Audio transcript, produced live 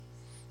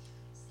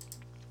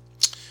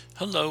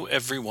Hello,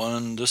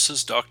 everyone. This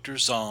is Dr.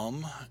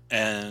 Zom,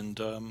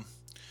 and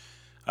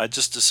I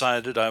just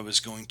decided I was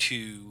going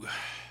to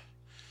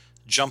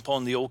jump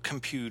on the old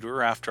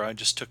computer after I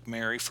just took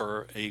Mary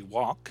for a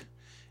walk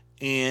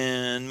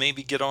and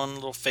maybe get on a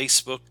little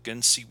Facebook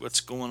and see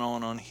what's going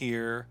on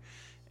here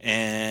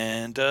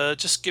and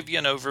just give you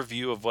an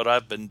overview of what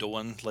I've been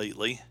doing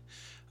lately.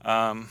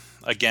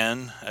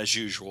 Again, as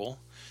usual,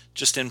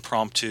 just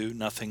impromptu,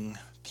 nothing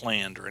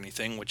planned or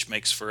anything, which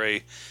makes for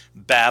a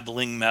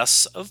babbling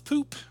mess of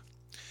poop.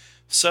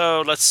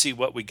 So let's see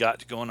what we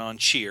got going on.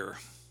 Cheer.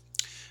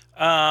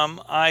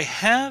 I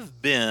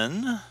have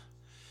been.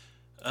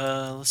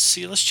 Let's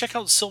see. Let's check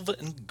out Silva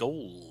and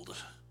Gold.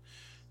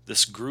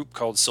 This group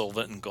called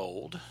Silva and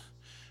Gold.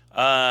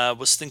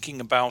 Was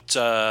thinking about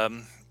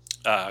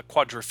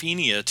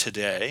Quadrophenia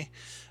today,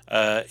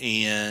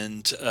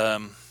 and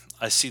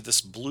I see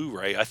this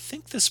Blu-ray. I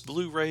think this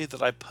Blu-ray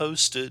that I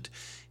posted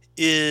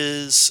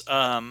is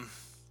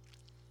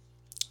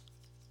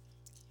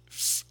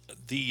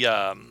the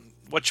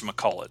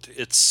whatchamacallit.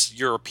 It's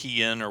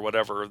European or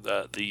whatever.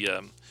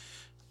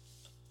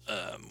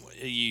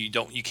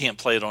 You can't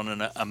play it on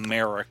an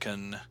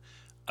American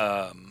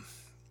um,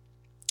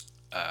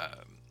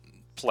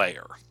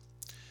 player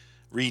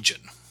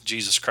region.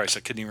 Jesus Christ, I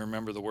couldn't even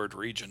remember the word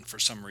region for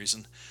some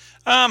reason.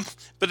 Um,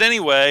 but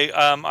anyway,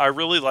 I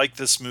really like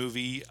this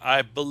movie.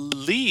 I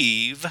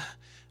believe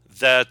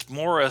that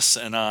Morris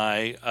and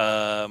I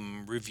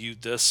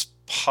reviewed this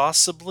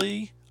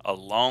possibly a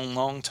long,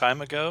 long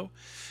time ago,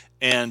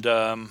 and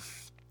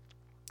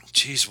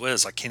geez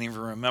whiz, I can't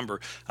even remember.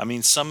 I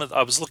mean,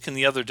 I was looking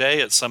the other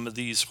day at some of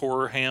these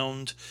horror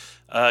hound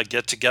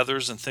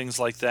get-togethers and things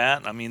like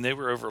that. I mean, they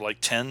were over like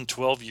 10,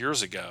 12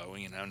 years ago,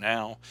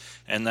 now.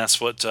 And that's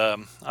what, I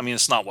mean,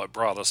 it's not what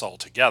brought us all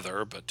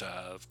together, but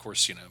of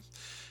course,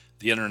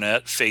 the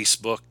internet,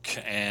 Facebook,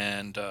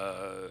 and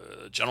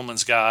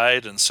Gentleman's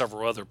Guide, and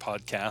several other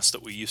podcasts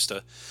that we used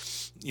to,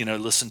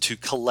 listen to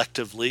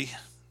collectively.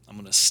 I'm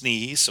going to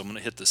sneeze, so I'm going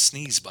to hit the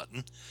sneeze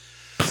button.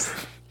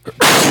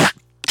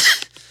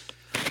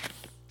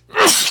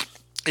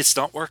 It's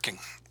not working.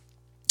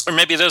 Or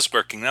maybe it is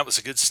working. That was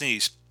a good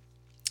sneeze.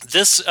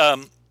 This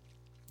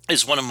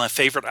is one of my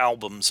favorite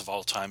albums of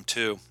all time,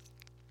 too.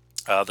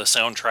 The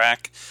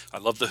soundtrack, I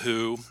love The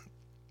Who.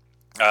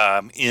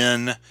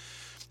 In,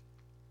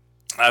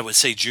 I would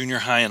say, junior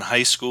high and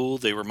high school,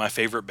 they were my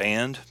favorite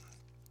band.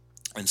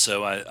 And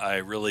so I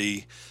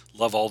really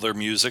love all their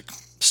music.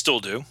 Still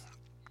do.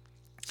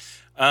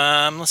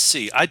 Let's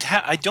see. I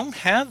don't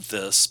have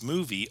this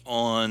movie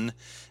on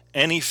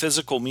any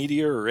physical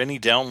media or any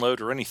download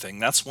or anything.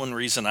 That's one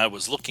reason I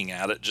was looking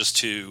at it, just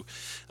to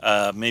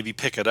maybe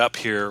pick it up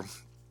here.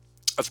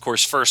 Of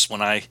course, first,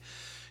 when I'm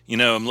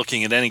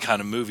looking at any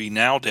kind of movie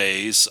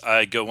nowadays,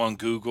 I go on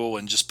Google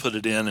and just put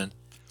it in, and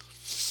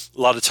a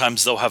lot of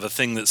times they'll have a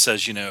thing that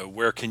says,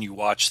 where can you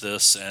watch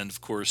this? And of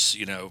course,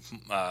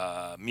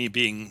 me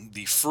being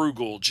the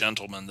frugal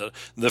gentleman,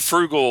 the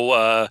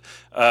frugal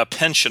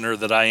pensioner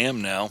that I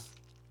am now,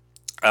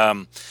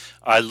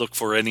 I look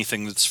for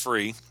anything that's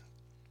free.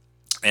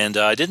 And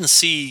I didn't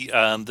see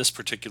this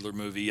particular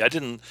movie. I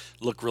didn't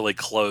look really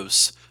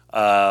close.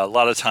 A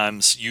lot of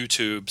times,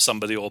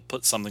 somebody will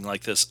put something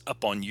like this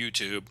up on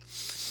YouTube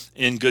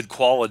in good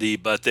quality,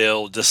 but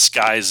they'll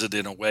disguise it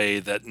in a way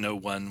that no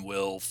one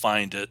will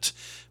find it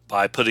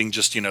by putting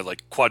just,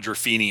 like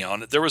Quadrophenia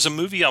on it. There was a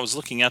movie I was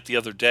looking at the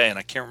other day, and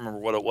I can't remember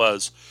what it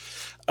was.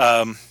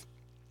 Um,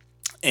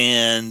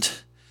 and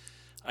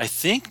I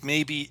think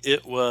maybe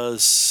it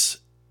was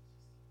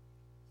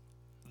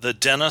the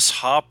Dennis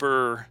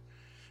Hopper,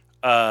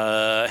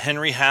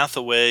 Henry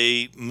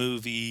Hathaway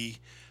movie,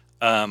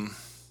 um,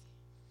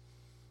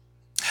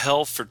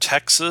 Hell for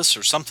Texas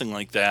or something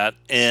like that.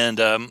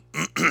 And I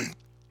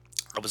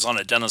was on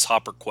a Dennis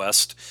Hopper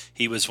quest.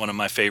 He was one of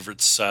my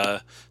favorites,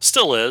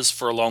 still is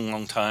for a long,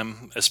 long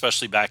time,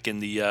 especially back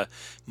in the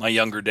my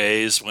younger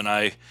days when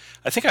I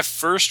think I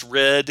first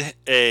read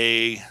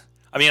I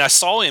mean, I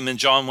saw him in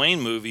John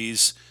Wayne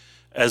movies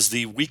as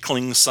the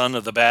weakling son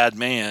of the bad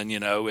man,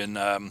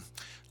 in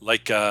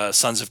like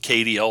Sons of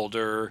Katie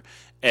Elder.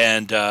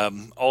 And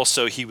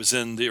also, he was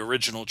in the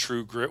original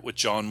True Grit with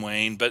John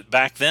Wayne. But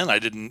back then, I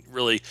didn't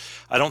really.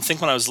 I don't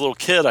think when I was a little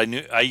kid,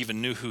 I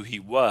even knew who he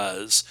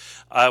was.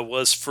 I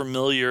was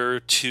familiar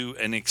to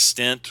an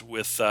extent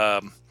with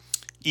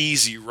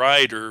Easy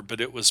Rider,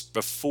 but it was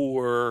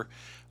before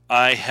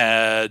I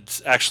had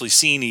actually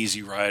seen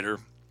Easy Rider.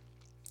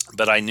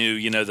 But I knew,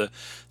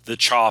 the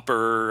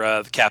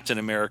Chopper, the Captain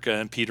America,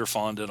 and Peter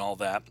Fonda and all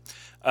that.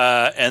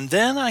 And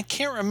then I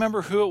can't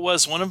remember who it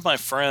was. One of my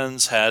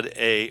friends had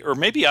or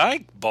maybe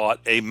I bought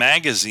a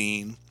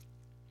magazine.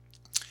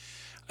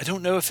 I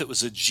don't know if it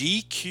was a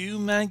GQ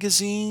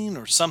magazine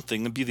or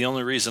something. That'd be the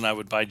only reason I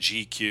would buy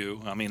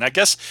GQ. I mean, I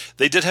guess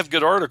they did have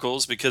good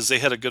articles because they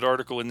had a good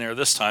article in there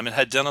this time. It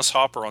had Dennis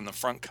Hopper on the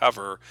front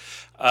cover.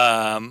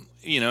 And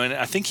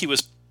I think he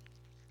was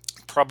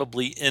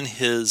probably in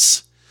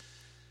his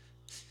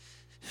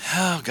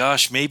oh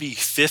gosh, maybe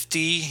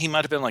 50. He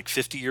might have been like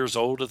 50 years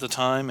old at the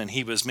time, and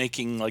he was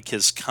making like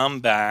his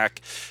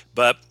comeback,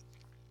 but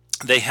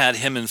they had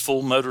him in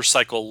full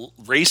motorcycle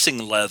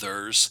racing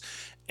leathers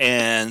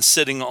and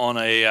sitting on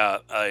a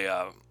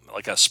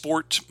like a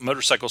sport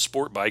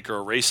bike or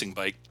a racing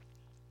bike.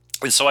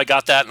 And so I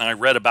got that, and I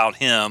read about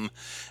him.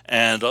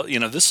 And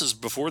this is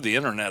before the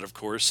internet, of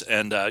course.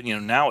 And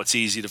now it's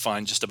easy to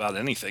find just about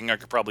anything. I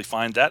could probably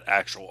find that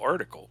actual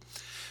article.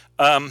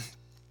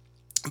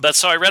 But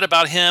so I read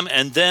about him,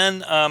 and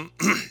then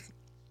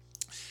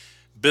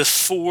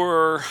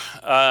before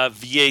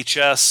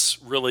VHS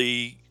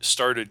really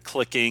started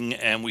clicking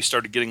and we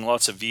started getting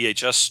lots of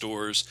VHS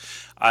stores,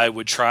 I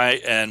would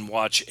try and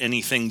watch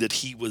anything that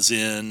he was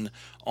in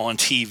on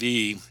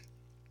TV,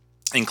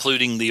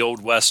 including the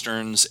old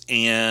westerns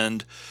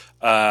and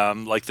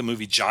like the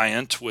movie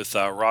Giant with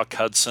Rock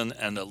Hudson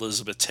and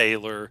Elizabeth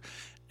Taylor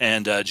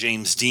and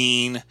James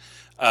Dean,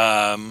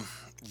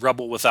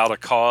 Rebel Without a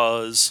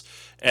Cause,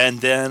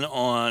 and then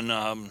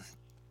on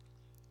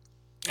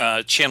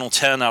Channel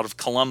 10 out of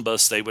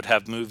Columbus, they would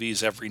have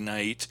movies every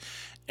night.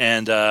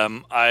 And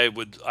I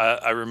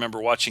remember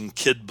watching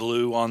Kid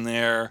Blue on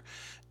there,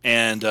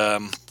 and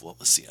what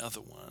was the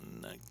other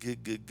one?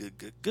 Good.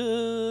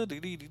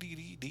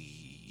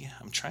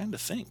 I'm trying to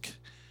think.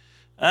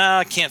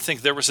 I can't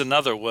think. There was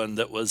another one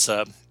that was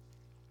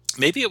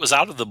maybe it was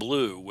Out of the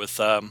Blue with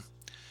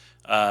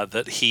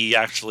that he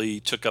actually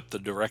took up the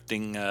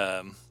directing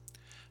uh,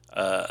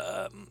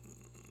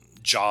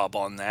 job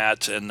on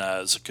that, and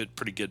it was a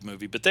pretty good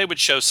movie. But they would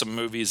show some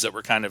movies that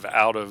were kind of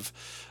out of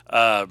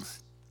uh,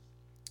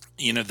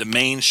 the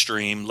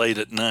mainstream late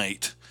at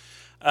night.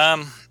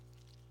 Um,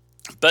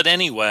 but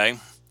anyway,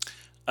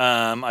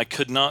 I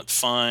could not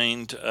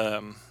find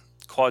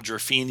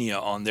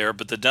Quadrophenia on there,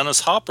 but the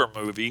Dennis Hopper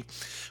movie,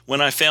 when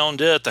I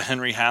found it, the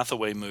Henry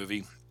Hathaway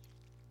movie,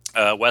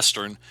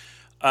 Western,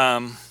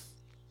 um,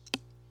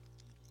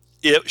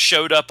 it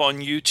showed up on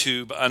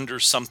YouTube under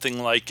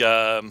something like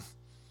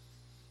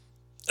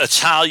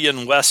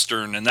Italian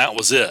Western, and that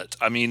was it.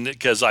 I mean,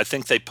 because I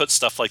think they put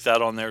stuff like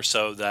that on there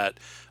so that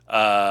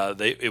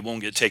it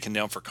won't get taken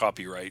down for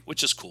copyright,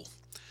 which is cool.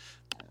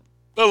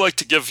 I like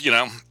to give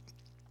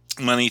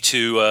money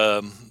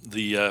to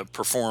the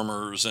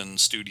performers and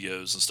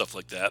studios and stuff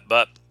like that.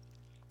 But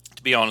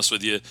to be honest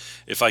with you,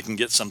 if I can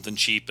get something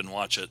cheap and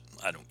watch it,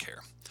 I don't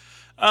care.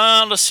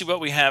 Let's see what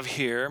we have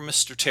here.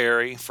 Mr.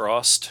 Terry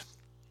Frost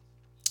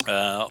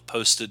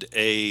posted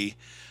a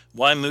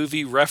why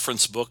movie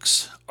reference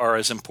books are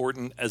as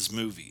important as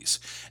movies.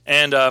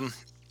 And I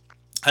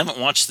haven't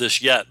watched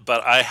this yet,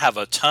 but I have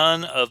a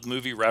ton of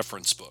movie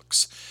reference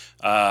books.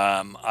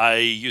 There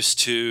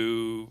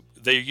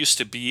used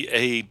to be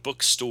a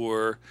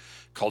bookstore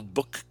called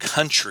Book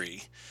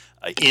Country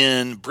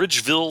in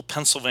Bridgeville,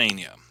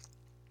 Pennsylvania,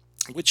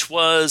 which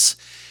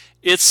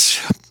it's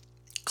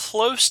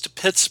close to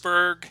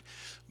Pittsburgh,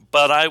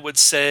 but I would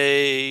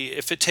say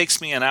if it takes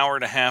me an hour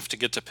and a half to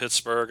get to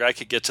Pittsburgh, I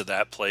could get to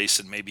that place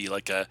in maybe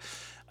like an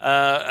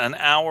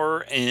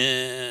hour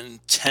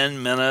and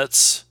 10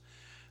 minutes,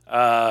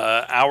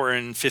 hour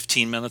and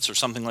 15 minutes or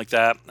something like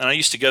that. And I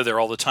used to go there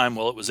all the time.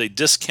 Well, it was a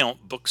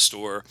discount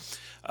bookstore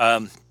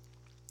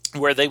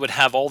where they would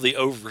have all the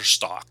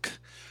overstock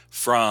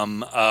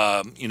from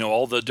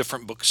all the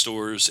different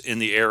bookstores in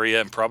the area,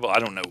 and probably I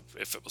don't know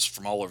if it was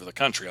from all over the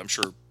country. I'm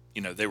sure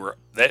they were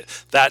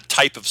that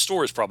type of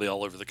store is probably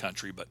all over the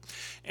country, but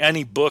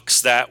any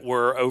books that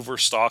were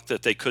overstocked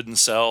that they couldn't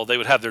sell, they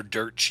would have their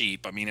dirt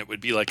cheap. I mean, it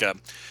would be like a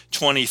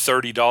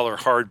 $20-$30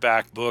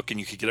 hardback book, and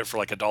you could get it for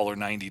like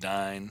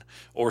 $1.99,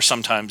 or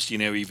sometimes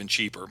even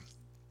cheaper.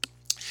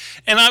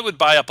 And I would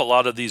buy up a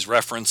lot of these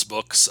reference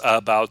books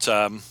about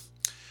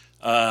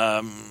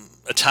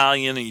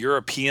Italian and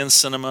European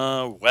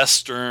cinema,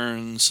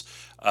 westerns,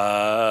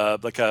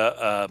 like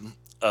a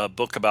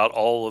book about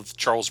all of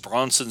Charles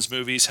Bronson's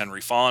movies,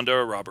 Henry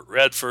Fonda, Robert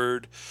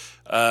Redford,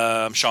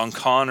 Sean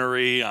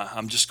Connery.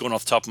 I'm just going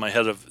off the top of my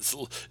head of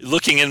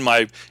looking in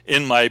my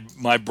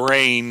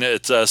brain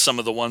at some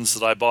of the ones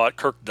that I bought.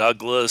 Kirk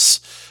Douglas,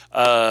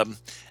 and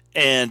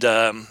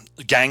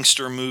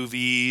gangster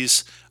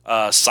movies,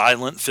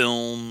 silent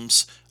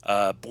films.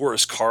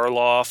 Boris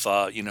Karloff,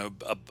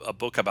 a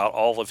book about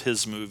all of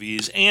his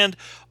movies, and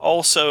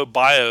also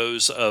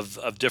bios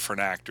of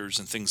different actors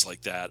and things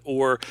like that.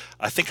 Or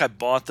I think I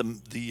bought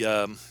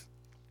the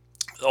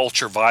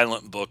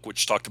Ultraviolet book,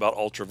 which talked about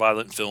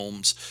ultraviolet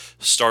films,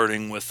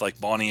 starting with like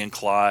Bonnie and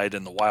Clyde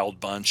and The Wild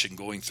Bunch, and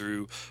going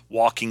through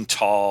Walking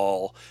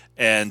Tall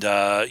and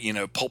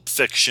Pulp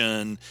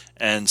Fiction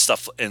and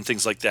stuff and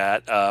things like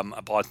that.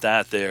 I bought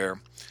that there.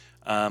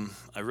 I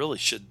really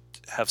should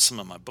have some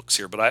of my books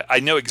here, but I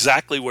know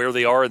exactly where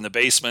they are in the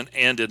basement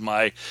and in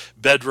my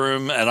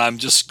bedroom, and I'm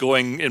just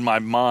going in my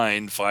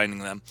mind finding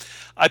them.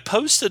 I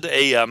posted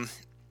a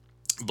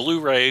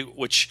Blu-ray,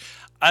 which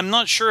I'm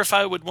not sure if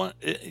I would want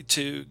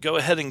to go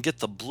ahead and get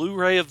the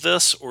Blu-ray of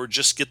this or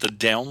just get the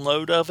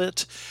download of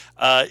it.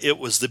 It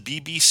was the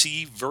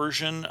BBC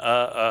version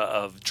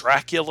of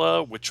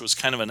Dracula, which was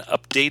kind of an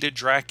updated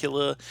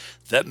Dracula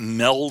that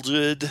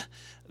melded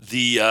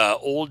the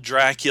old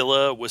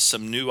Dracula with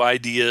some new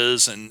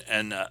ideas and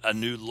a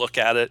new look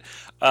at it.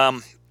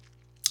 Um,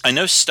 I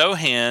know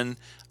Stohan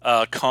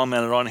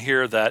commented on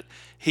here that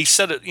he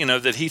said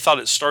it, that he thought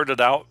it started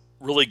out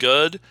really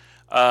good,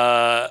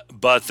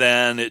 but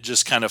then it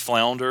just kind of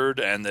floundered,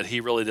 and that he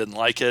really didn't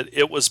like it.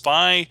 It was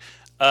by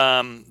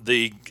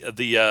the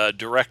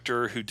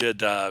director who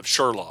did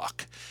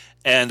Sherlock.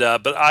 And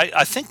but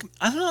I think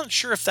I'm not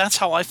sure if that's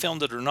how I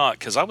found it or not,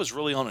 because I was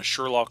really on a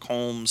Sherlock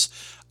Holmes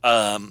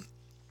um,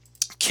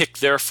 kick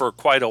there for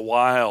quite a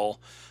while,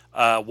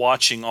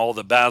 watching all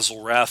the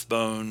Basil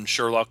Rathbone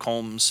Sherlock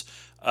Holmes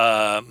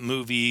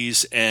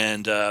movies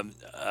and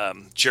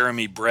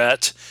Jeremy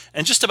Brett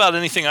and just about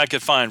anything I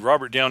could find.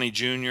 Robert Downey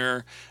Jr.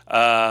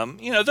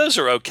 Those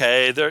are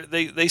okay.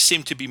 They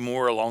seem to be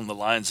more along the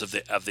lines of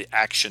the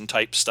action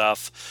type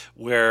stuff,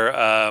 where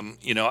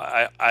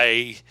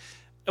I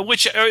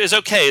which is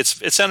okay.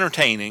 It's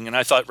entertaining, and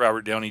I thought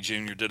Robert Downey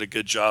Jr. did a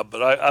good job.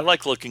 But I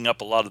like looking up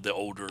a lot of the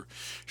older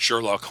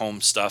Sherlock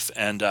Holmes stuff,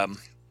 and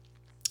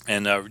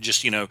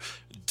just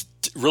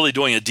really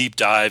doing a deep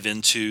dive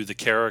into the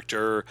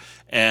character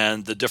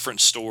and the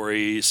different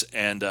stories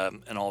and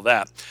all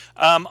that.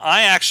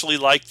 I actually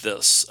like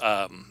this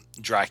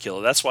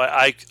Dracula. That's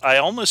why I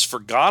almost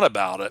forgot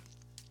about it.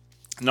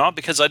 Not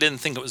because I didn't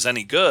think it was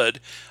any good.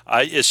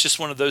 It's just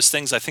one of those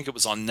things. I think it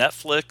was on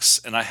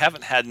Netflix, and I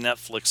haven't had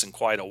Netflix in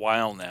quite a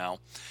while now.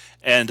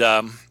 And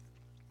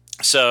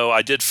so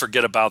I did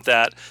forget about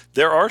that.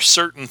 There are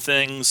certain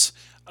things,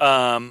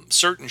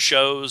 certain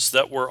shows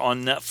that were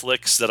on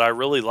Netflix that I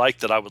really like,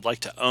 that I would like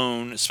to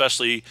own,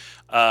 especially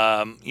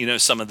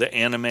some of the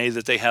anime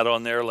that they had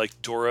on there, like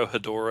Doro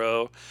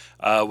Hedoro,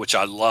 which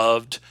I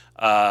loved.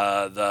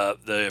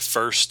 The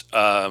first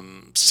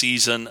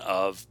season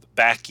of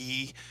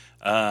Baki,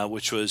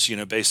 which was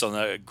based on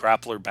the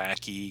grappler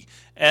Baki,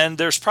 and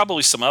there's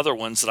probably some other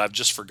ones that I've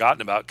just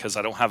forgotten about because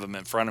I don't have them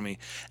in front of me,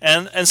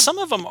 and some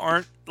of them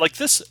aren't like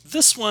this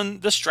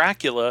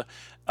Dracula.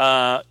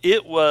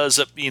 It was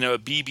a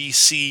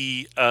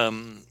BBC,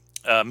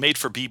 made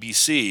for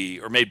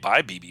BBC, or made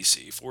by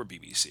BBC for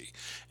BBC,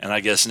 and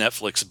I guess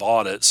Netflix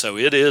bought it, so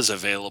it is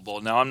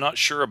available now. I'm not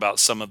sure about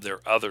some of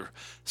their other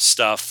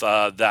stuff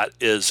that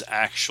is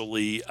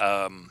actually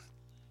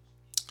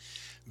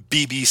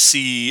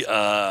BBC,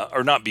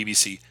 or not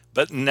BBC,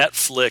 but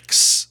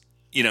Netflix,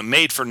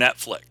 made for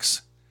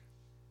Netflix.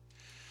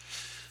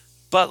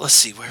 But let's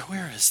see,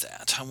 where is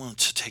that? I want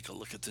to take a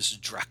look at this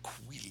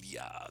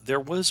Draculia. There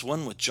was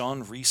one with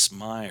John Rhys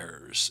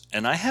Meyers,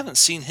 and I haven't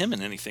seen him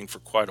in anything for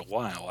quite a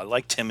while. I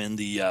liked him in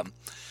the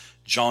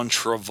John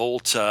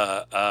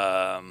Travolta,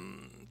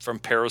 From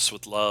Paris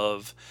with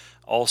Love.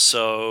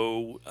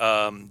 Also,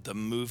 the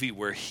movie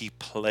where he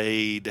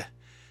played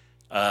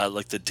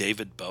like the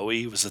David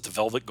Bowie. Was it the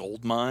Velvet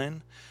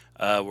Goldmine?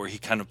 Where he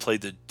kind of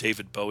played the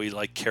David Bowie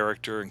like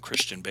character, and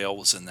Christian Bale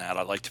was in that.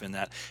 I liked him in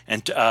that.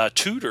 And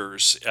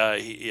Tudors,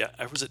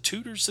 was it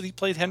Tudors that he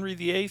played Henry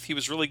VIII? He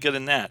was really good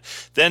in that.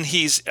 Then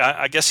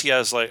I guess he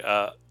has like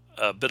a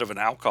bit of an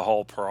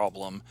alcohol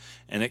problem,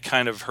 and it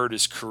kind of hurt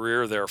his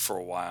career there for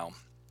a while.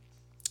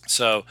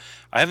 So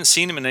I haven't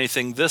seen him in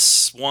anything.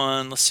 This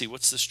one, let's see,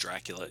 what's this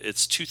Dracula?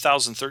 It's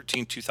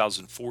 2013,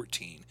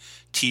 2014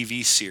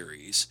 TV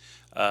series.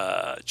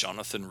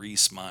 Jonathan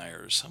Rhys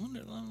Meyers. Let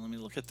me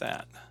look at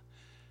that.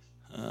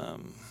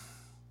 Um,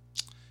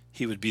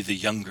 he would be the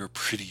younger,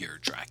 prettier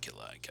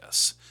Dracula, I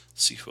guess.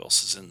 Let's see who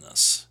else is in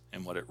this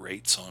and what it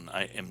rates on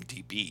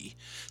IMDb.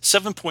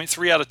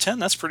 7.3 out of 10.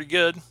 That's pretty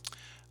good.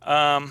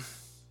 Let's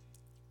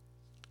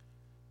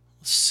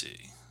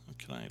see.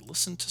 Can I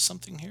listen to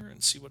something here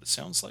and see what it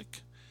sounds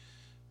like?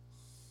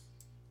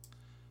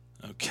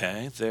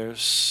 Okay,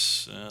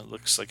 there's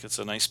looks like it's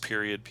a nice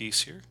period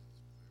piece here.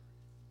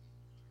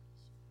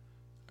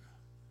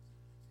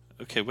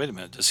 Okay, wait a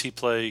minute. Does he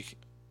play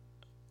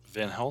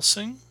Van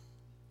Helsing?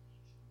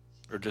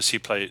 Or does he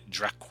play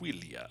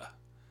Draculia?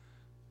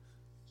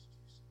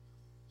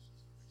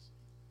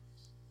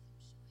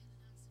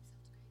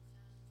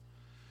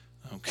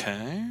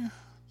 Okay.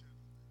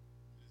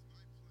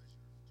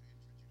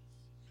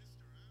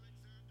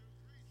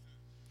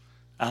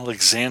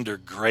 Alexander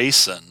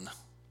Grayson,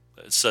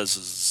 it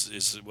says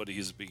is what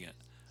he's being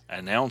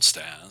announced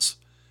as.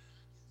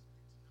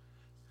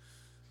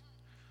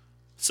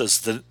 It says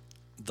the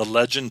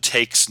legend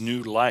takes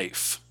new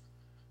life.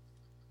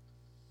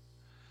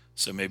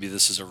 So maybe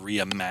this is a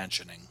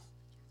reimagining.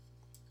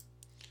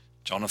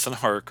 Jonathan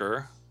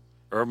Harker,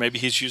 or maybe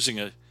he's using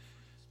a.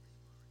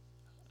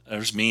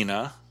 There's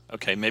Mina.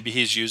 Okay, maybe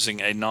he's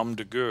using a nom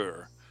de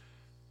guerre.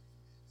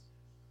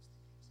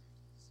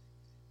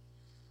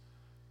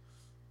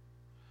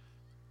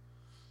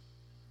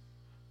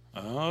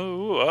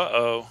 Oh,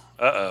 uh-oh,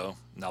 uh-oh.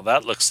 Now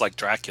that looks like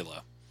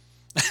Dracula.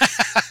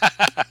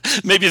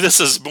 Maybe this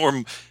is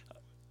more.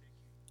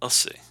 Let's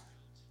see.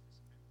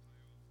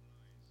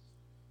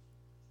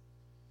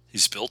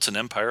 He's built an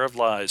empire of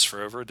lies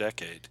for over a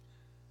decade.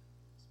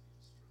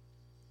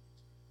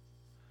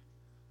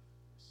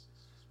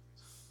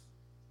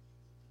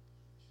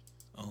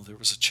 Oh, there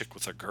was a chick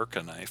with a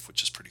Gurkha knife,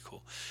 which is pretty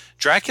cool.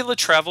 Dracula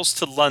travels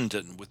to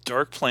London with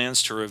dark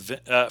plans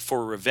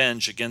for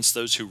revenge against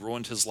those who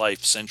ruined his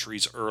life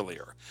centuries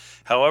earlier.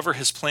 However,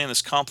 his plan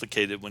is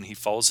complicated when he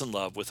falls in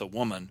love with a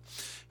woman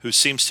who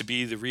seems to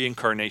be the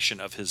reincarnation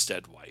of his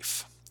dead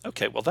wife.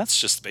 Okay, well, that's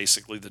just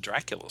basically the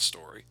Dracula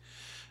story.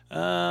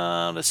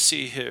 Let's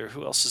see here.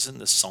 Who else is in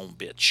this song,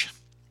 bitch?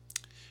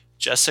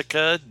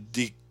 Jessica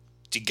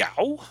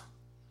DeGow?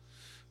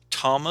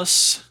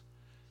 Thomas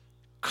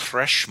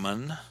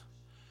Kreshman,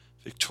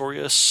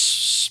 Victoria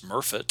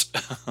Smurfett.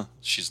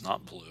 She's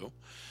not blue.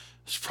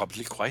 It's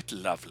probably quite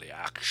lovely,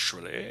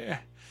 actually.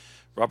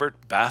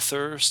 Robert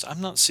Bathurst.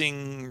 I'm not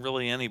seeing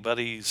really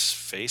anybody's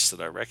face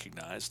that I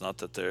recognize. Not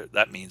that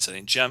that means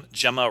anything.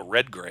 Gemma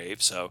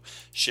Redgrave. So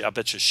I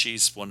bet you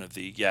she's one of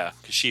the, yeah,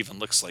 because she even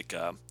looks like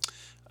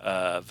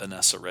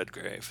Vanessa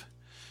Redgrave.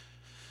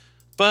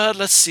 But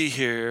let's see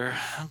here.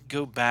 I'll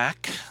go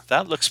back.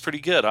 That looks pretty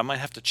good. I might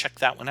have to check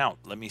that one out.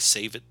 Let me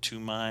save it to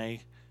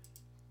my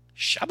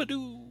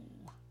Shabadoo,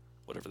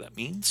 whatever that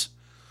means.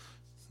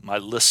 My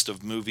list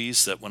of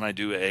movies that when I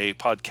do a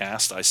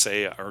podcast, I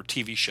say are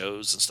TV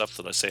shows and stuff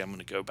that I say I'm going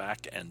to go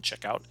back and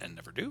check out and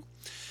never do.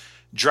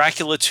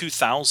 Dracula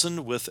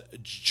 2000 with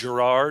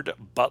Gerard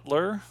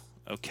Butler.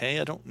 Okay,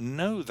 I don't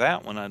know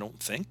that one, I don't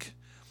think.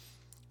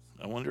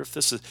 I wonder if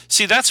this is...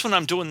 See, that's when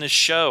I'm doing this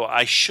show.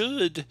 I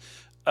should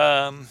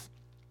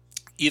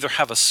either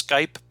have a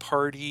Skype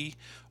party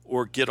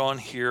or get on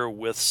here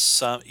with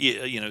some,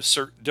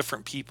 certain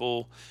different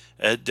people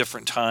at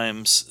different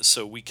times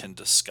so we can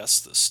discuss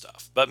this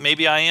stuff. But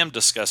maybe I am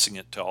discussing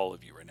it to all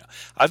of you right now.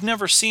 I've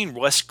never seen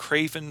Wes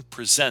Craven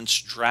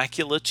Presents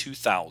Dracula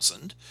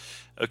 2000.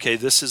 Okay,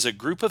 this is a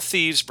group of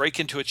thieves break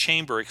into a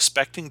chamber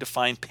expecting to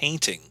find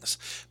paintings,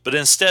 but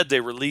instead they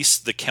release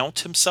the Count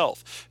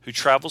himself, who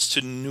travels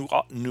to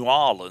New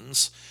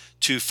Orleans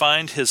to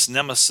find his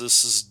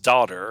nemesis's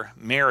daughter,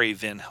 Mary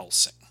Van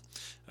Helsing.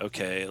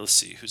 Okay, let's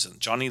see who's in.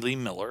 Johnny Lee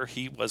Miller.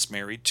 He was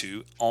married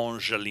to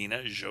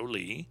Angelina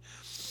Jolie.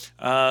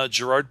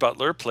 Gerard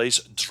Butler plays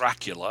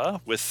Dracula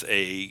with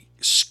a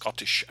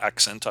Scottish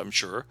accent, I'm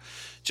sure.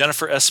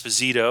 Jennifer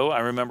Esposito, I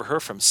remember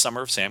her from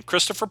Summer of Sam.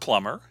 Christopher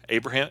Plummer,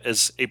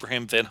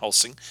 Abraham Van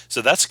Helsing.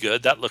 So that's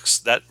good.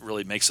 That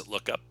really makes it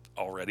look up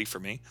already for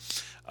me.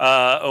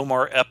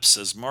 Omar Epps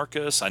as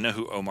Marcus. I know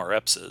who Omar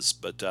Epps is,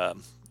 but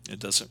it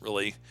doesn't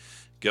really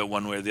go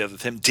one way or the other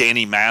with him.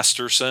 Danny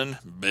Masterson.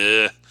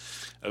 Bleh.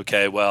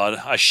 Okay, well,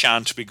 I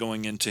shan't be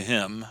going into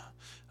him.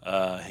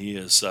 He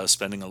is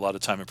spending a lot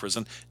of time in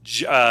prison.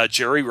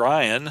 Jerry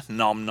Ryan,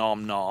 nom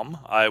nom nom.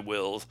 I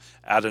will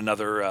add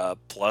another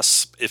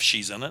plus if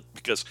she's in it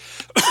because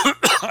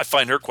I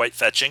find her quite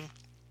fetching.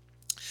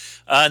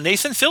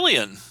 Nathan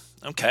Fillion.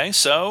 Okay,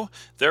 so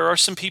there are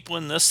some people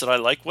in this that I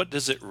like. What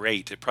does it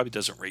rate? It probably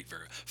doesn't rate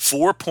very.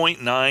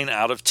 4.9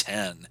 out of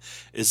 10.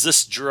 Is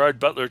this Gerard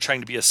Butler trying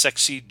to be a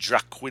sexy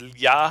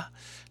Dracula?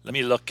 Let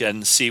me look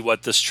and see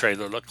what this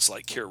trailer looks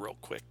like here real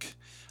quick.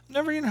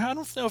 I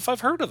don't know if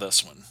I've heard of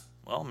this one.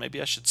 Well, maybe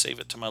I should save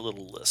it to my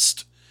little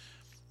list.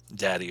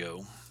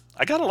 Daddy-o.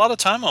 I got a lot of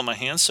time on my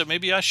hands, so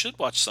maybe I should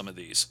watch some of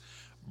these.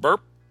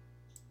 Burp.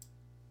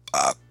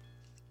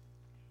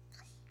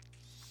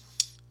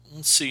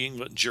 Let's see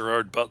what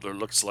Gerard Butler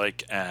looks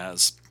like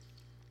as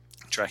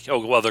Dracula.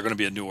 Oh, well, they're going to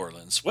be in New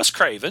Orleans. Wes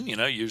Craven,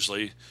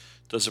 usually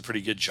does a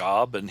pretty good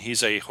job, and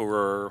he's a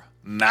horror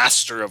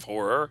master of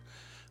horror.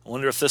 I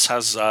wonder if this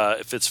has,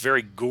 if it's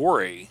very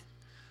gory.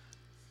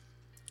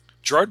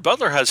 Gerard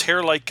Butler has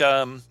hair like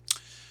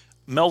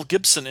Mel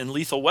Gibson in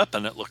Lethal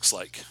Weapon, it looks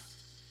like.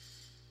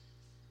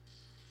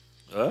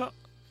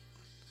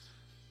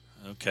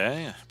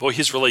 Okay. Boy,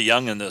 he's really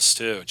young in this,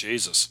 too.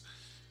 Jesus.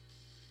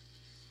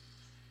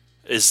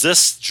 Is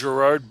this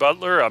Gerard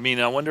Butler? I mean,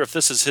 I wonder if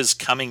this is his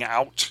coming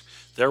out.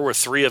 There were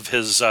 3 of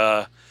his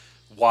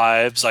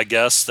wives, I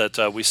guess,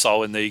 that we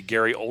saw in the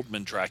Gary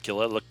Oldman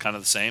Dracula. Look kind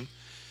of the same.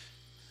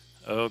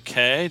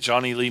 Okay.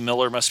 Johnny Lee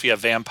Miller must be a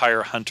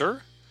vampire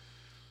hunter.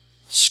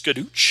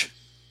 Skadooch.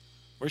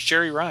 Where's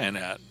Jerry Ryan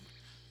at?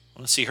 I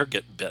want to see her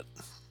get bit.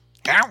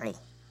 Ow!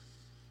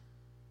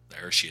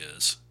 There she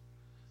is.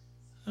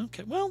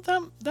 Okay, well,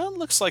 that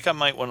looks like I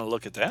might want to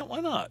look at that. Why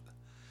not?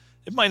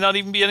 It might not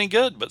even be any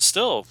good, but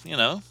still,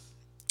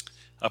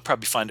 I'll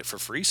probably find it for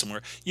free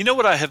somewhere. You know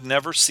what I have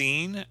never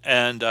seen,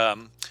 and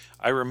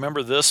I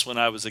remember this when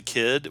I was a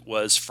kid,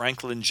 was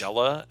Frank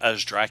Langella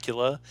as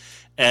Dracula.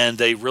 And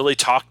they really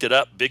talked it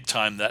up big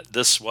time that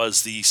this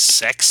was the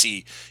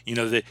sexy,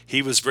 that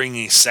he was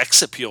bringing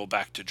sex appeal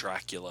back to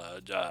Dracula,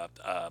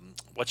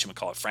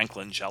 Frank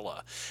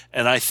Langella.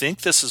 And I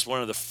think this is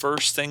one of the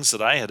first things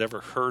that I had ever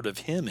heard of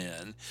him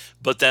in.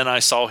 But then I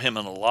saw him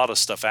in a lot of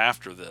stuff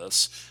after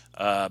this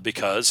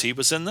because he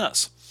was in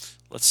this.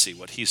 Let's see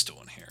what he's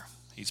doing here.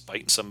 He's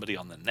biting somebody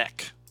on the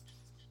neck.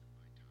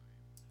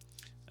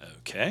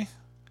 Okay.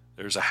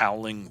 There's a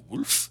howling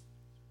wolf.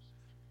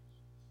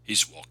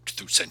 He's walked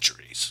through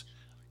centuries,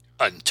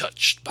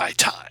 untouched by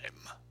time.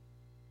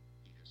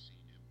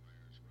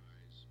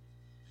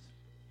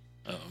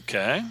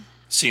 Okay.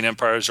 Seen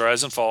empires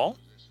rise and fall.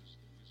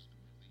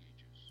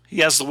 He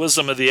has the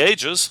wisdom of the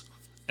ages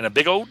and a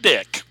big old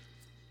dick.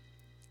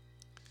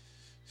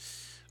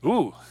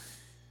 Ooh,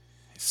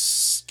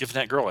 he's giving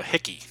that girl a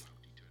hickey.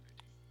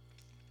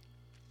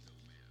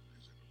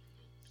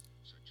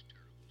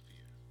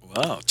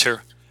 Wow,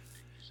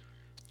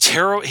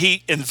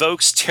 he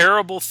invokes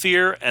terrible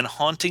fear and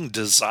haunting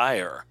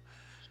desire.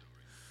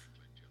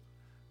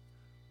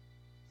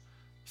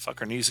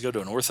 Fucker needs to go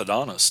to an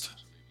orthodontist.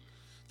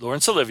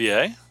 Laurence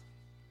Olivier.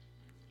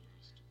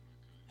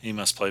 He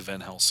must play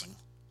Van Helsing.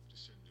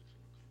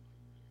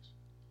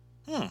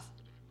 Hmm.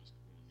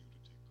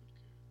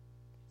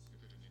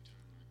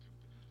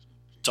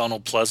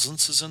 Donald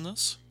Pleasance is in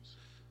this.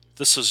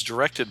 This is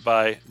directed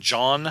by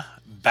John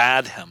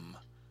Badham.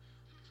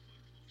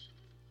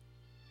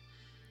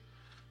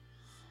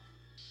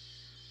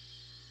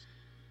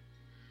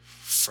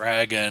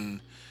 Fraggin',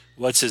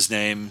 what's his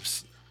name?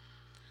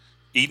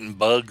 Eating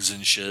bugs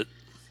and shit.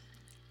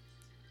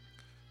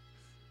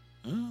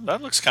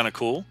 That looks kind of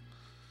cool.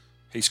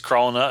 He's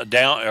crawling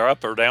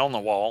up or down the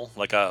wall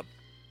like a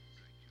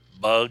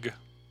bug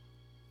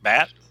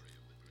bat.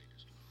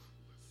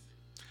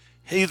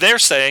 They're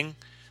saying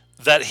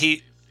that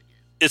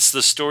it's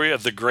the story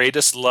of the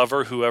greatest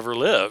lover who ever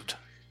lived.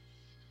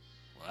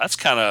 Well, that's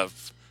kind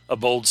of a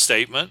bold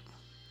statement,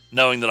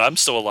 knowing that I'm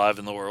still alive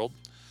in the world.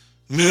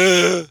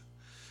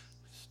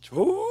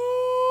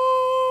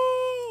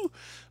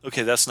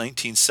 Okay, that's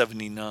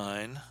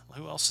 1979.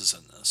 Who else is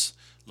in this?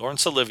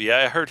 Laurence Olivier.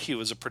 I heard he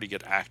was a pretty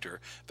good actor.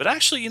 But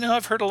actually,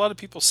 I've heard a lot of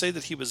people say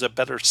that he was a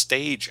better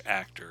stage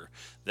actor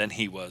than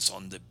he was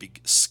on the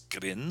big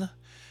screen.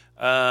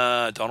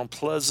 Donald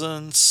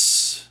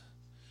Pleasance.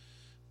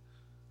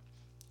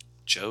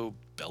 Joe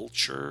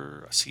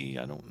Belcher. See,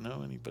 I don't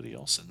know anybody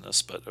else in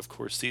this, but of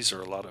course, these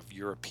are a lot of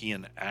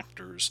European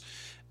actors,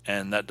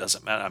 and that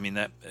doesn't matter. I mean,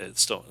 that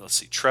it's still. Let's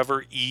see.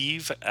 Trevor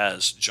Eve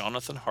as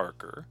Jonathan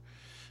Harker.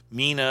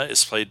 Mina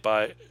is played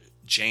by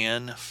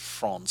Jan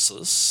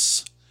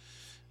Francis.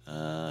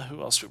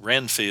 Who else?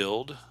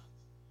 Renfield.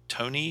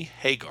 Tony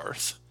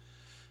Haygarth.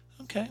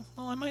 Okay,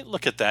 well, I might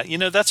look at that.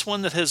 That's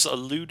one that has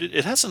eluded.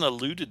 It hasn't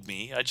eluded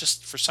me. I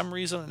just, for some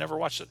reason, I never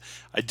watched it.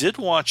 I did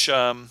watch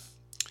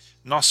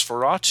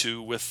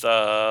Nosferatu with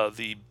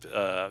the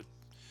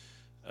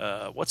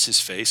what's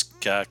his face,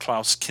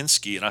 Klaus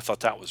Kinski, and I thought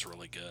that was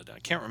really good. I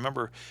can't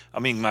remember. I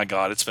mean, my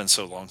God, it's been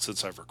so long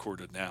since I've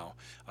recorded. Now,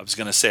 I was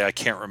going to say I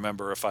can't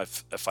remember if I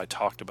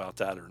talked about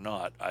that or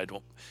not. I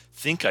don't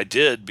think I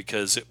did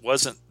because it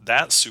wasn't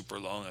that super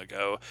long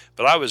ago.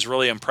 But I was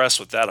really impressed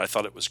with that. I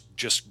thought it was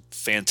just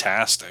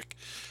fantastic.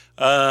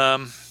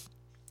 And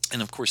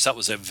of course, that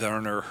was a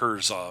Werner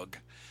Herzog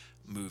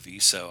movie.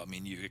 So I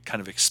mean, you could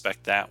kind of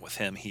expect that with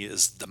him. He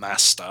is the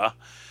master.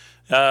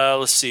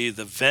 Let's see,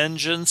 The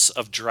Vengeance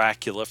of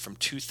Dracula from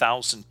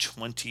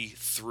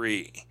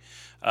 2023.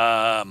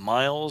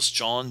 Miles,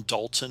 John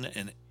Dalton,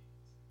 and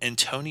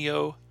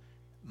Antonio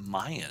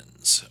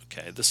Mayans.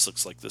 Okay, this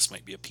looks like this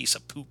might be a piece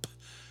of poop.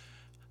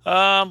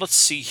 Let's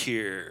see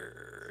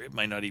here. It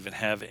might not even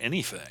have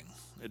anything.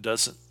 It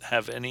doesn't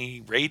have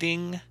any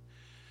rating.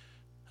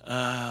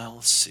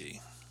 Let's see.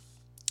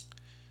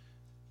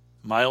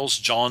 Miles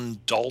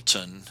John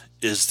Dalton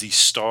is the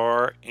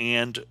star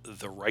and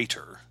the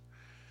writer.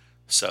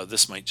 So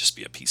this might just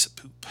be a piece of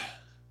poop.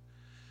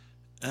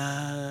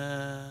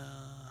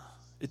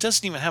 It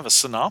doesn't even have a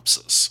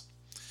synopsis.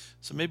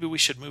 So maybe we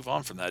should move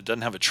on from that. It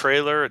doesn't have a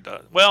trailer.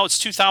 Well, it's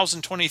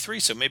 2023,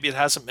 so maybe it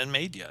hasn't been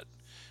made yet.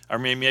 Or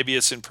maybe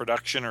it's in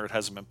production or it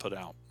hasn't been put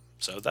out.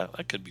 So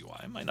that could be why.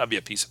 It might not be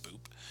a piece of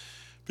poop.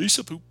 Piece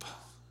of poop.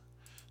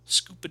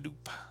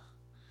 Scoop-a-doop.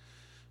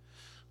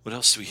 What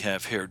else do we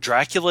have here?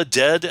 Dracula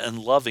Dead and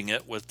Loving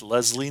It with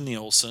Leslie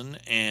Nielsen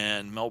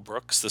and Mel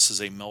Brooks. This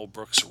is a Mel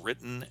Brooks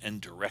written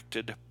and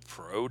directed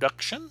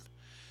production.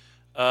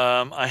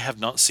 I have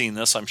not seen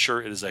this. I'm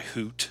sure it is a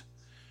hoot.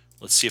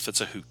 Let's see if it's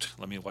a hoot.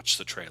 Let me watch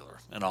the trailer,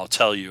 and I'll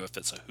tell you if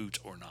it's a hoot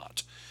or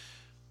not.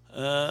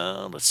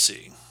 Let's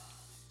see.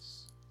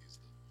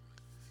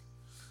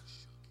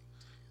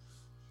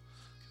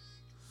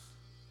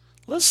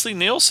 Leslie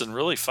Nielsen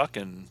really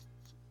fucking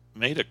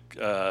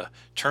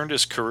turned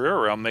his career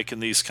around making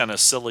these kind of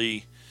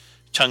silly,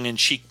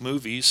 tongue-in-cheek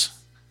movies.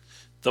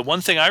 The one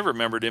thing I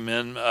remembered him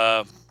in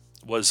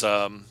was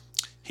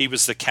he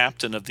was the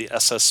captain of the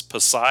SS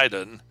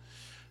Poseidon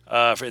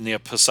in the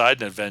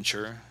Poseidon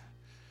Adventure,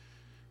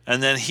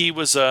 and then he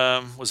was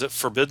it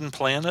Forbidden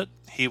Planet?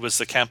 He was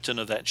the captain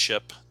of that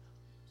ship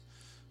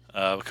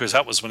because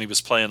that was when he was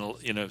playing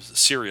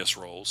serious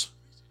roles.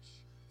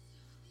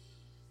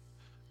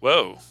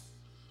 Whoa.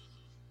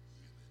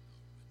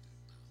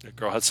 That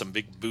girl had some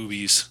big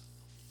boobies.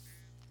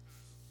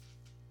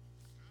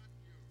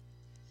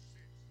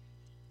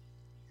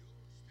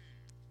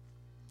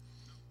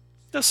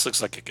 This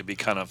looks like it could be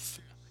kind of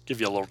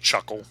give you a little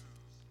chuckle.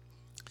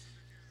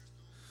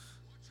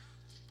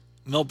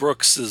 Mel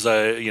Brooks is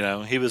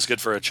he was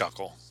good for a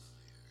chuckle.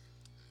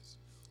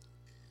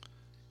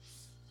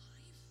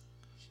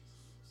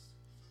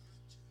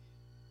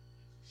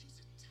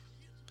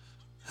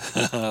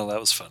 That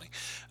was funny.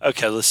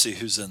 Okay, let's see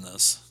who's in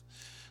this.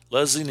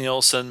 Leslie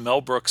Nielsen,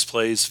 Mel Brooks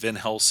plays Van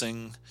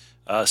Helsing.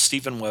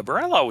 Steven Weber,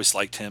 I always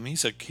liked him.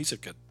 He's a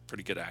good,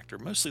 pretty good actor.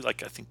 Mostly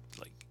like I think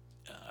like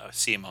I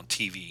see him on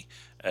TV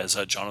as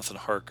Jonathan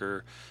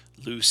Harker.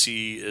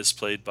 Lucy is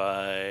played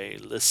by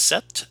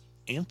Lisette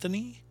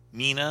Anthony.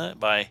 Mina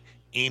by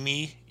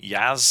Amy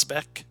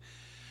Yazbek.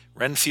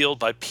 Renfield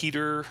by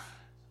Peter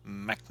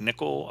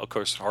McNichol. Of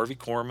course, Harvey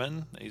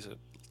Korman. He's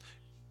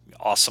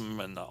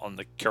awesome and on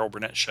the Carol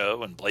Burnett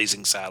show and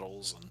Blazing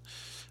Saddles and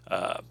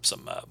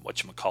some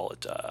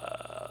whatchamacallit,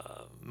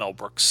 Mel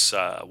Brooks,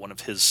 one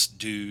of his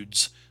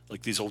dudes,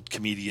 like these old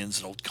comedians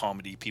and old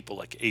comedy people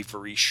like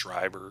Avery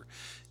Schreiber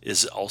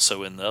is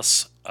also in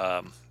this.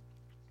 Let's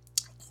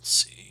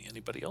see,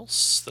 anybody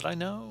else that I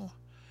know?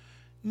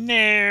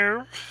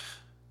 No.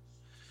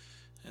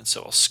 And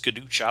so I'll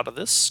skadooch out of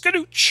this.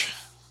 Skadooch.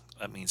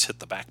 That means hit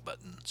the back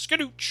button.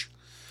 Skadooch.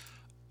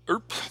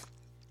 Erp.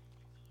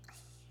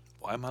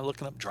 Why am I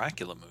looking up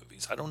Dracula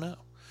movies? I don't know.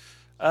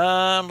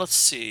 Let's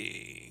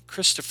see.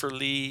 Christopher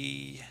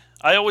Lee.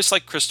 I always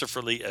like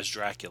Christopher Lee as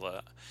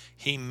Dracula.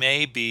 He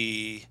may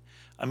be.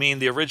 I mean,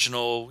 the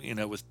original,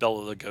 with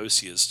Bela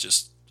Lugosi is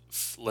just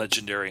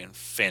legendary and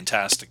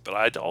fantastic. But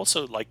I'd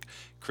also like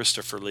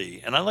Christopher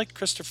Lee, and I like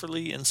Christopher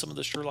Lee in some of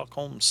the Sherlock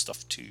Holmes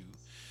stuff too.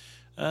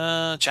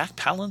 Jack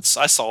Palance.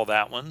 I saw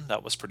that one.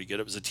 That was pretty good.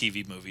 It was a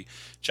TV movie.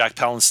 Jack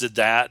Palance did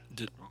that.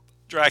 Did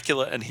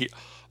Dracula, and he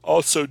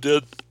also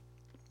did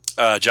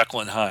Jekyll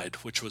and Hyde,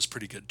 which was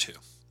pretty good too.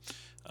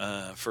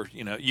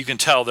 You can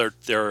tell their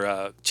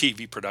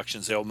TV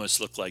productions. They almost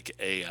look like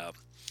a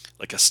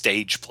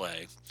stage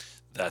play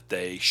that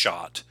they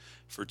shot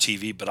for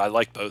TV. But I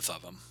like both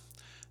of them.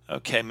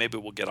 Okay, maybe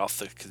we'll get off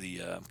the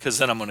because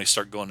then I'm going to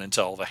start going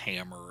into all the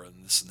Hammer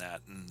and this and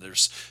that. And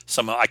there's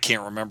some I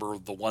can't remember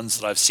the ones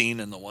that I've seen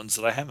and the ones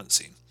that I haven't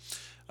seen.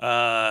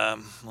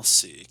 Let's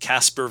see,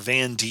 Casper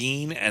Van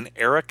Dien and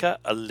Erica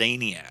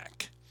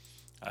Eleniak.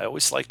 I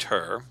always liked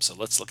her, so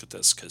let's look at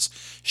this because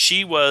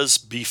she was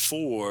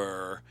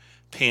before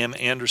Pam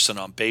Anderson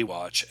on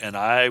Baywatch, and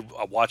I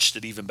watched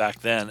it even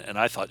back then, and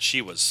I thought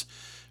she was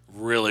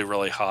really,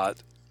 really hot.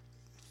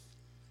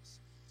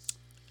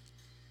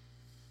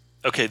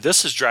 Okay,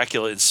 this is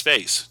Dracula in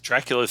Space,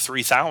 Dracula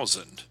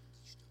 3000.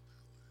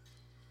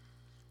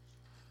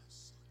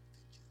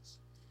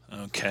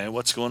 Okay,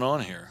 what's going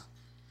on here?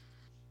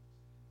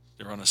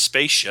 They're on a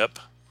spaceship,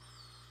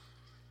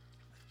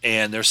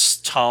 and there's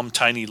Tom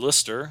Tiny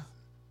Lister.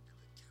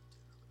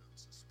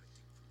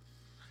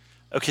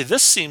 Okay,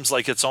 this seems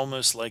like it's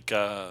almost like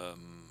the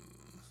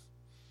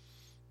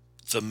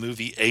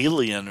movie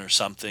Alien or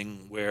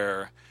something,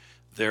 where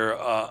they're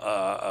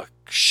a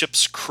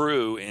ship's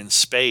crew in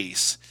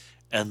space,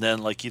 and then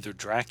like either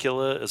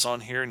Dracula is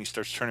on here and he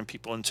starts turning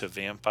people into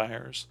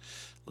vampires.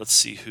 Let's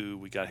see who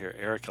we got here.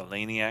 Erica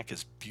Laniak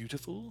is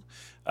beautiful.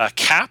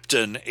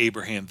 Captain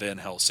Abraham Van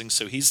Helsing,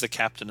 so he's the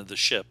captain of the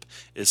ship,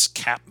 is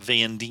Cap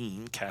Van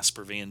Dien,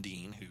 Casper Van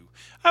Dien, who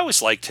I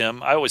always liked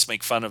him. I always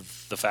make fun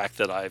of the fact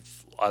that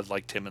I've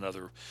liked him in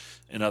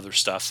other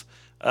stuff.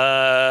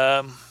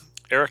 Erica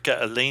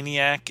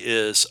Eleniak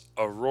is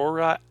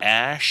Aurora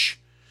Ash.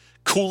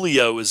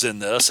 Coolio is in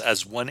this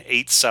as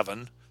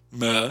 187.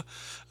 Meh.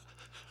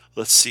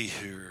 Let's see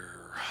here.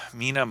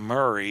 Mina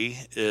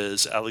Murray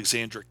is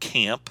Alexandra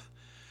Camp.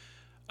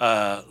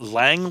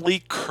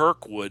 Langley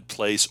Kirkwood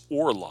plays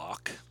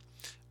Orlok.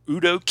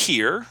 Udo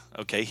Kier,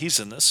 okay, he's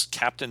in this.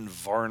 Captain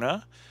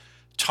Varna.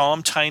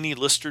 Tom Tiny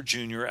Lister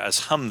Jr.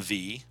 as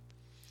Humvee.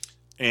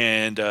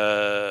 And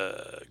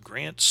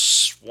Grant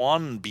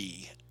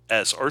Swanby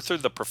as Arthur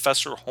the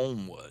Professor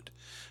Holmwood.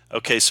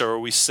 Okay, so are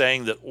we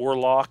saying that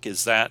Orlok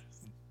is that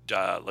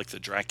like the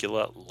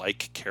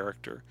Dracula-like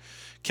character?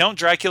 Count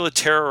Dracula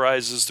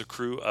terrorizes the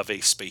crew of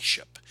a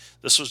spaceship.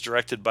 This was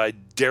directed by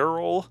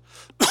Daryl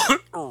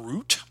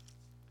Root.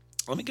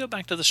 Let me go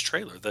back to this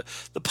trailer. The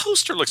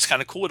poster looks kind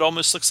of cool. It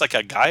almost looks like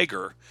a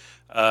Geiger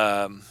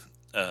kind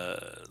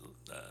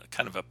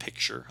of a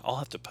picture. I'll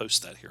have to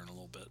post that here in a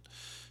little bit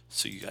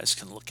so you guys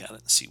can look at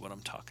it and see what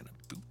I'm talking about.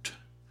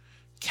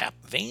 Cap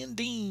Van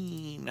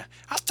Dien.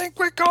 I think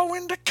we're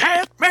going to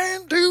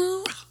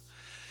Kathmandu.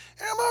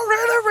 Am I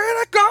ready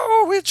to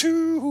go with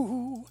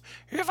you?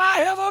 If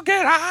I ever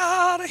get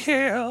out of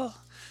here,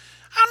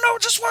 I know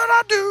just what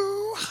I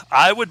do.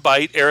 I would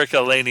bite Erica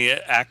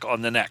Laniak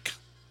on the neck.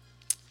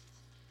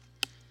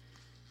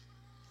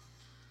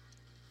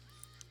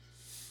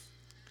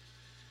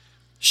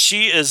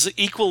 She is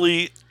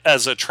equally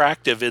as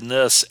attractive in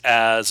this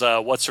as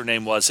what's her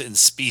name was in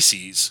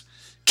Species.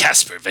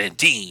 Casper Van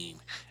Dien,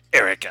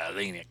 Erica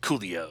Elena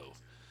Coolio,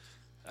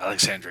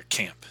 Alexandra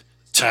Camp,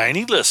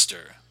 Tiny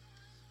Lister.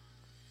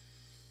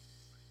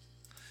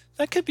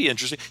 That could be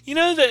interesting.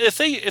 That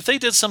if they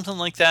did something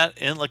like that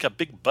in like a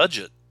big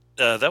budget,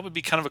 that would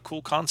be kind of a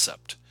cool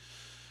concept.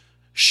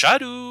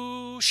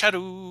 Shadow.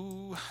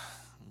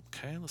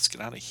 Okay, let's get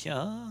out of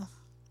here.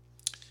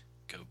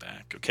 Go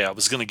back. Okay, I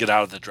was going to get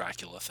out of the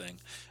Dracula thing.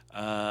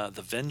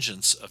 The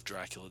Vengeance of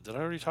Dracula. Did I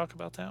already talk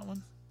about that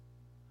one?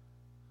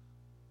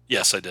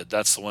 Yes, I did.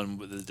 That's the one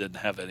that didn't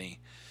have any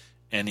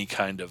any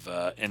kind of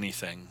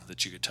anything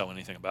that you could tell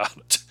anything about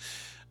it.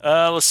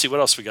 Let's see what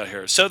else we got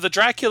here. So the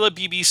Dracula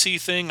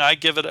BBC thing, I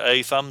give it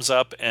a thumbs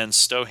up, and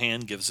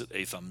Stohan gives it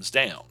a thumbs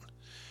down.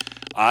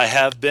 I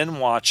have been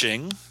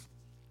watching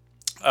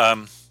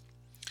The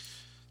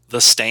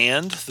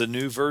Stand, the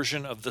new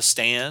version of The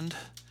Stand.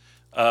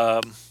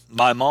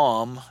 My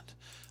mom,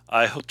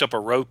 I hooked up a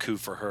Roku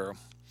for her,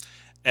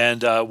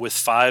 and with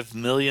 5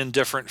 million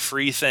different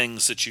free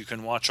things that you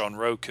can watch on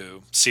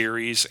Roku,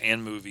 series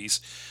and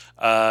movies,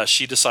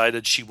 she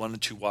decided she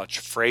wanted to watch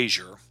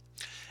Frasier.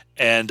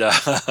 And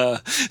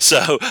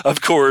so,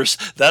 of course,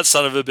 that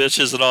son of a bitch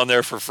isn't on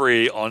there for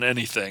free on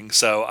anything.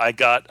 So I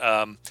got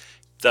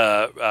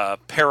the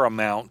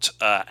Paramount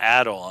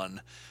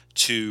add-on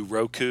to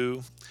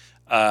Roku,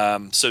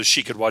 so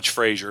she could watch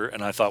Frasier.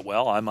 And I thought,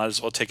 well, I might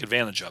as well take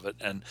advantage of it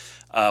and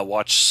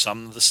watch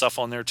some of the stuff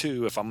on there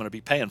too if I'm going to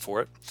be paying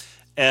for it.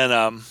 And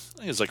I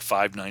think it was like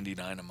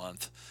 $5.99 a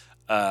month.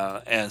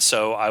 And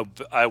so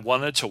I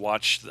wanted to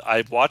watch.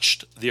 I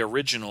watched the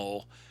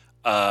original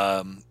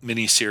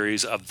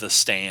miniseries of The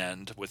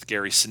Stand with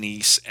Gary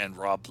Sinise and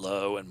Rob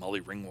Lowe and Molly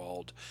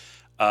Ringwald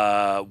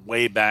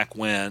way back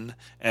when,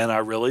 and I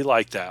really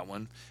liked that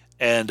one.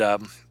 And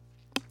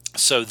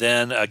so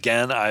then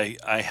again,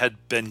 I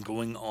had been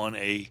going on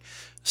a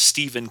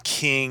Stephen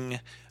King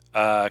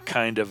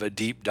kind of a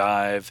deep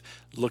dive,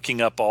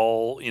 looking up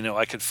all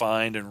I could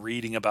find and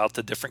reading about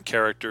the different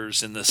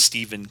characters in the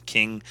Stephen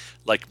King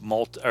like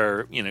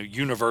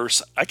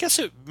universe. I guess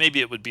maybe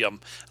it would be I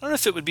don't know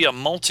if it would be a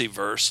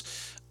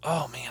multiverse.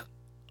 Oh man,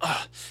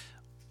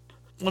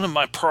 one of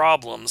my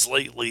problems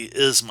lately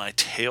is my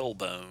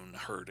tailbone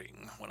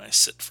hurting when I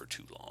sit for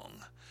too long.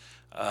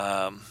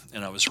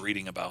 And I was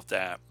reading about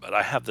that, but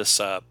I have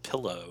this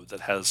pillow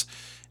that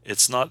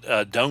it's not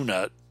a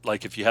donut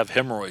like if you have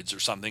hemorrhoids or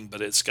something, but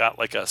it's got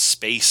like a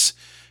space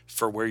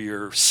for where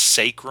your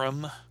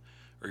sacrum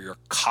or your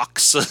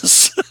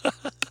coccyx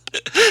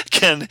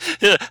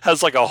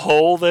has like a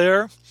hole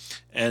there,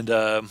 and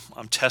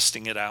I'm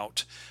testing it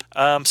out.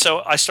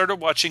 So I started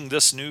watching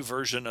this new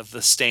version of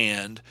The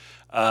Stand.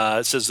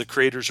 It says the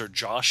creators are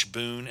Josh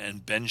Boone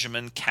and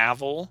Benjamin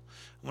Cavill.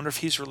 I wonder if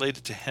he's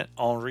related to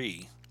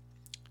Henry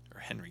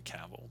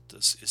Cavill.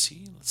 Is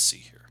he? Let's see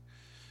here.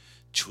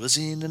 'Twas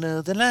in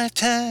another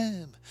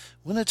lifetime,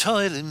 when I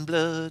toiled in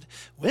blood,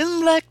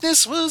 when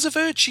blackness was a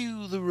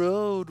virtue, the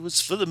road was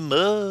full of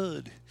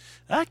mud.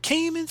 I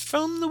came in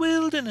from the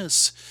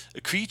wilderness, a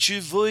creature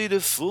void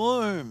of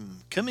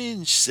form. Come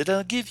in, she said,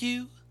 I'll give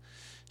you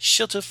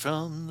shelter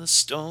from the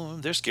storm.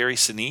 There's Gary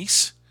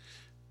Sinise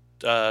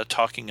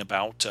talking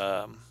about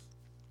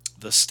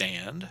The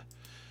Stand.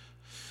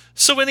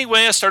 So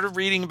anyway, I started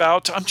reading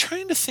about. I'm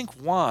trying to think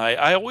why.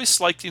 I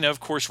always liked, of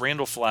course,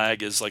 Randall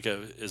Flagg is like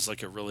a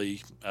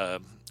really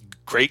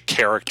great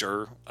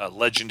character, a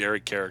legendary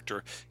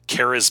character,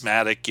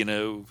 charismatic.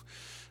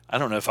 I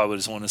don't know if I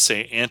would want to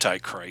say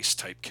Antichrist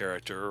type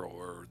character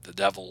or the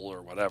devil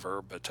or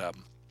whatever, but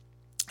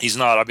he's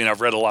not. I mean,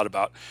 I've read a lot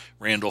about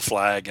Randall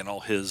Flagg and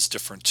all his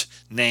different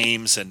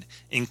names and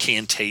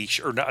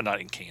incantation, or not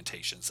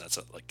incantations. That's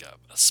like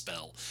a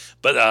spell,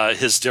 but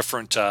his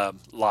different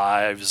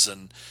lives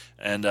and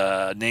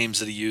names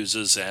that he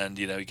uses, and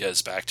he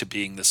goes back to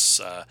being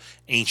this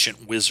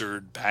ancient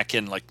wizard back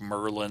in like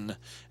Merlin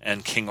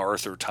and King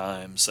Arthur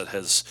times that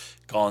has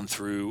gone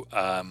through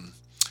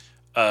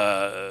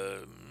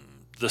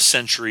the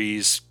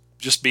centuries,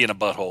 just being a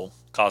butthole,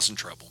 causing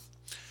trouble.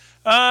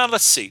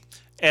 Let's see.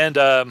 And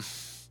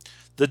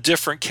the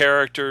different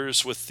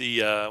characters with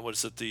the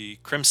the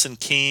Crimson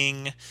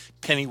King,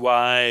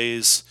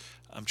 Pennywise.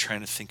 I'm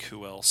trying to think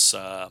who else.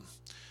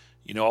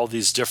 All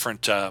these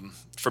different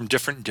from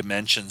different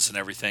dimensions and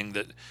everything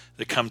that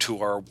come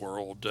to our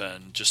world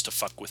and just to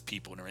fuck with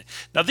people and everything.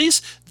 Now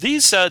these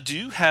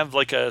do have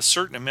like a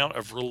certain amount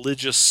of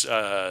religious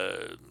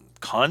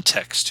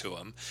context to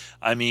them.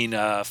 I mean,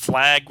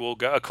 Flag will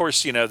go. Of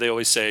course, they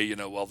always say,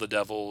 well, the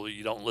devil,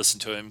 you don't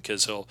listen to him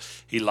because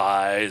he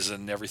lies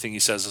and everything he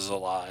says is a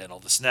lie and all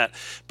this and that.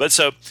 But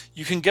so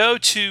you can go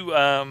to,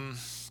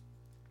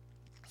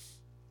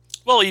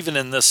 well, even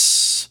in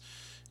this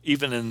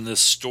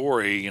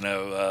story,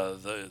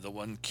 the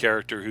one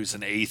character who's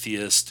an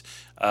atheist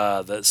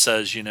that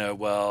says,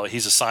 well,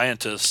 he's a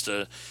scientist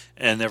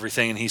and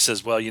everything, and he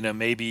says, well,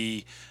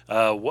 maybe,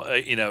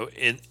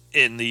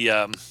 in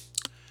the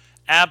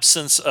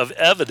absence of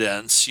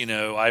evidence,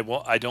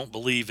 I don't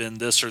believe in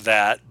this or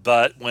that,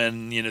 but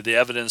when the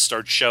evidence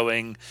starts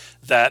showing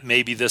that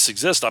maybe this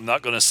exists, I'm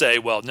not going to say,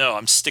 well, no,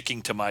 I'm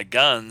sticking to my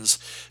guns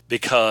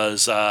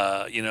because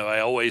I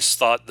always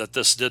thought that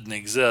this didn't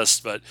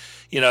exist. But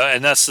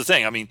and that's the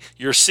thing. I mean,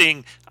 you're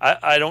seeing.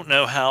 I don't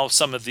know how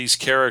some of these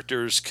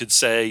characters could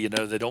say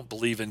they don't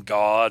believe in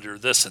God or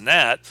this and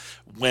that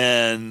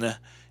when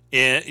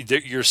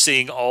you're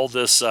seeing all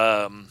this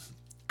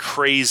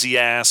crazy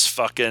ass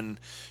fucking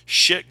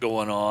shit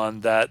going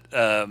on that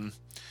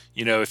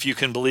if you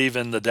can believe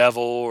in the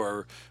devil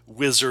or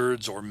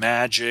wizards or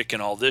magic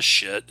and all this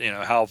shit,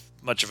 how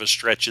much of a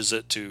stretch is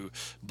it to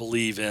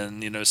believe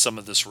in, some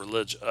of this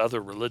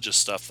other religious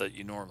stuff that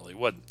you normally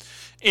wouldn't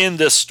in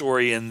this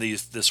story, in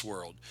this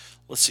world.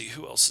 Let's see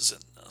who else is in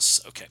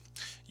this. Okay,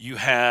 you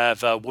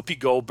have Whoopi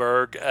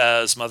Goldberg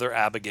as Mother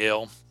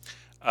Abigail.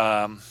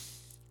 Um,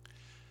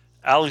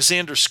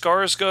 Alexander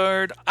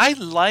Skarsgård, I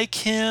like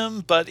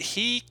him, but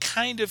he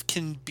kind of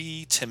can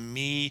be, to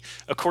me,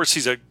 of course,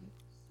 he's a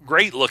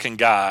great looking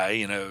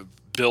guy,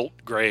 built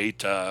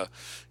great,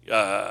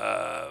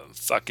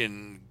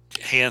 fucking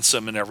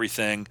handsome and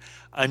everything.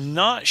 I'm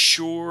not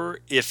sure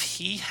if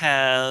he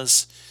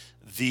has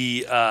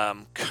the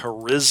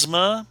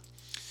charisma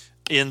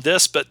in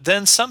this, but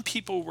then some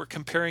people were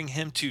comparing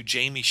him to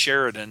Jamie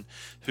Sheridan,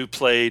 who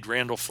played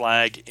Randall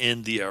Flagg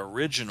in the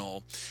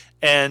original.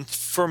 And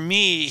for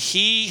me,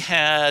 he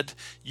had,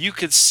 you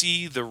could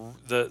see the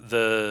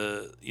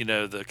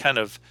kind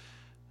of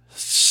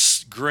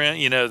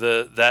grin,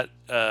 that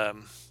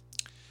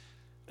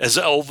as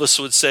Elvis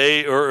would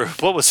say, or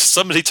what was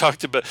somebody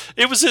talked about?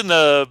 It was in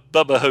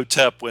Bubba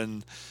Hotep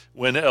when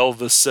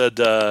Elvis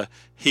said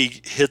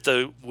he hit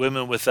the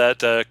women with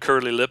that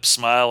curly lip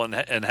smile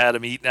and had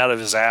him eaten out of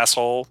his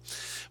asshole.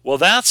 Well,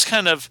 that's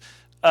kind of.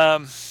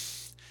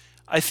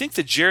 I think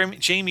that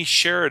Jamie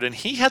Sheridan,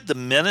 he had the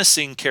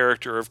menacing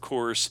character, of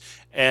course,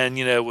 and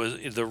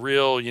was the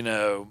real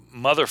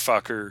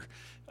motherfucker,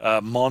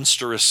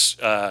 monstrous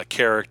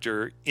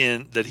character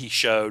in that he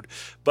showed,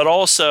 but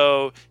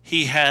also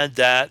he had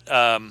that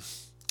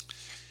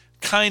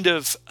kind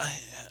of,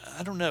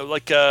 I don't know,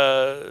 like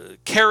a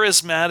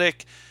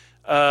charismatic.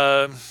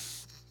 I'm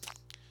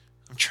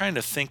trying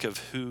to think of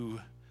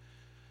who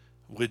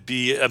would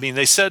be. I mean,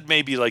 they said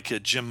maybe like a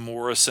Jim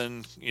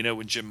Morrison,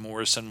 when Jim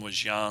Morrison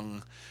was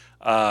young,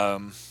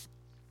 but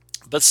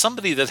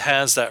somebody that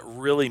has that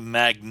really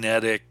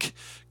magnetic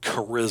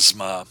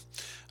charisma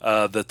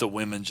that the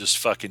women just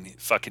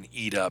fucking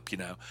eat up.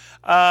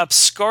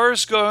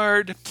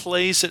 Skarsgård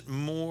plays it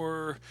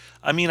more.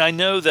 I mean, I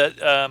know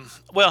that.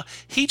 Well,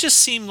 he just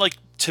seemed like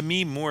to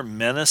me more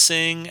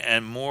menacing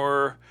and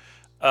more.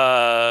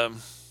 I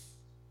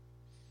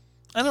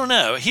don't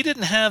know. He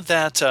didn't have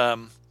that.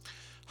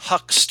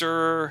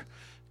 Huckster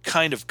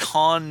kind of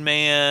con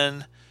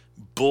man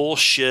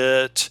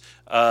bullshit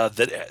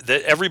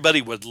that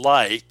everybody would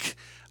like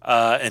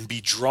and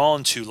be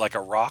drawn to like a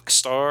rock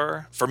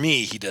star. For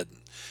me, he didn't.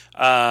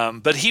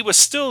 But he was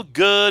still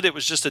good. It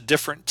was just a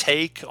different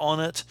take on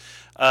it.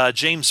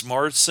 James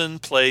Marsden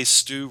plays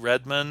Stu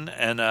Redman,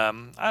 and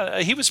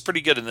he was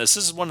pretty good in this.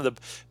 This is one of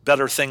the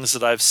better things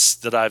that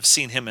I've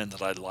seen him in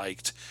that I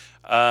liked.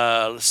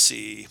 Let's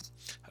see.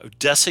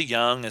 Odessa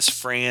Young is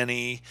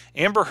Franny.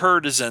 Amber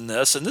Heard is in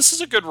this, and this is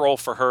a good role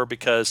for her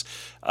because,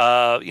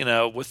 I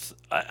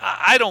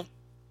don't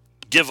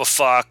give a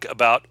fuck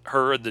about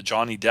her and the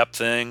Johnny Depp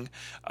thing.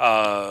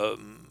 I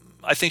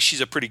think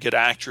she's a pretty good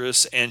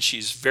actress, and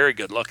she's very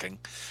good looking.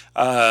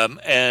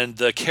 And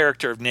the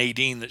character of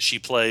Nadine that she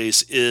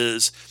plays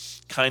is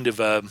kind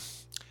of a.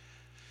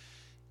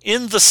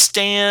 In The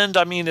Stand,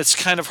 I mean, it's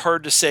kind of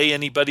hard to say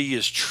anybody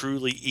is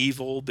truly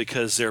evil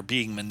because they're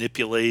being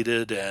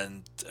manipulated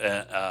and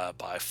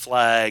by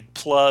Flagg.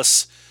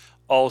 Plus,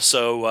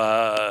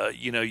 also,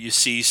 you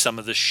see some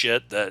of the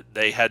shit that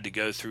they had to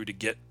go through to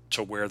get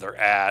to where they're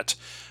at.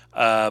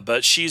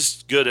 But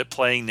she's good at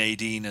playing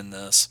Nadine in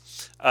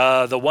this.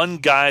 The one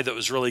guy that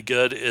was really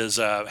good is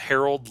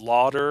Harold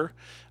Lauder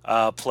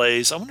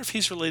plays. I wonder if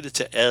he's related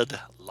to Ed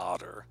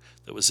Lauder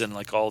that was in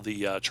like all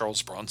the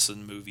Charles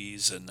Bronson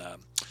movies and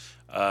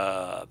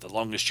The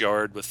Longest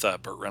Yard with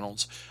Burt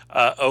Reynolds.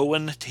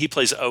 Owen, he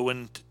plays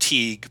Owen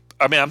Teague.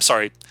 I mean, I'm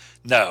sorry.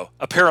 No,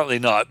 apparently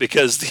not,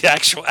 because the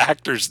actual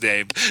actor's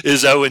name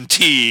is Owen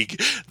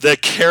Teague. The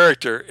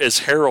character is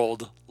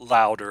Harold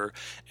Lauder,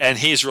 and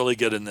he's really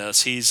good in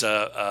this. He's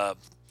a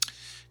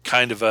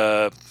kind of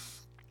a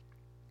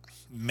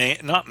man,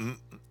 not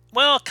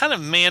well, kind of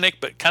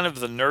manic, but kind of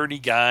the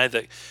nerdy guy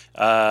that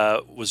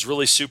was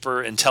really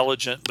super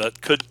intelligent,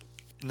 but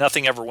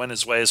nothing ever went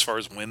his way as far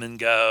as women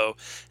go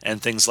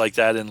and things like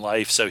that in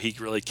life. So he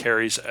really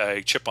carries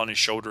a chip on his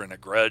shoulder and a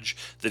grudge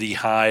that he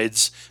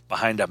hides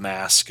behind a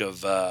mask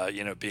of,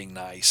 being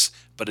nice,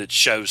 but it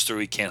shows through.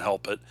 He can't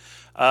help it.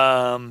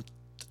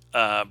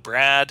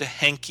 Brad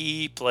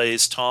Henke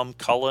plays Tom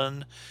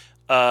Cullen.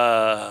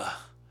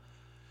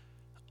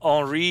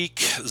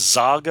 Enrique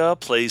Zaga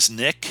plays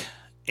Nick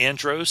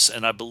Andros,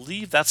 and I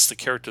believe that's the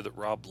character that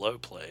Rob Lowe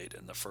played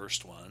in the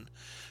first one.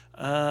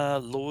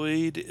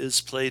 Lloyd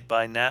is played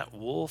by Nat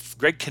Wolff.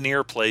 Greg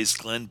Kinnear plays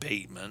Glenn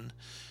Bateman.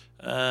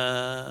 What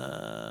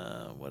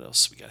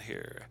else we got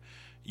here?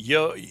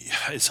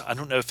 I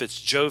don't know if it's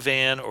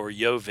Jovan or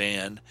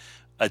Yovan.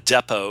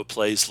 Adepo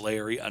plays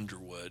Larry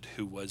Underwood,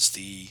 who was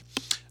the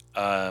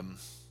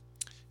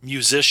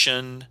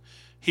musician.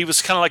 He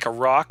was kind of like a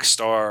rock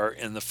star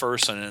in the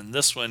first one, and in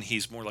this one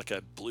he's more like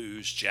a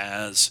blues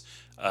jazz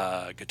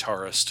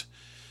guitarist.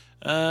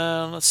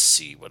 Let's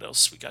see what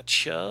else we got.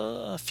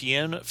 Fiona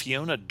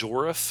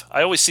Dourif.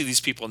 I always see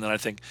these people and then I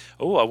think,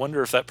 oh, I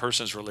wonder if that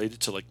person is related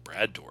to like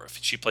Brad Dourif.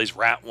 She plays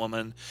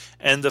Ratwoman,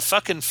 and the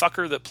fucking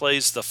fucker that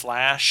plays the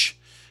Flash.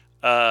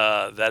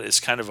 That is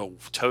kind of a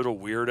total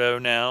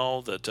weirdo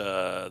now.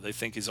 That they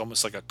think he's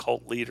almost like a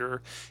cult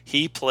leader.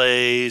 He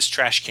plays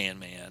Trash Can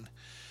Man.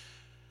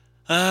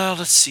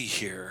 Let's see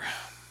here.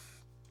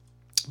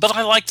 But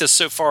I like this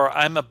so far.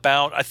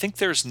 I think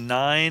there's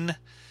nine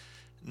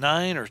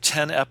or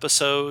 10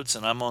 episodes,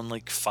 and I'm on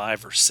like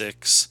 5 or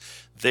 6.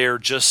 They're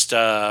just,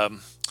 well,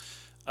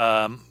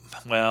 I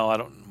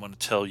don't want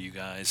to tell you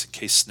guys in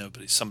case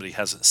somebody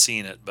hasn't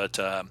seen it, but,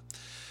 uh,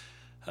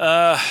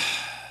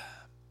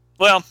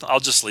 well, I'll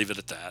just leave it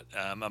at that.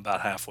 I'm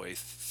about halfway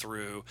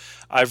through.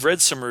 I've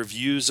read some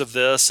reviews of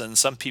this, and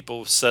some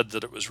people said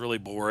that it was really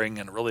boring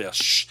and really a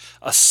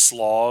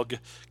slog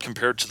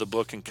compared to the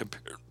book and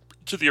compared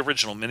to the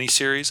original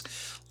miniseries.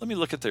 Let me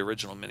look at the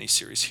original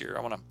miniseries here.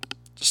 I want to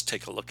just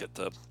take a look at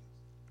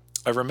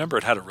I remember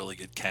it had a really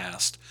good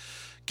cast.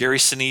 Gary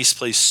Sinise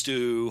plays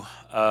Stu.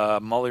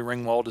 Molly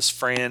Ringwald is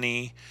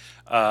Franny.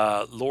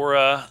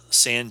 Laura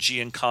San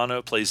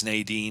Giancano plays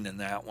Nadine in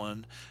that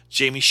one.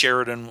 Jamie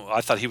Sheridan,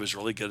 I thought he was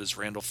really good as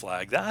Randall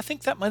Flagg. I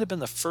think that might have been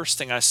the first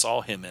thing I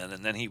saw him in,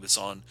 and then he was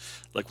on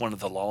like one of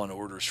the Law and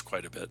Orders for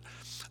quite a bit.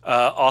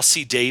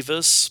 Ossie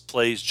Davis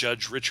plays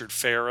Judge Richard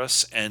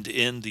Ferris, and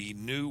in the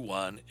new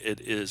one,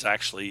 it is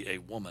actually a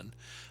woman,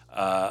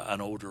 an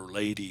older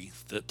lady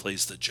that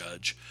plays the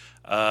judge.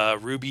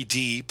 Ruby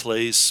Dee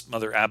plays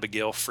Mother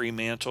Abigail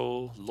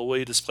Fremantle.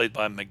 Lloyd is played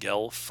by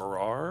Miguel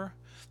Ferrer.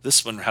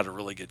 This one had a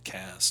really good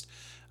cast.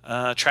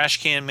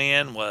 Trash Can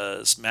Man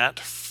was Matt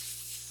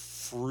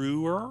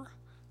Frewer.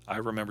 I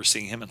remember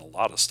seeing him in a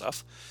lot of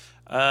stuff.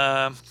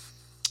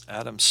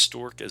 Adam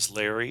Stork as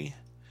Larry.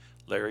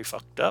 Larry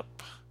fucked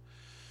up.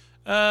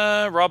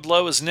 Rob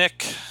Lowe as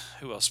Nick.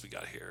 Who else we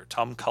got here?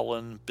 Tom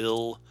Cullen,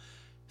 Bill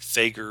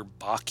Fager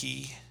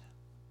Baki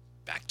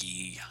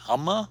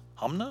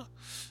Humna?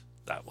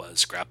 That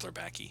was Grappler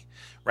Backy.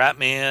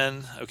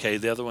 Ratman, okay,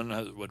 the other one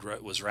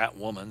was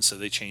Ratwoman, so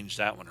they changed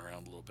that one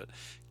around a little bit.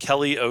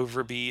 Kelly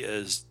Overby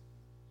as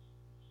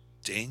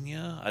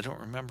Dania. I don't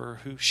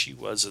remember who she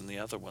was in the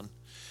other one.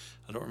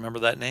 I don't remember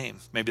that name.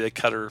 Maybe they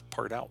cut her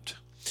part out.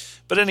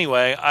 But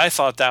anyway, I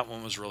thought that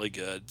one was really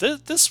good.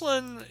 This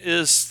one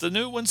is, the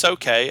new one's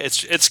okay.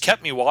 It's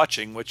kept me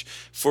watching, which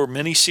for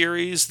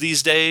miniseries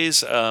these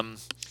days,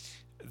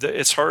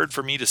 it's hard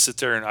for me to sit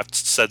there, and I've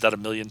said that a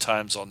million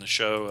times on the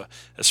show.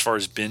 As far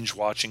as binge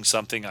watching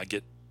something, I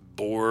get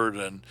bored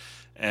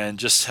and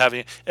just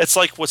having. It's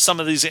like with some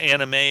of these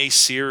anime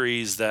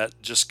series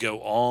that just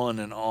go on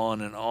and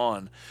on and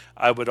on.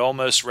 I would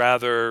almost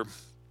rather,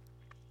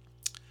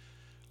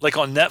 like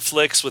on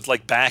Netflix with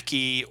like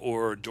Baki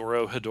or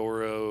Doro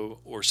Hedoro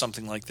or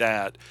something like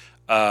that.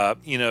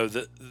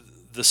 The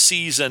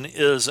season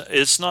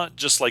it's not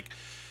just like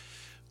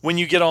when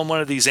you get on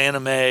one of these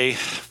anime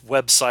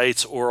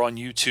websites or on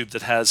YouTube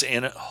that has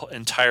an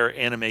entire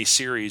anime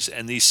series,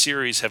 and these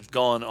series have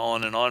gone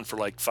on and on for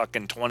like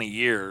fucking 20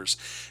 years,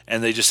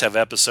 and they just have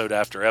episode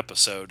after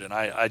episode, and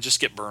I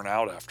just get burnt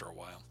out after a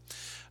while.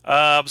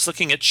 I was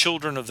looking at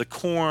Children of the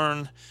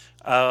Corn.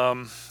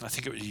 I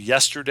think it was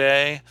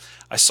yesterday.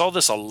 I saw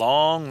this a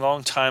long,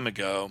 long time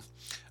ago.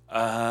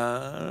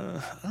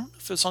 I don't know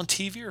if it was on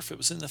TV or if it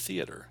was in the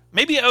theater.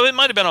 Maybe it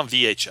might have been on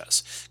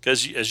VHS,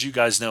 because as you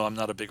guys know, I'm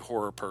not a big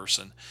horror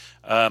person.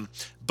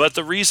 But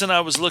the reason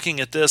I was looking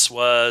at this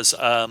was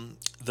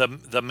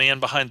the man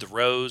behind the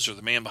rose, or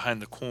the man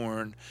behind the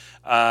corn.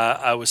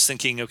 I was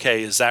thinking,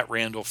 okay, is that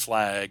Randall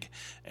Flagg?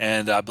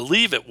 And I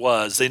believe it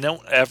was. They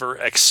don't ever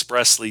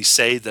expressly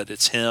say that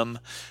it's him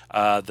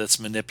that's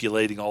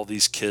manipulating all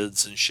these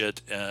kids and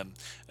shit,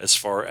 as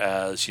far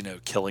as,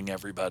 killing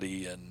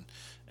everybody and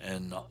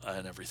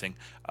everything.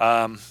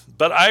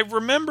 But I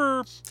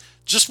remember,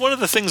 just one of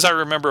the things I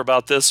remember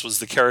about this was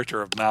the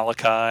character of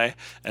Malachi,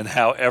 and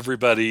how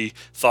everybody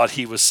thought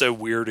he was so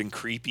weird and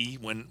creepy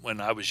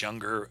when I was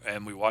younger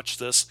and we watched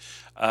this.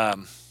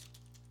 I'm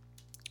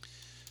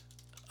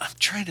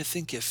trying to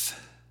think if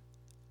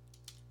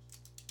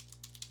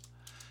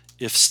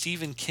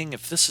Stephen King,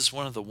 if this is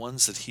one of the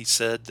ones that he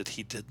said that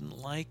he didn't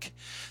like.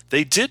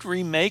 They did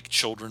remake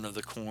Children of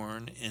the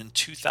Corn in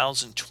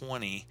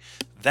 2020.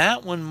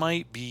 That one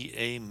might be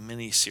a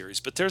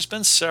miniseries, but there's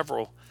been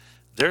several.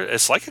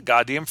 It's like a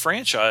goddamn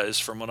franchise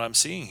from what I'm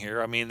seeing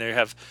here. I mean, they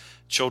have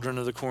Children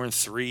of the Corn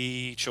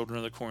 3, Children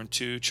of the Corn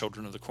 2,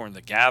 Children of the Corn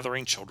The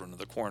Gathering, Children of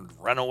the Corn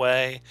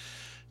Runaway,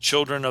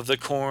 Children of the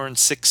Corn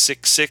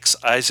 666,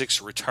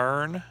 Isaac's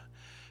Return.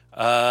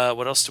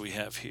 What else do we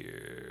have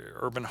here?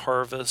 Urban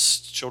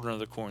Harvest, Children of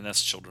the Corn.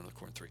 That's Children of the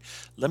Corn 3.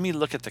 Let me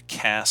look at the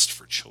cast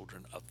for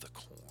Children of the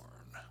Corn.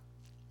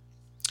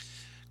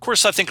 Of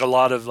course, I think a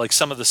lot of, like,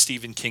 some of the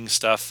Stephen King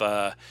stuff,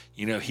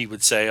 he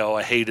would say, oh,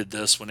 I hated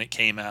this when it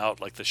came out,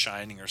 like The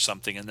Shining or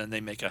something. And then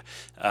they make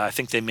I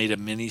think they made a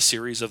mini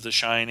series of The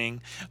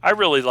Shining. I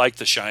really like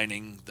The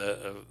Shining,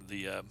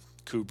 the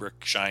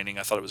Kubrick Shining.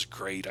 I thought it was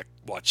great. I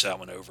watched that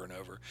one over and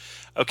over.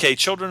 Okay,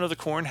 Children of the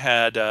Corn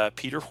had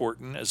Peter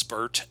Horton as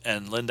Bert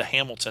and Linda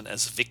Hamilton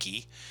as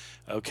Vicky.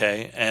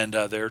 Okay, and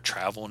they're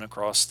traveling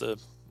across the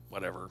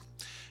whatever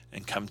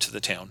and come to the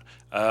town.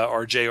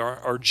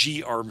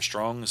 R.G.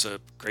 Armstrong is a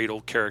great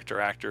old character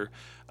actor.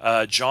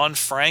 John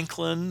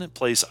Franklin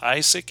plays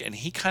Isaac, and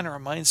he kind of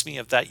reminds me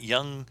of that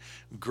young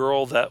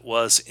girl that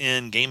was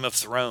in Game of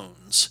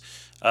Thrones.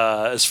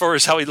 As far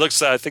as how he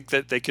looks, I think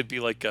that they could be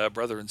like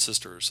brother and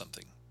sister or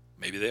something.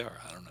 Maybe they are.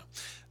 I don't know.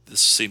 This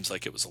seems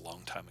like it was a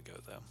long time ago,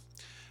 though.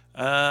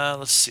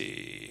 Let's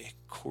see.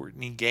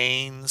 Courtney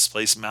Gaines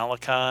plays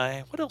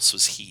Malachi. What else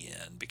was he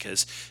in?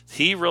 Because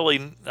he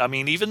really, I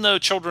mean, even though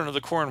Children of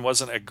the Corn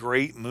wasn't a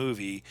great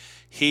movie,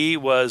 he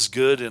was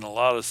good in a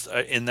lot of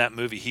in that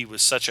movie. He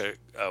was such a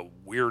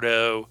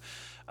weirdo.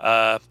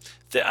 Uh,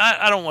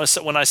 I don't want to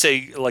say when I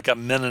say like a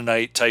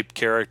Mennonite type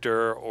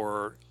character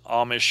or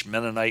Amish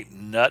Mennonite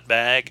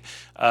nutbag.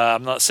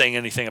 I'm not saying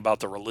anything about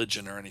the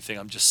religion or anything.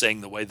 I'm just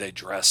saying the way they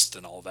dressed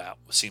and all that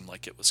seemed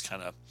like it was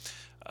kind of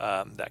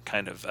that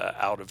kind of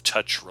out of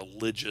touch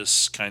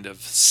religious kind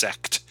of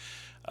sect.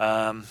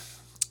 Um,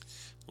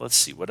 let's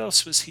see, what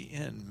else was he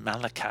in?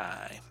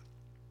 Malachi,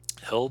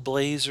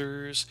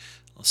 Hellblazers.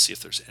 Let's see if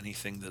there's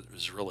anything that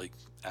was really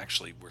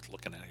actually worth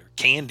looking at here.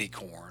 Candy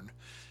Corn.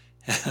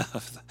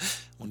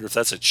 Wonder if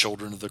that's a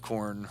Children of the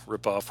Corn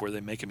ripoff where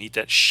they make him eat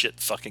that shit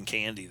fucking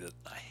candy that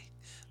I.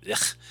 Ugh.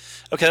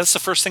 Okay, that's the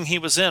first thing he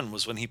was in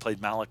was when he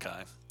played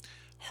Malachi.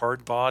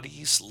 Hard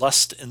Bodies,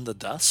 Lust in the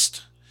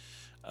Dust.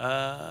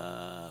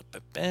 Rat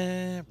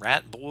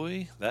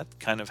Boy. That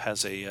kind of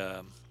has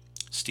a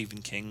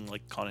Stephen King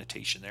like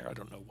connotation there. I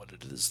don't know what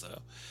it is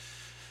though.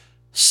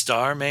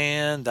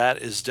 Starman. That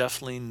is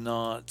definitely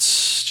not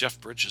Jeff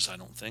Bridges. I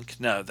don't think.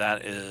 No, is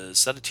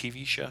that a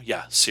TV show?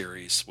 Yeah,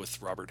 series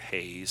with Robert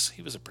Hayes.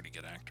 He was a pretty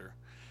good actor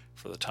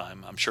for the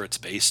time. I'm sure it's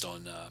based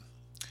on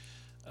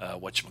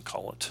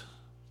whatchamacallit,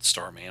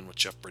 Starman with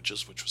Jeff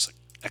Bridges, which was an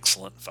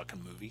excellent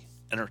fucking movie.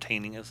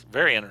 Entertaining,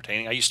 very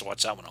entertaining. I used to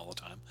watch that one all the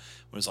time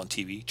when it was on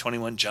TV.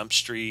 21 Jump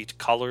Street,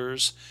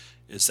 Colors.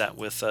 Is that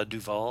with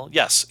Duvall?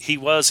 Yes, he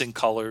was in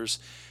Colors.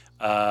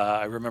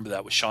 I remember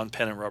that with Sean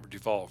Penn and Robert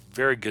Duvall.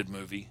 Very good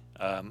movie.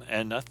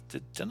 And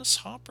did Dennis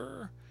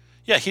Hopper?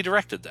 Yeah, he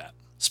directed that.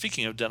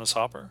 Speaking of Dennis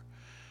Hopper,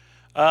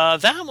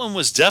 that one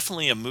was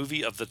definitely a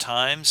movie of the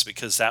times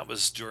because that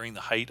was during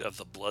the height of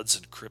the Bloods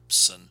and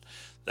Crips and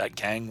that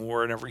gang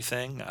war and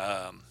everything.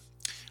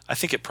 I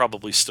think it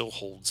probably still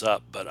holds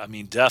up, but I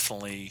mean,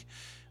 definitely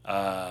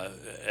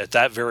at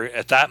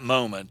that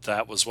moment,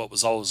 that was what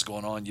was always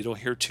going on. You don't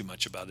hear too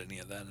much about any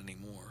of that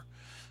anymore.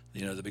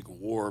 You know, the big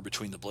war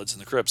between the Bloods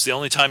and the Crips. The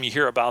only time you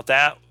hear about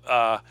that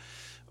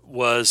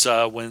was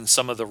when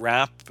some of the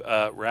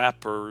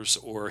rappers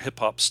or hip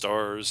hop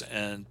stars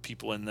and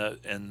people in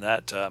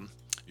that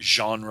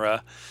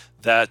genre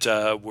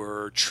that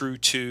were true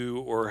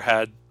to or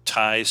had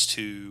ties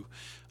to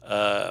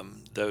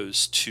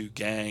those two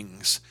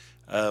gangs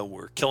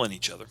were killing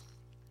each other.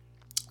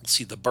 Let's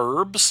see, The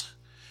Burbs.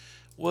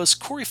 Was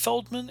Corey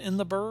Feldman in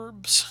The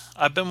Burbs?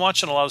 I've been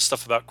watching a lot of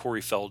stuff about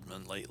Corey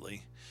Feldman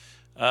lately.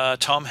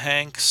 Tom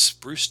Hanks,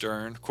 Bruce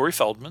Dern, Corey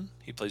Feldman.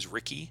 He plays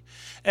Ricky.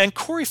 And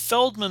Corey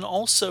Feldman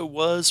also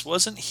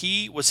wasn't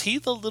he? Was he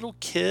the little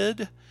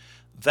kid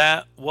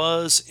that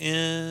was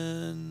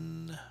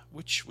in,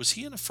 was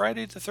he in a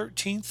Friday the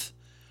 13th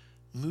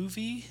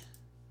movie?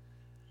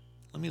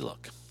 Let me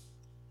look.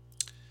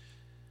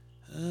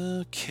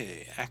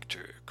 Okay,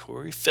 actor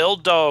Corey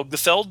Feldog, the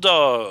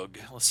Feldog.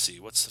 Let's see,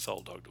 what's the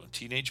Feldog doing?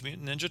 Teenage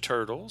Mutant Ninja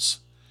Turtles.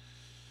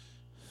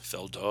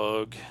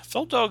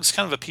 Feldog's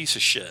kind of a piece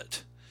of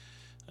shit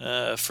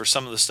for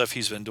some of the stuff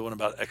he's been doing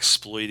about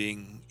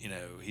exploiting. You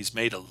know, he's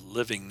made a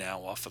living now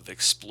off of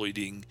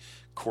exploiting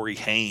Corey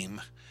Haim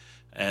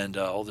and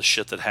all the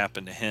shit that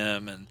happened to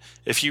him. And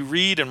if you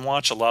read and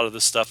watch a lot of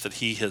the stuff that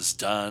he has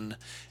done,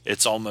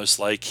 it's almost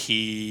like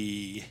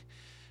he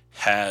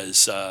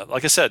has,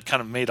 like I said,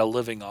 kind of made a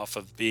living off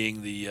of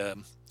being the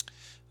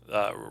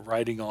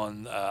writing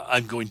on,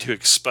 I'm going to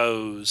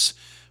expose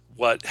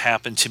what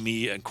happened to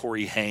me and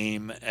Corey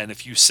Haim, and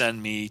if you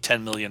send me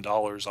 $10 million,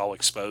 I'll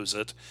expose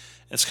it.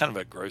 It's kind of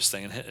a gross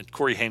thing. And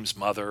Corey Haim's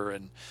mother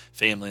and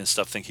family and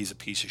stuff think he's a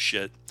piece of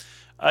shit.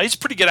 He's a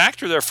pretty good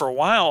actor there for a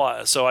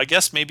while, so I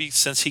guess maybe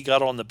since he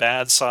got on the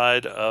bad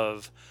side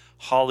of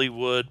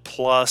Hollywood,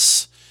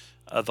 plus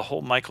the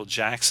whole Michael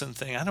Jackson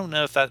thing, I don't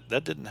know if that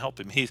didn't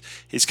help him.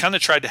 He's kind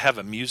of tried to have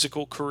a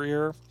musical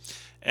career,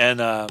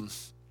 and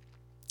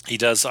he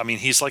does. I mean,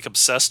 he's like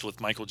obsessed with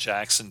Michael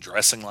Jackson,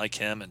 dressing like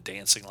him and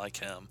dancing like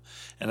him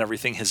and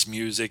everything. His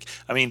music.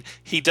 I mean,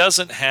 he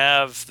doesn't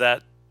have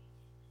that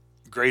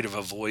great of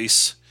a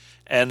voice.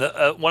 And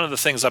one of the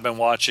things I've been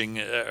watching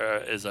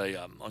is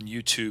on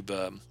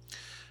YouTube.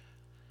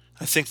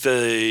 I think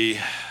the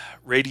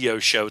radio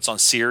show, it's on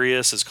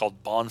Sirius, is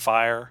called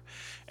Bonfire.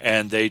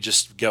 And they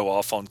just go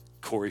off on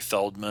Corey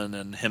Feldman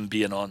and him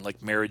being on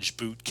like Marriage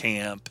Boot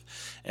Camp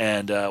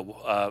and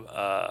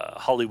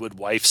Hollywood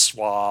Wife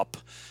Swap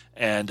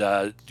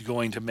and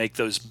going to make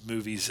those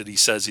movies that he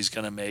says he's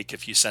going to make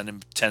if you send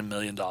him $10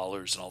 million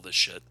and all this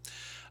shit.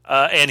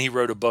 And he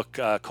wrote a book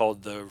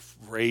called The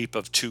Rape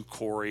of Two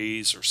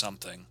Coreys or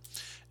something.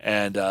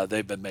 And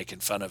they've been making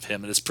fun of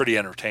him, and it's pretty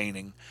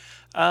entertaining.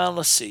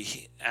 Let's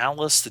see,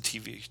 Alice, the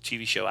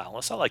TV show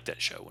Alice. I liked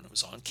that show when it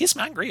was on. Kiss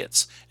My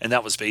Grits, and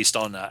that was based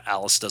on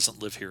Alice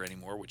Doesn't Live Here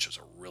Anymore, which was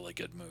a really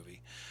good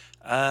movie.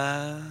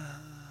 Uh,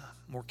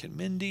 Mork and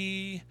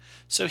Mindy.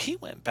 So he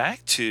went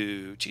back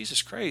to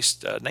Jesus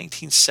Christ,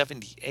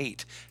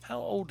 1978. How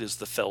old is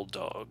the Feld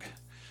Dog?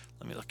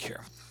 Let me look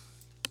here.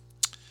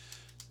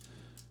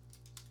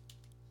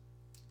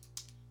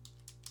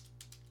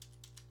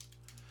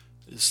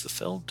 Is the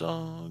Feld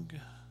Dog?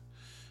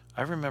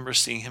 I remember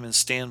seeing him in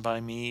Stand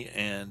By Me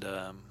and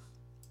um,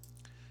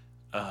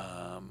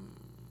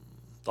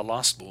 The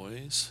Lost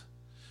Boys.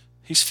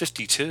 He's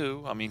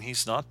 52. I mean,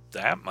 he's not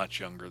that much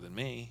younger than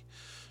me.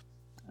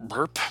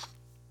 Burp.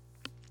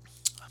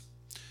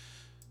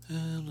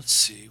 Let's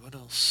see, what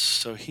else?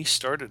 So he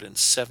started in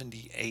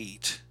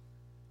 78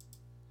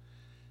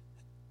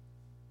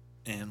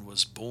 and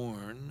was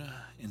born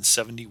in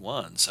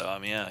 71. So, I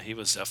mean, yeah, he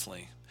was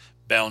definitely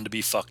bound to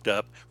be fucked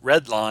up.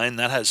 Red Line,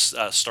 that has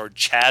starred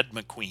Chad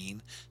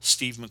McQueen,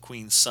 Steve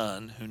McQueen's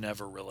son, who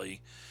never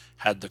really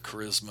had the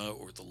charisma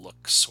or the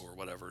looks or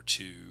whatever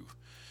to,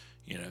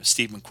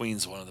 Steve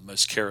McQueen's one of the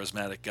most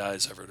charismatic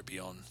guys ever to be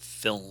on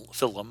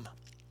film.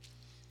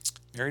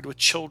 Married with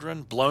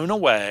Children, Blown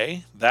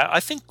Away. That I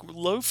think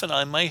Loaf and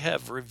I might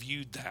have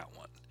reviewed that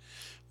one.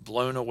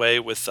 Blown Away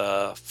with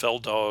Fell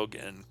Dog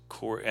and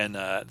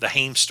the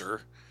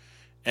Hamster,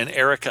 and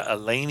Erica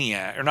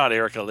Eleniak, or not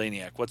Erica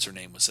Eleniak, what's her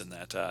name was in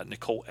that?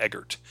 Nicole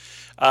Eggert.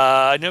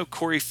 I know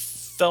Corey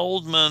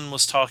Feldman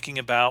was talking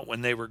about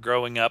when they were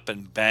growing up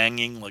and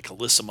banging, like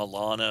Alyssa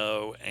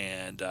Milano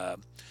and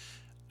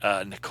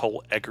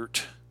Nicole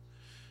Eggert.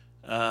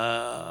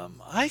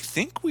 I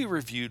think we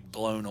reviewed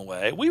Blown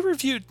Away.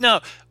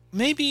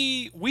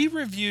 Maybe we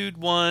reviewed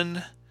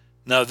one.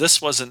 No,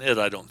 this wasn't it,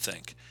 I don't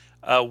think.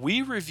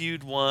 We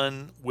reviewed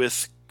one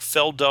with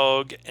Fell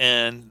Dog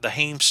and the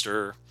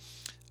Hamster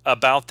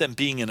about them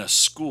being in a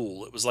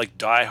school. It was like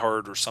Die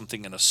Hard or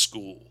something in a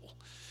school.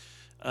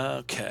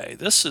 Okay,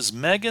 this is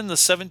Megan, the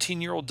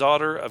 17-year-old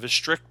daughter of a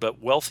strict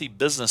but wealthy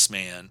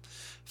businessman,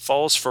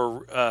 falls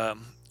for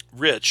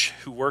Rich,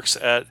 who works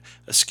at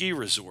a ski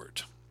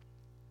resort.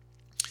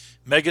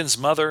 Megan's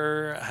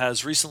mother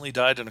has recently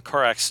died in a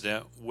car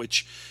accident,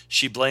 which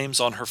she blames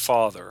on her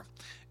father.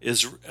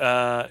 Is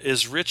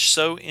Rich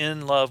so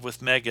in love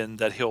with Megan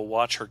that he'll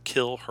watch her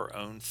kill her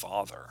own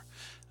father?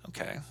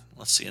 Okay,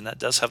 let's see. And that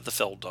does have the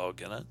Fell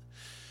Dog in it.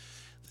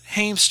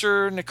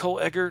 Hamster, Nicole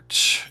Eggert,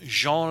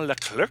 Jean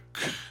Leclerc.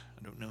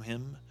 I don't know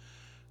him.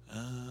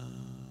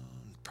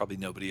 Probably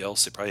nobody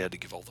else. They probably had to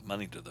give all the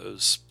money to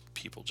those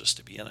people just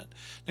to be in it.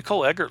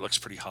 Nicole Eggert looks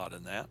pretty hot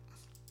in that,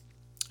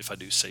 if I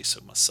do say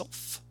so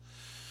myself.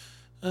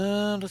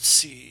 Let's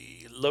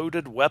see.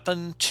 Loaded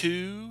Weapon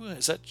 2.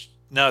 Is that...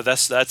 No,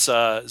 is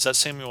that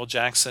Samuel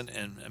Jackson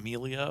and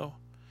Emilio?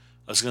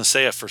 I was going to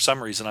say it for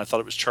some reason. I thought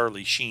it was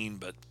Charlie Sheen,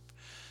 but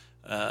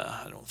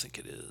I don't think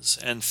it is.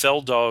 And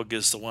Fell Dog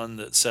is the one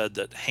that said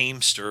that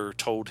Hamster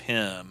told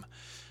him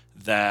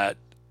that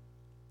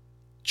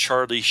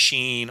Charlie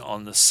Sheen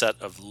on the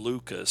set of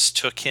Lucas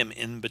took him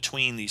in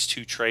between these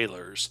two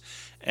trailers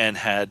and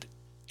had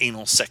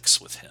anal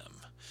sex with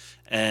him.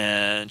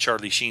 And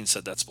Charlie Sheen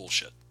said that's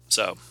bullshit.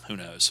 So who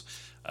knows?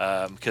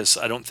 Because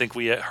I don't think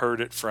we heard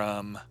it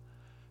from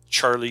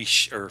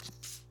or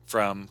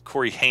from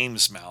Corey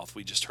Haim's mouth.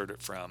 We just heard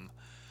it from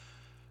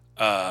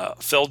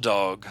Fell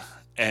Dog.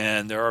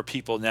 And there are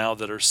people now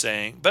that are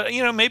saying, but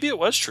maybe it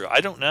was true. I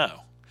don't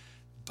know.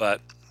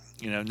 But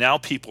now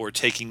people are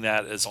taking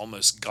that as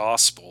almost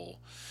gospel.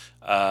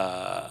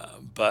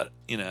 But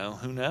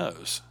who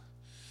knows?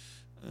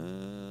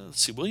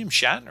 Let's see. William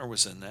Shatner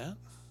was in that.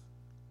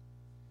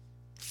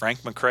 Frank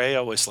McRae, I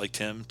always liked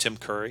him. Tim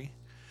Curry.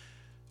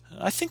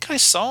 I think I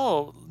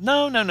saw...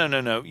 No.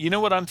 You know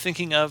what I'm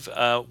thinking of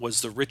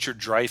was the Richard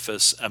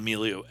Dreyfuss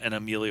Emilio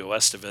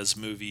Estevez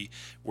movie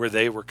where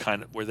they were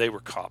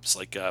cops,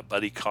 like a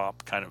buddy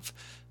cop kind of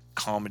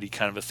comedy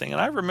kind of a thing. And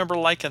I remember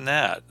liking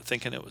that,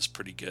 thinking it was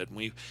pretty good.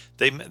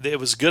 It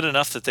was good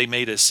enough that they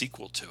made a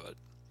sequel to it.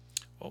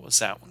 What was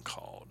that one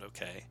called?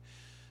 Okay.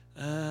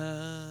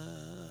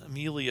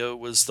 Emilio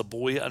was the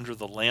boy under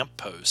the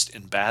lamppost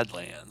in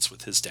Badlands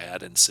with his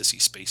dad and Sissy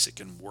Spacek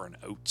and Warren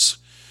Oates,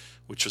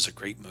 which was a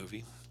great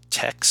movie.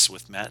 Tex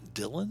with Matt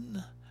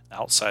Dillon.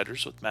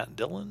 Outsiders with Matt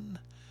Dillon.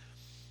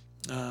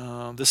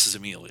 This is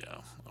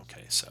Emilio.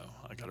 Okay, so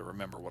I got to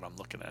remember what I'm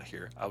looking at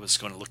here. I was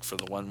going to look for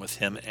the one with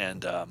him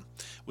and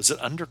was it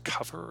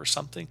Undercover or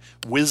something?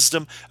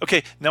 Wisdom.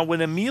 Okay, now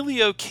when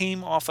Emilio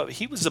came off of,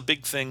 he was a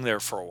big thing there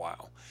for a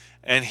while.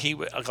 And he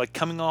like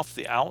coming off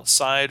The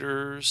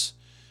Outsiders,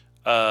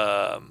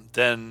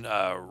 then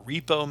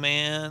Repo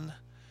Man.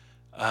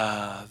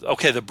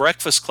 Okay, The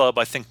Breakfast Club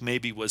I think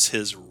maybe was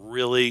his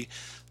really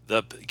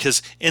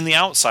because in The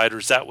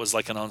Outsiders that was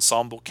like an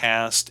ensemble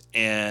cast,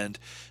 and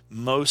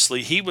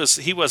mostly he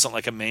wasn't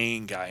like a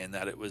main guy in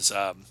that. It was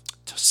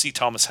C.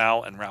 Thomas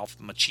Howell and Ralph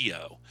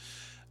Macchio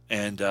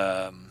and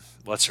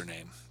what's her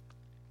name,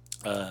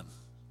 uh,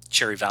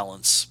 Cherry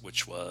Valance,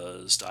 which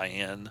was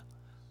Diane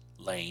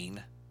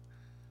Lane.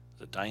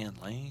 Is it Diane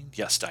Lane?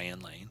 Yes, Diane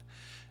Lane.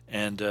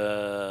 And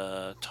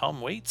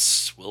Tom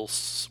Waits,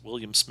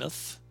 William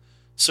Smith,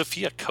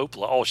 Sophia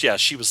Coppola. Oh yeah,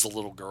 she was the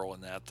little girl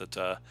in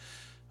that.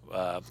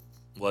 Uh,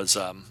 was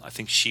I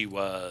think she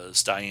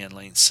was Diane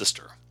Lane's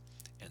sister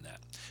in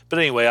that. But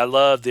anyway, I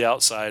love The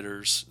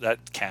Outsiders,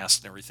 that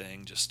cast and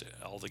everything, just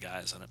all the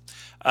guys in it.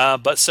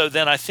 But so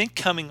then I think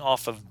coming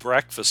off of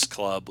Breakfast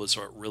Club was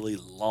what really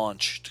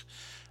launched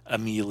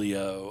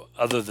Emilio,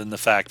 other than the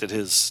fact that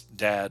his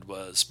dad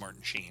was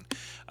Martin Sheen.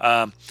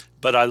 Um,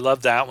 but I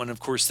love that one. Of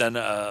course, then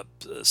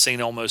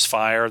St. Elmo's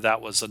Fire,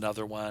 that was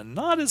another one.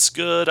 Not as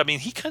good. I mean,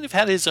 he kind of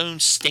had his own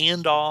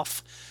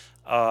standoff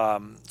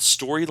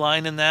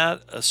storyline in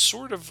that, a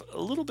sort of a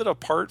little bit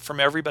apart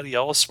from everybody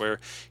else, where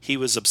he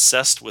was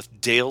obsessed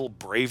with Dale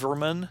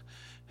Braverman,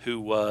 who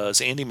was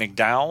Andy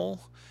McDowell.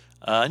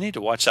 I need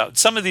to watch out.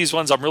 Some of these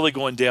ones I'm really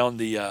going down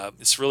the.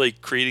 It's really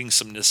creating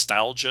some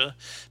nostalgia,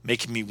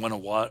 making me want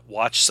to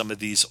watch some of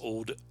these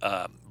old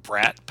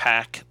Brat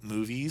Pack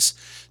movies.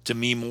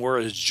 Demi Moore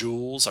as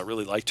Jules, I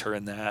really liked her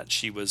in that.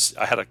 She was.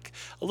 I had a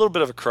little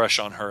bit of a crush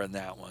on her in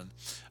that one.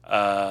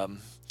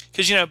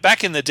 Because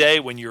back in the day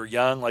when you were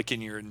young, like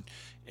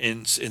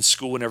in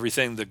school and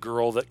everything, the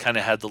girl that kind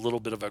of had the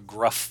little bit of a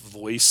gruff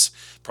voice,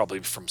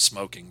 probably from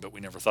smoking, but we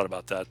never thought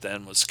about that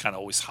then, was kind of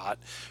always hot.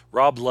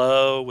 Rob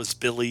Lowe was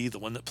Billy, the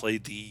one that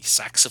played the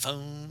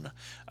saxophone.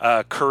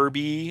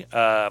 Kirby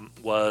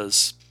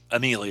was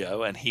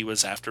Emilio, and he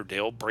was after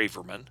Dale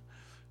Braverman.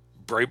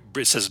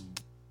 It says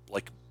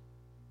like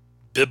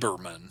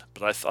Biberman,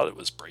 but I thought it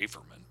was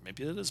Braverman.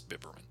 Maybe it is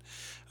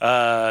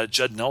Biberman.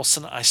 Judd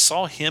Nelson, I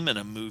saw him in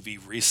a movie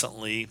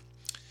recently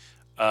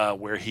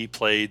where he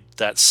played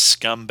that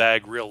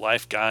scumbag real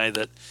life guy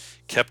that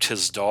kept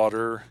his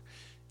daughter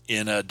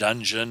in a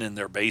dungeon in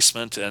their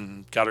basement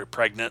and got her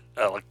pregnant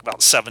like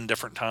about 7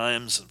 different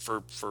times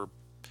for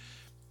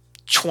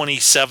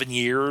 27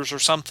 years or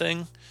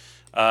something.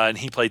 And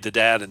he played the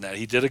dad in that.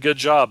 He did a good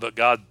job, but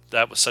God,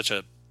 that was such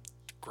a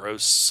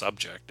gross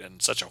subject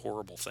and such a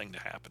horrible thing to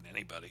happen to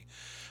anybody.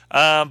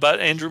 But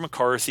Andrew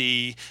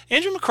McCarthy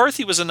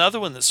was another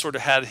one that sort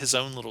of had his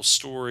own little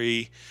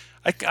story.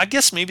 I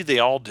guess maybe they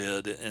all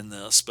did in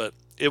this, but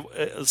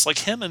it's like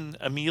him and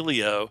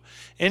Emilio.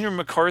 Andrew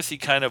McCarthy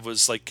kind of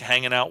was like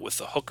hanging out with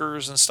the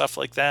hookers and stuff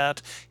like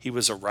that. He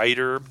was a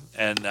writer,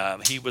 and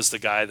he was the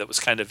guy that was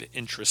kind of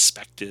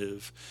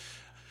introspective.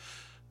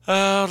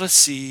 Let's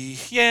see.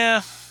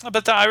 Yeah,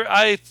 but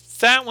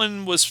that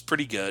one was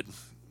pretty good.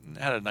 It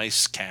had a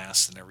nice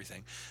cast and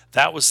everything.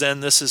 That was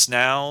Then, This Is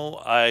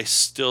Now. I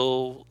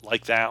still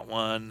like that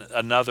one.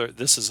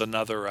 This is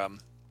another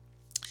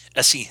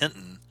S.E.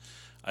 Hinton.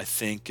 I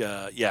think,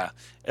 yeah,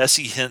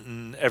 S.E.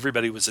 Hinton.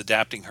 Everybody was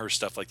adapting her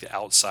stuff like The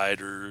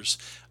Outsiders.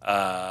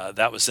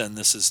 That was Then,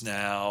 This Is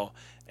Now,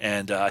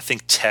 and I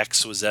think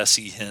Tex was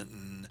S.E.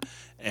 Hinton.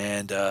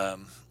 And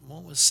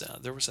what was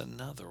that? There was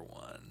another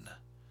one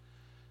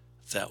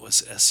that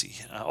was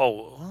S.E.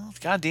 Oh, well,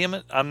 God damn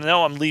it!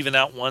 I'm leaving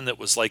out one that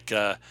was like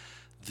the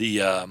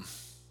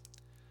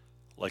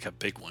like a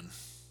big one.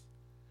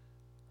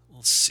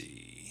 Let's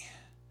see.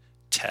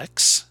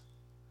 Tex?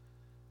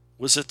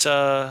 Was it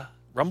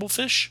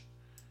Rumblefish?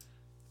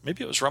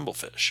 Maybe it was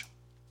Rumblefish.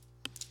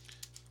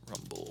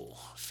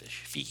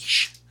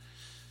 Rumblefish.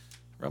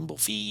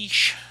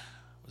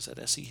 Was that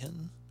S.E.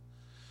 Hinton?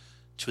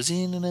 'Twas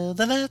in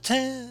another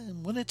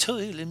lifetime when I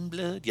toil in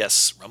blood.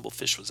 Yes,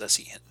 Rumblefish was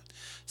S.E. Hinton.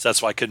 So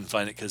that's why I couldn't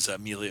find it, because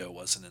Emilio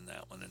wasn't in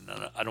that one, and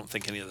I don't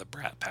think any of the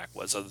Brat Pack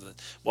was, other than,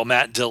 well,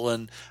 Matt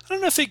Dillon. I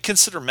don't know if they'd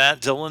consider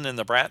Matt Dillon in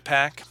the Brat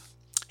Pack.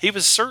 He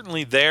was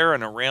certainly there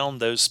and around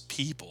those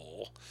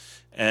people,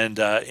 and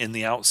in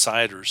The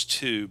Outsiders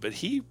too. But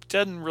he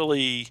didn't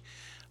really.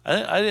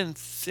 I didn't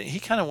think he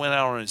kind of went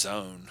out on his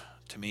own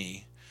to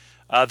me.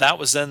 That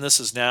was Then, This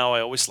Is Now. I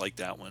always liked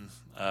that one.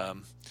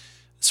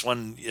 This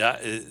one, yeah,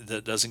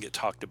 that doesn't get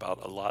talked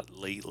about a lot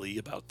lately,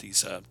 about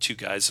these two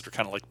guys that are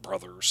kind of like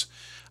brothers.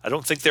 I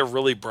don't think they're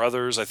really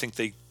brothers. I think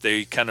they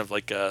kind of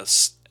like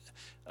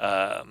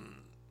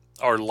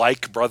are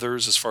like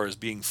brothers as far as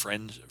being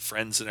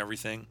friends and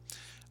everything.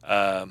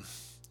 Um,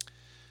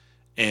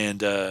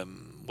 and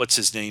what's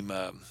his name?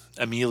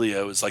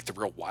 Emilio is like the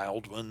real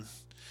wild one,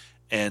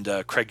 and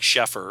Craig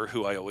Sheffer,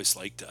 who I always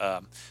liked,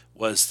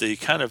 was the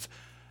kind of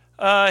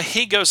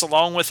he goes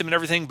along with him and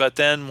everything, but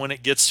then when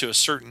it gets to a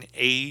certain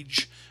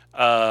age,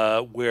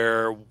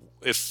 where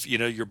if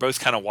you're both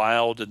kind of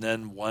wild, and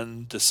then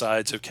one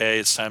decides, okay,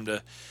 it's time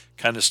to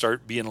kind of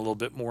start being a little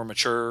bit more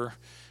mature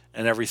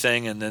and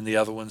everything, and then the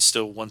other one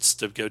still wants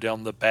to go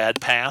down the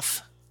bad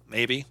path,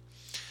 maybe.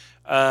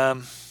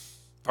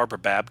 Barbara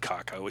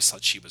Babcock, I always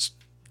thought she was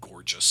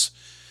gorgeous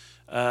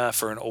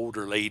for an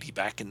older lady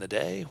back in the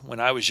day when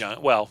I was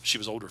young. Well, she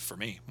was older for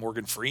me.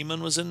 Morgan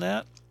Freeman was in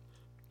that.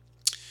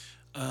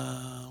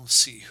 Let's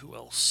see who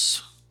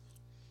else.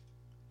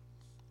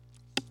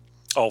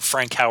 Oh,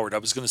 Frank Howard. I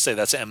was going to say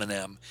that's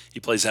Eminem. He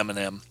plays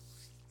Eminem.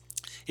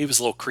 He was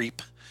a little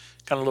creep,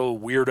 kind of a little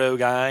weirdo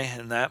guy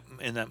in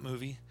that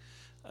movie.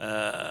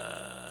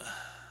 Uh,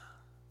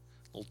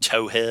 Little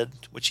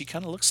towhead, which he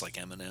kind of looks like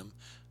Eminem,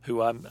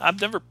 who I've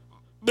never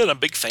been a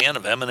big fan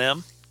of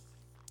Eminem.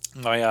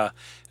 My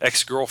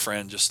ex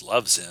girlfriend just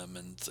loves him,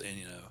 and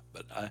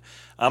but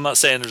I'm not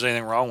saying there's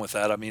anything wrong with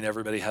that. I mean,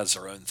 everybody has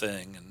their own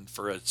thing, and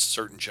for a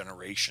certain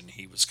generation,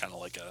 he was kind of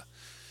like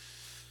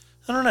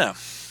I don't know.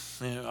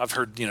 I've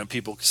heard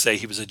people say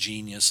he was a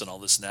genius and all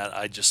this and that.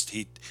 I just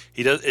he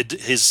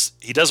does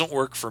he doesn't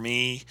work for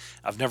me.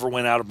 I've never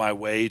went out of my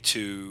way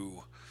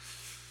to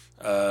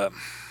uh,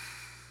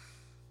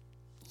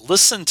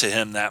 listen to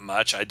him that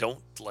much. I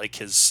don't like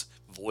his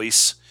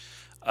voice,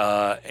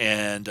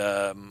 and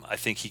I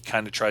think he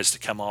kind of tries to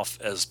come off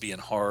as being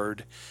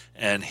hard,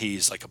 and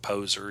he's like a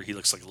poser. He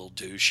looks like a little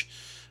douche.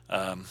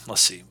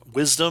 Let's see,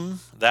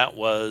 Wisdom. That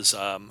was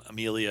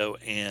Emilio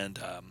and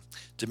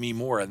Demi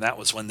Moore, and that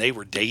was when they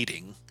were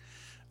dating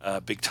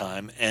big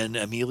time. And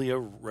Emilio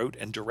wrote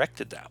and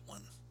directed that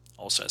one.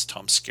 Also has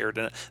Tom Skerritt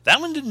in it. That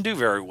one didn't do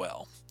very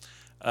well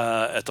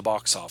at the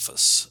box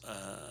office.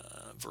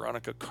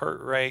 Veronica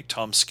Cartwright,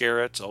 Tom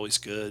Skerritt, always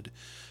good.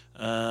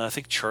 I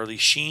think Charlie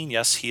Sheen,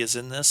 yes, he is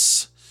in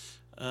this.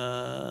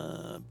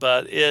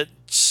 But it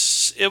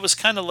was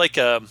kind of like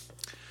a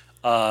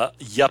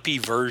yuppie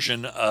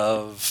version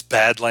of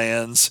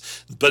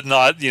Badlands, but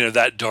not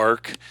that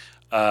dark.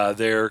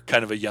 They're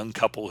kind of a young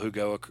couple who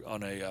go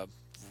on a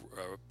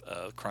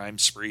crime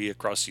spree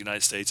across the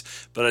United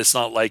States, but it's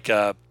not like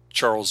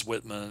Charles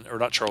Whitman, or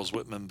not Charles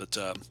Whitman, but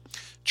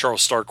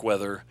Charles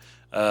Starkweather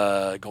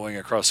going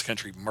across the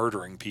country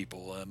murdering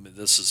people.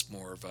 This is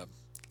more of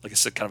like I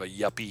said, kind of a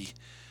yuppie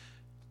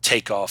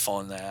takeoff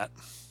on that.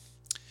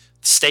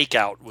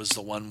 Stakeout was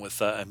the one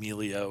with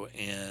Emilio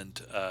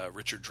and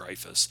Richard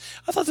Dreyfuss.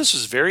 I thought this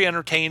was very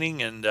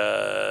entertaining, and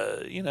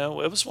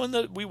it was one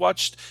that we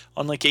watched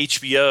on like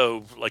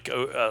HBO, like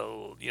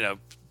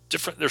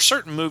different. There's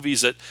certain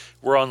movies that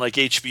were on like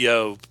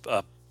HBO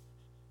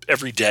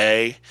every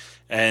day,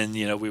 and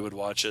we would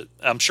watch it.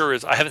 I'm sure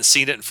I haven't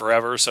seen it in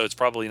forever, so it's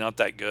probably not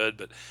that good,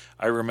 but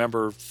I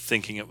remember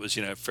thinking it was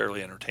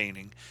fairly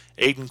entertaining.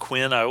 Aidan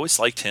Quinn, I always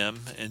liked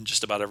him in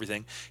just about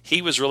everything.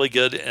 He was really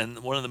good, and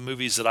one of the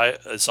movies that I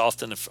as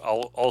often have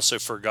also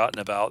forgotten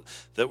about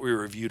that we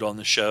reviewed on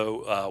the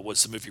show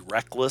was the movie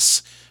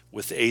Reckless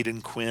with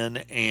Aidan Quinn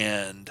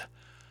and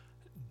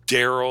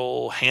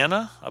Daryl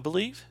Hannah, I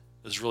believe.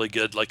 It was really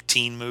good, like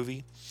teen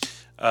movie,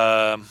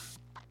 high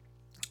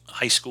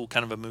school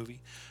kind of a movie.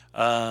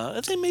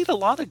 They made a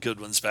lot of good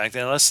ones back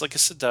then. That's like I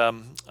said,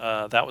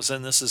 that was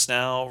in This Is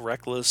Now,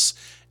 Reckless,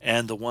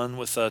 and the one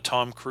with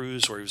Tom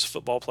Cruise where he was a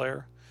football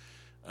player.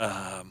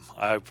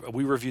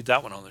 We reviewed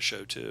that one on the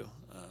show too.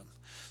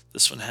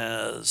 This one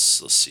has,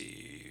 let's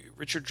see,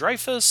 Richard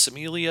Dreyfuss,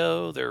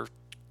 Emilio, they're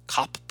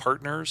cop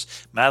partners.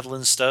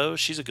 Madeline Stowe,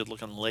 she's a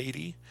good-looking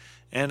lady,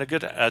 and a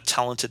good,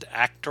 talented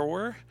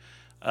actor.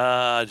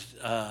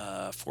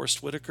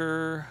 Forrest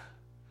Whitaker.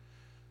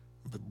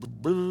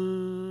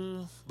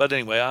 But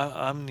anyway,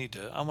 I want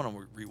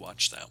to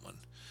rewatch that one.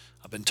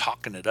 I've been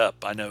talking it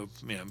up. I know,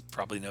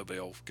 probably nobody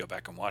will go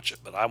back and watch it,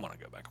 but I want to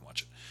go back and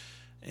watch it.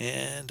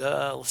 And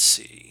let's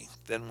see.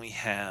 Then we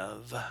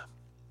have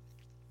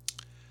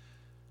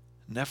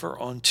Never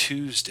on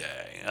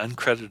Tuesday,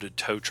 uncredited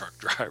tow truck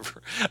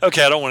driver.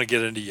 Okay, I don't want to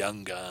get into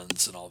Young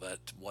Guns and all that.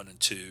 1 and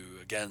 2.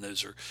 Again,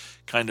 those are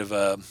kind of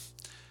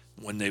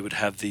when they would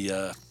have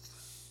the.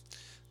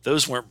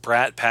 Those weren't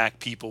Brat Pack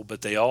people,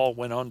 but they all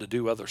went on to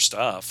do other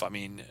stuff. I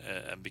mean,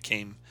 and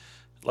became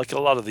like a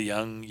lot of the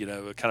young,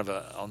 kind of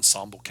an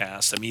ensemble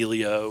cast.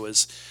 Emilio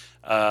is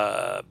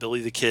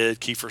Billy the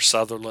Kid, Kiefer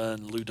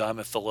Sutherland, Lou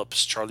Diamond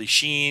Phillips, Charlie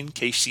Sheen,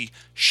 Casey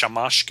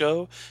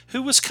Shamashko,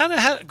 who was kind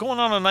of going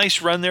on a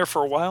nice run there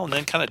for a while and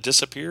then kind of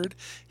disappeared.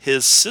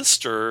 His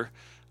sister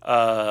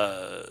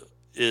I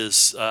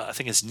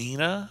think is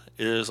Nina,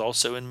 is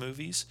also in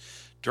movies.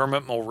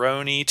 Dermot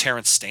Mulroney,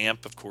 Terrence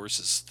Stamp, of course,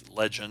 is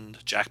legend.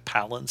 Jack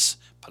Palance,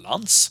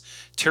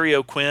 Terry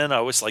O'Quinn, I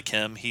always like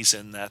him. He's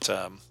in that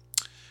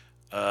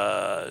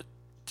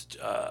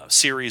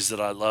series that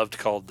I loved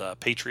called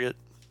Patriot.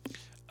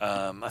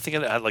 I think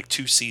it had like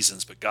 2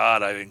 seasons, but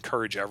God, I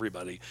encourage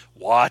everybody,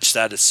 watch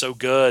that. It's so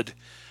good.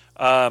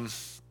 Let's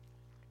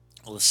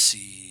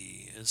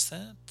see, is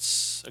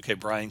that okay?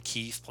 Brian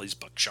Keith plays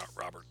Buckshot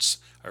Roberts.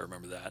 I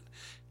remember that.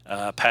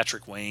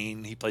 Patrick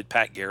Wayne, he played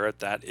Pat Garrett.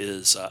 That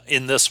is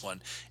in this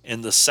one.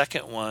 In the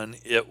second one,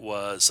 it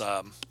was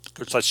of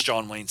course that's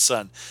John Wayne's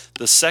son.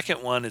 The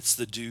second one, it's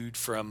the dude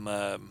from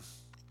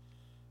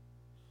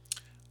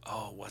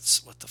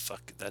what the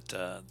fuck, that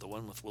the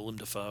one with Willem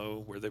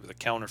Dafoe where they were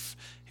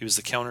he was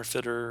the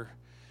counterfeiter,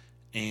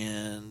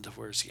 and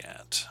where's he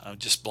at? I'm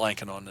just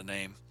blanking on the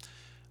name.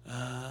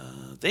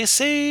 They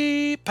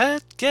say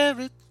Pat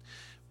Garrett,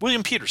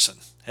 William Peterson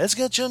has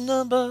got your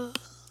number.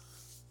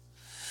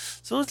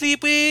 So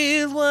sleep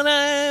with one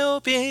eye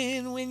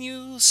open when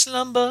you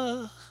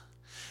slumber.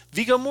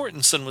 Viggo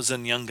Mortensen was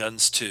in Young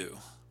Guns too.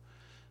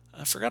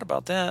 I forgot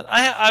about that.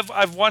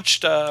 I've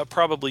watched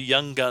probably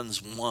Young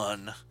Guns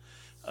 1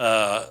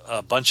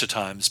 a bunch of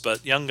times,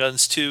 but Young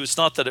Guns 2, it's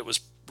not that it was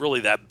really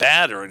that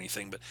bad or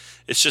anything, but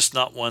it's just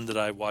not one that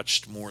I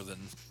watched more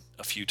than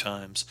a few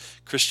times.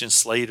 Christian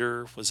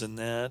Slater was in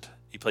that.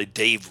 He played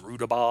Dave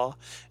Rudabaugh,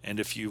 and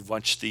if you've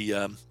watched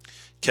the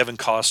Kevin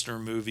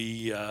Costner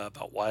movie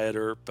about Wyatt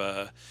Earp,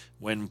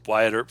 when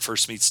Wyatt Earp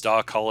first meets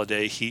Doc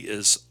Holliday, he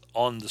is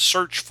on the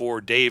search for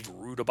Dave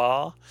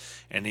Rudabaugh,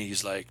 and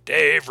he's like,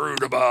 Dave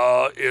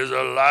Rudabaugh is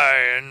a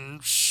lying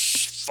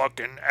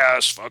fucking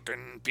ass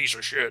fucking piece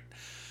of shit.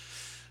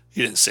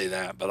 He didn't say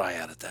that, but I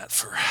added that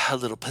for a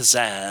little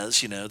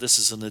pizzazz. This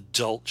is an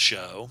adult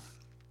show.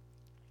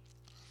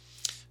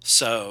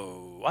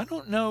 So, I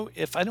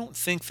don't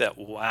think that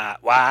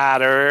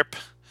Wyatt Earp,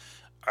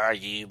 are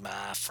you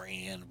my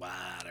friend,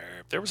 Wyatt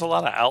Earp? There was a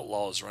lot of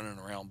outlaws running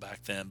around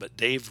back then, but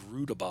Dave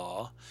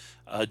Rudabaugh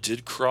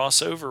did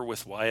cross over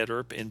with Wyatt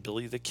Earp and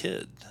Billy the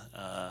Kid.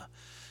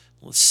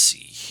 Let's see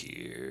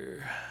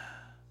here.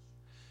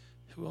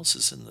 Who else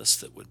is in this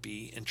that would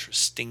be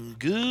interesting?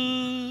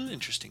 Good.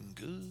 Interesting.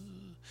 Good.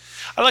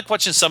 I like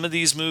watching some of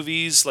these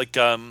movies. Like,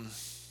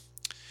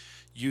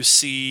 you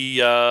see,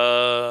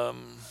 what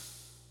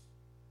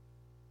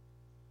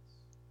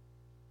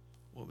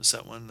was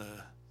that one?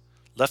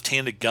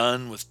 Left-Handed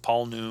Gun with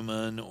Paul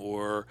Newman,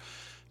 or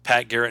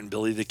Pat Garrett and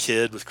Billy the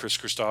Kid with Chris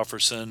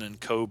Christopherson and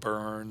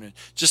Coburn, and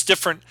just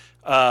different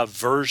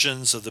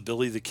versions of the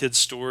Billy the Kid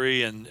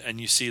story.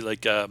 And you see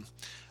like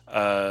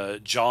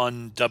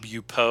John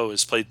W. Poe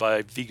is played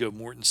by Viggo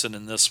Mortensen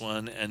in this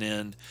one, and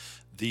in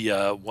the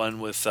one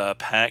with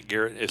Pat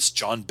Garrett, it's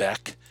John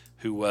Beck,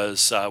 who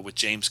was with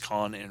James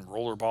Caan in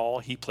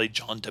Rollerball. He played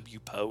John W.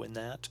 Poe in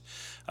that.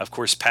 Of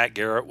course, Pat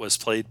Garrett was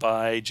played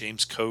by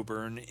James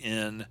Coburn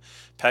in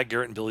Pat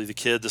Garrett and Billy the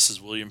Kid. This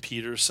is William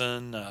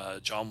Peterson,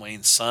 John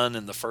Wayne's son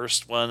in the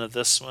first one of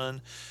this one.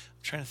 I'm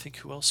trying to think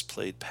who else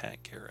played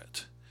Pat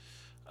Garrett.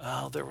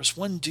 There was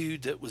one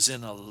dude that was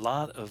in a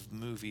lot of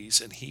movies,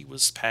 and he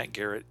was Pat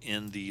Garrett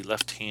in the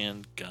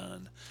Left-Hand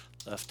Gun.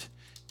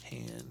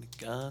 Left-Hand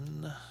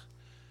Gun.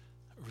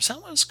 Was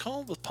that what it's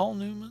called with Paul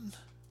Newman?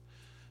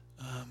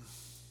 I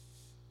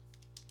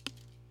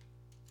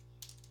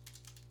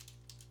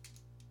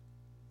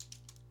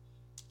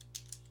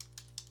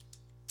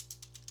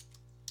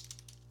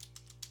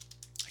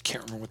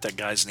can't remember what that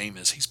guy's name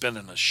is. He's been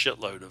in a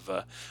shitload of.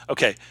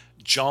 Okay,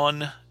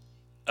 John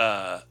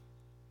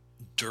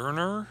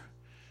Durner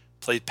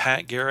played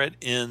Pat Garrett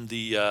in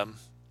the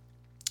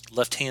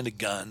Left-Handed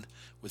Gun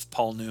with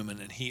Paul Newman,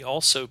 and he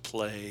also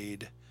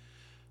played.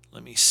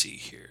 Let me see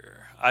here.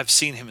 I've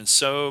seen him in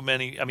so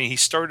many. I mean, he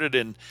started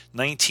in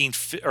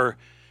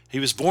he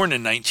was born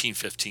in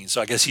 1915,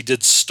 so I guess he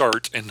did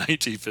start in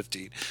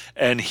 1915,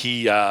 and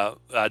he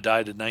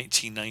died in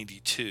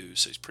 1992,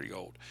 so he's pretty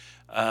old.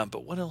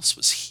 But what else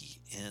was he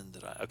in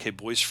okay,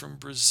 Boys from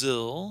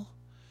Brazil.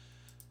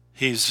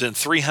 He's in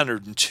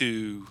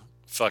 302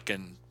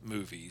 fucking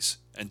movies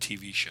and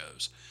TV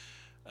shows.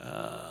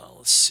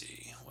 Let's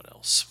see. What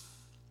else?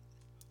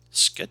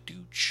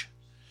 Skadooch.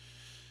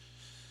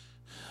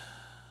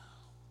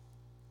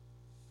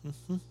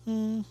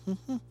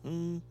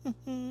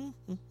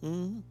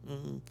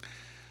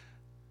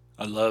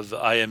 I love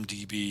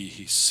IMDb.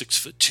 He's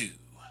 6'2".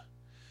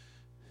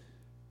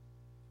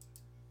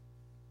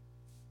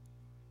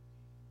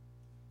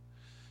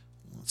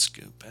 Let's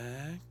go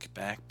back.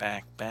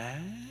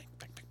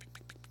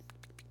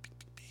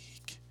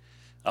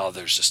 Oh,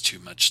 there's just too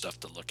much stuff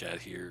to look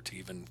at here to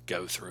even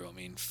go through. I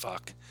mean,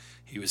 fuck.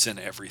 He was in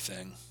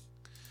everything.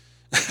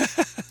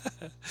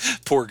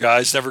 Poor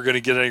guy's never going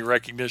to get any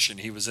recognition.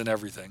 He was in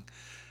everything.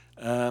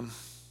 Yeah,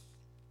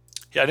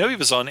 I know he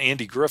was on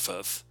Andy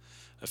Griffith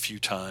a few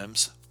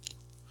times.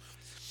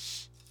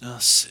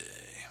 Let's see.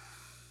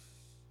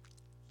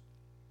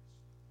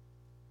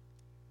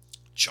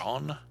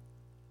 John.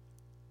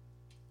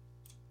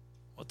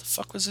 What the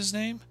fuck was his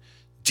name?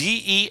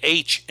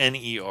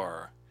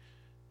 Dehner.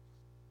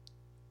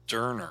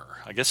 Durner.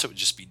 I guess it would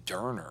just be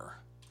Durner.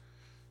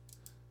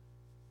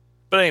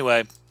 But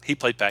anyway, he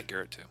played Pat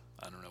Garrett too.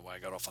 I don't know why I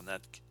got off on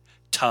that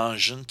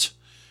tangent.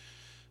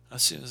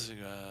 Let's see.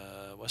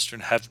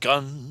 Western have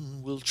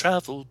gun, will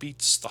travel,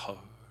 beats the heart.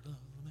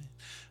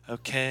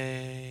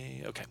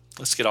 Okay.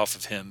 Let's get off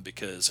of him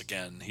because,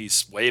 again,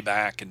 he's way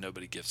back and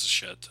nobody gives a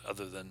shit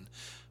other than,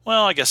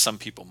 well, I guess some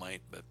people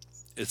might, but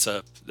that's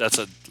a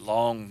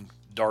long,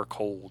 dark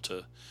hole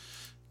to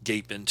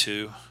gape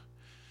into.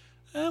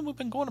 And we've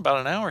been going about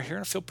an hour here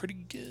and I feel pretty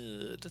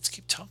good. Let's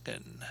keep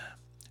talking.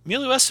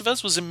 Emilio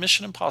Estevez was in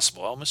Mission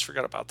Impossible. I almost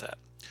forgot about that.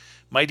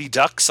 Mighty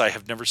Ducks. I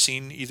have never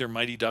seen either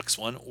Mighty Ducks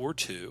 1 or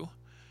 2.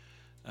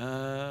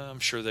 I'm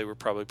sure they were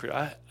probably pretty.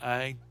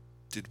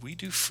 Did we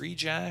do Free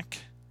Jack?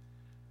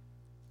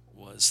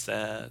 Was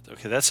that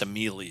okay? That's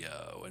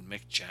Emilio and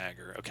Mick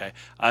Jagger. Okay,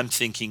 I'm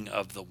thinking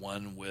of the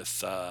one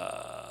with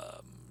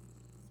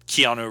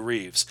Keanu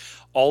Reeves.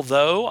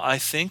 Although I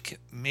think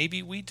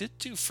maybe we did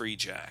do Free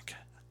Jack.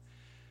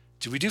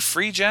 Did we do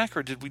Free Jack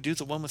or did we do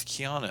the one with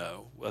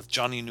Keanu with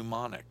Johnny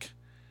Mnemonic?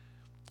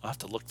 I'll have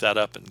to look that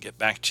up and get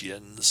back to you,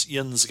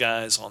 yins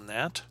guys, on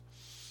that.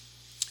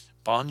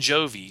 Bon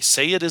Jovi,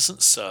 Say It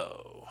Isn't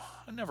So.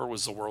 I never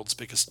was the world's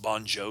biggest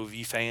Bon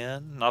Jovi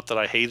fan. Not that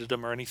I hated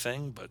him or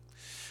anything, but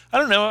I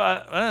don't know.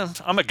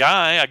 I'm a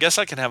guy. I guess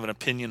I can have an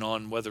opinion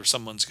on whether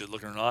someone's good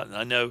looking or not. And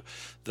I know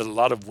that a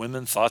lot of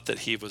women thought that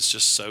he was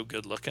just so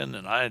good looking,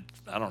 and I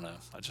don't know.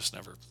 I just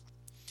never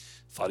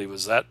thought he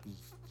was that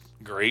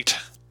great.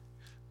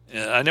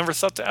 And I never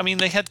thought that. I mean,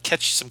 they had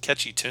some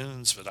catchy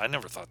tunes, but I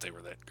never thought they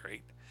were that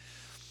great.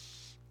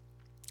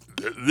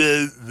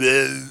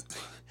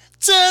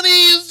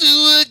 Tommy used to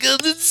work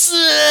up the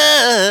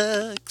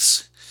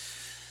sucks.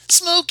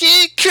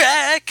 Smoking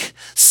crack,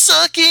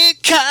 sucking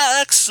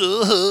cocks.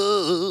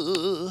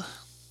 Oh.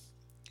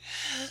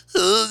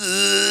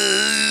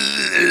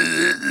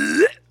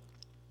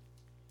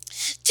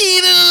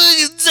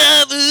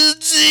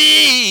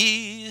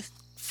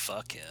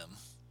 Fuck him.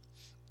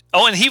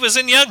 Oh, and he was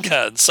in Young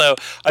Guns, so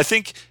I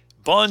think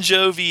Bon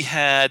Jovi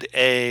had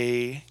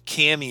a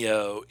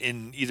cameo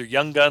in either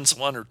Young Guns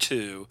 1 or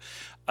 2,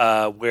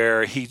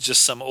 where he's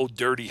just some old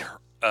dirty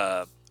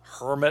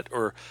hermit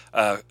or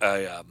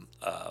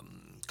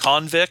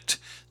convict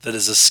that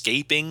is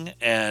escaping,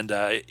 and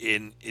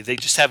they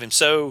just have him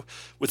so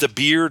with a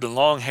beard and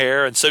long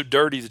hair and so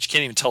dirty that you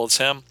can't even tell it's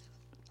him.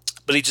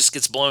 But he just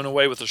gets blown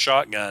away with a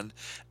shotgun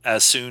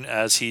as soon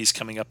as he's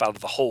coming up out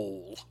of the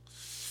hole.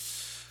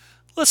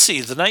 Let's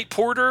see, The Night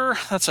Porter.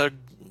 That's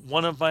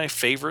one of my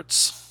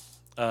favorites.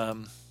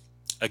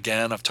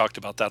 Again, I've talked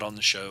about that on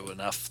the show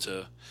enough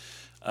to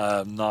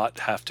not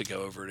have to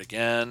go over it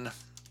again.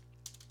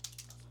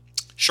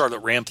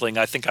 Charlotte Rampling.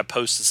 I think I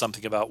posted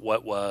something about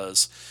what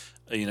was,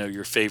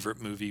 your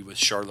favorite movie with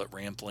Charlotte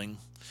Rampling,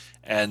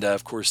 and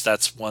of course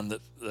that's one that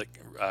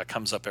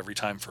comes up every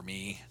time for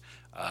me.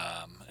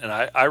 And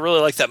I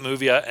really like that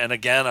movie. And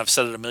again, I've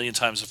said it a million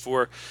times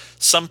before.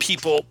 Some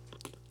people,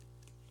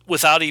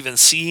 without even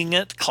seeing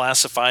it,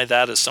 classify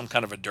that as some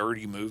kind of a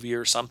dirty movie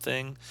or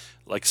something,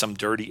 like some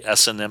dirty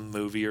S&M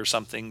movie or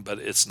something. But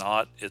it's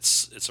not.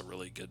 It's a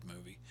really good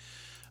movie.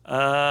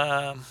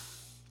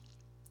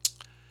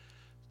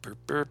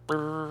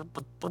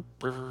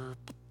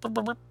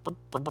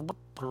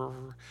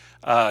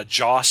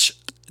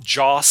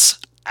 Joss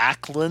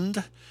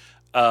Ackland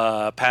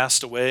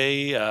passed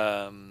away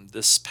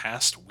this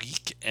past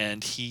week,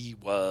 and he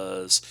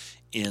was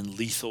in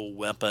Lethal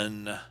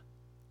Weapon.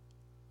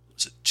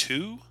 Was it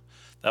 2?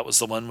 That was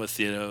the one with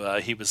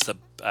he was the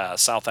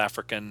South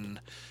African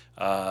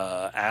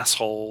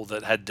asshole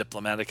that had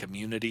diplomatic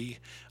immunity.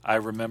 I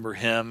remember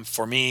him.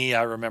 For me,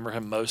 I remember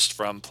him most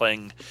from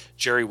playing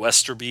Jerry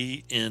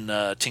Westerby in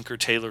Tinker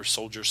Tailor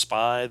Soldier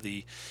Spy,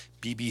 the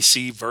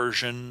BBC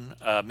version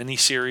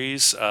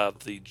miniseries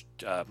of the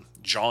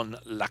John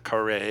le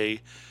Carré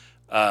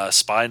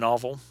spy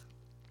novel.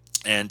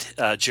 And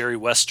Jerry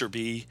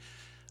Westerby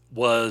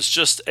was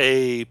just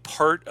a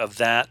part of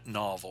that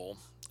novel.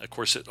 Of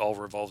course, it all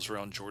revolves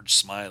around George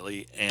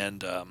Smiley.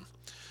 And,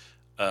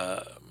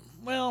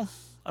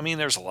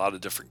 there's a lot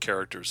of different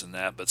characters in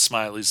that, but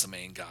Smiley's the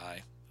main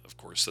guy, of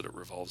course, that it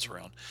revolves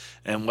around.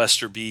 And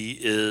Westerby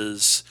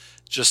is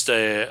just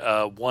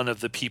one of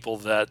the people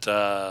that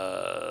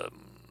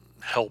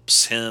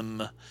helps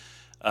him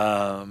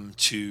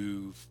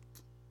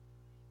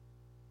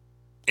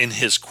in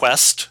his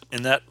quest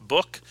in that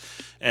book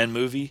and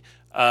movie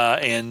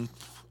and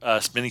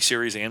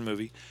miniseries and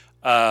movie.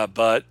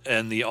 But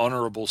in The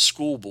Honorable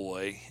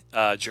Schoolboy,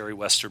 Jerry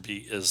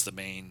Westerby is the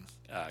main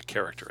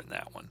character in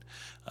that one,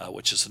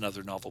 which is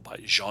another novel by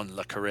Jean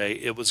le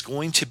Carré. It was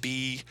going to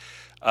be,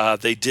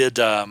 they did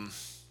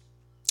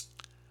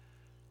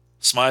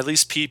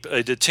Smiley's People,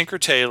 they did Tinker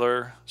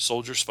Tailor,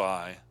 Soldier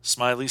Spy,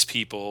 Smiley's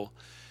People,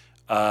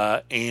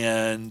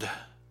 and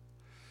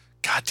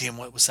goddamn,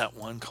 what was that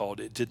one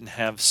called? It didn't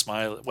have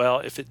Smiley. Well,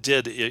 if it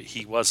did,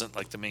 he wasn't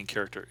like the main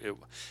character.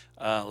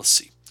 Let's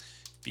see.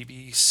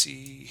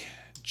 BBC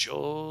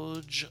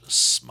George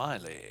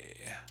Smiley.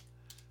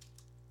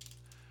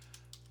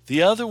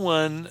 The other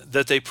one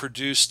that they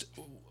produced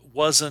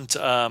wasn't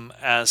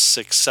as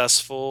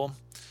successful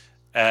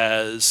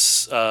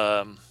as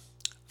I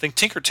think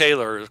Tinker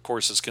Tailor, of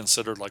course, is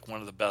considered like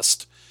one of the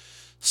best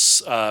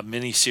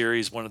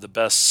miniseries, one of the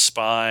best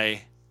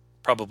spy,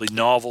 probably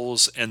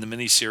novels, and the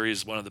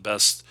miniseries one of the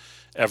best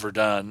ever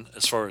done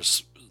as far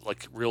as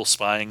like real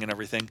spying and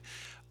everything.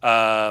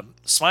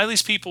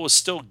 Smiley's People is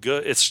still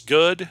good. It's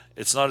good.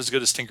 It's not as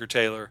good as Tinker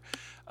Tailor.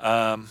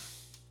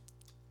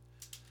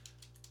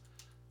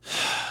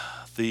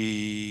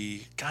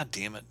 God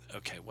damn it.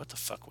 Okay, what the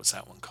fuck was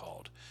that one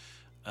called?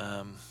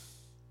 No,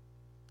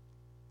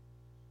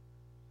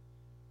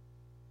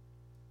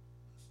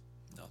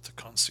 The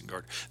Constant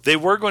Guard. They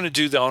were going to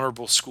do The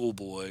Honorable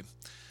Schoolboy,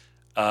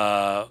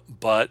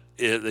 but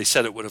they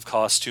said it would have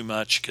cost too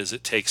much because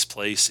it takes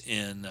place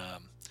in,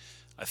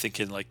 I think,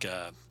 in like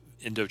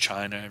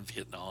Indochina and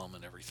Vietnam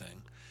and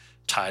everything,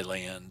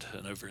 Thailand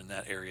and over in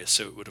that area.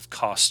 So it would have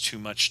cost too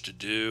much to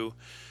do.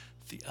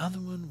 The other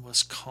one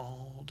was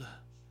called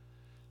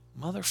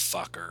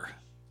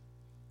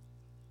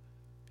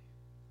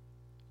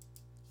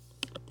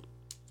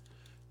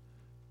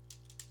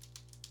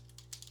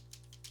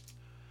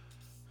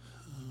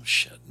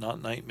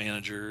not Night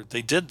Manager.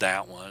 They did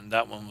that one.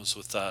 That one was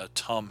with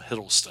Tom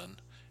Hiddleston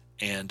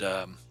and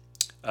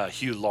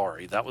Hugh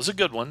Laurie. That was a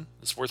good one.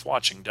 It's worth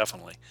watching,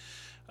 definitely.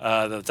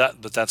 But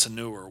that's a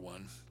newer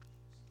one.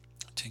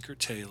 Tinker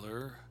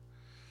Tailor.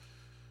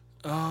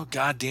 Oh,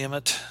 God damn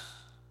it!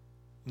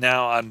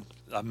 Now I'm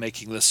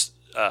making this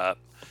a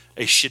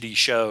shitty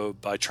show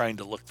by trying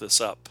to look this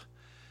up,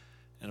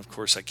 and of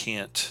course I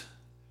can't.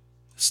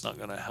 It's not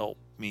going to help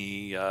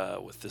me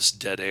with this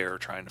dead air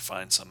trying to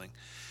find something.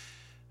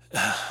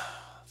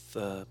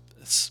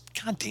 It's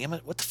God damn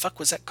it! What the fuck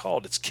was that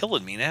called? It's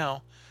killing me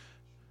now.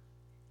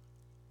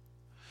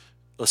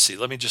 Let's see.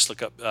 Let me just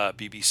look up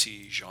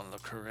BBC Jean Le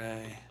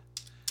Carré.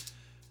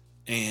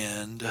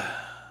 And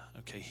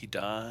okay, he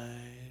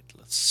died.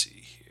 Let's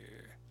see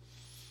here.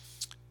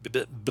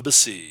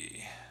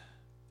 BBC.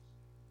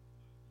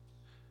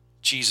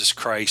 Jesus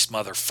Christ,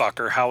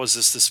 motherfucker! How is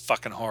this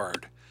fucking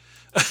hard?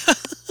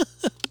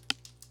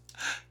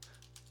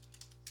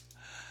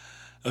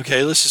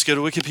 Okay, let's just go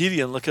to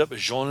Wikipedia and look up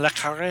Jean Le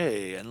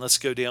Carré, and let's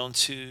go down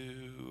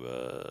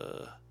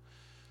to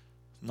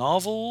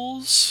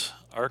novels,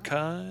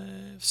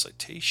 archive,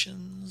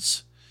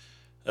 citations.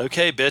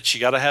 Okay, bitch, you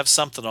got to have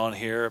something on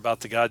here about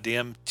the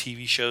goddamn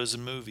TV shows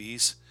and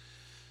movies.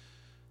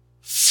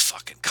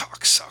 Fucking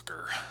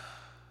cocksucker.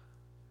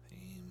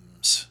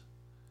 Themes.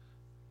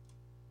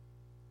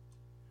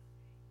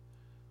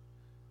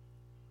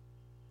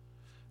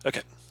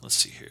 Okay, let's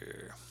see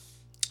here.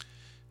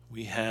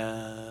 We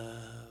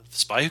have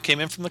Spy Who Came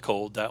In From the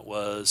Cold. That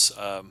was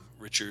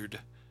Richard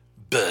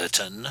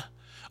Burton.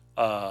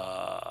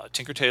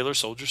 Tinker Tailor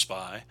Soldier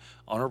Spy.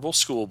 Honorable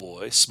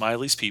Schoolboy.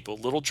 Smiley's People.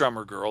 Little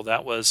Drummer Girl.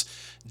 That was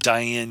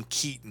Diane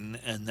Keaton.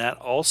 And that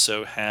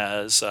also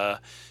has a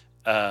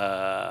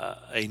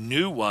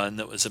new one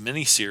that was a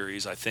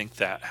miniseries, I think,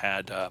 that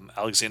had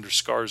Alexander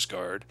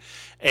Skarsgård.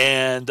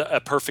 And A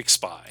Perfect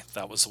Spy.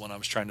 That was the one I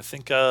was trying to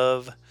think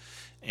of.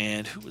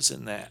 And who was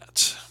in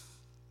that?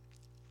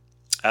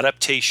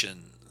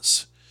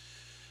 Adaptations.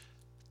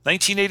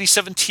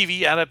 1987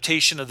 TV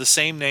adaptation of the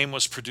same name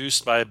was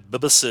produced by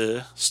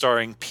BBC,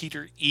 starring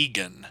Peter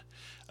Egan.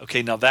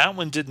 Okay, now that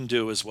one didn't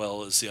do as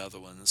well as the other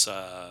ones.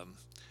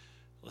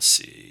 Let's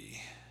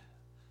see.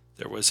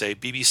 There was a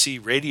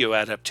BBC radio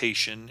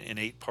adaptation in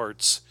 8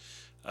 parts.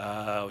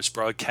 It was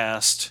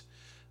broadcast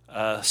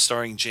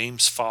starring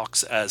James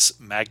Fox as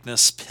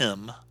Magnus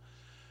Pym,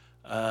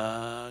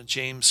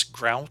 James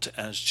Grout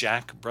as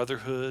Jack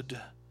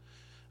Brotherhood.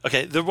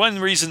 Okay, the one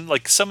reason,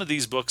 like some of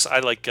these books, I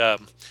like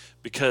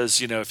because,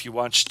 you know, if you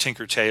watch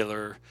Tinker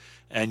Tailor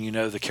and you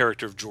know the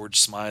character of George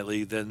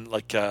Smiley, then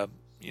like,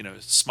 you know,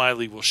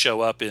 Smiley will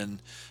show up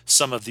in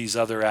some of these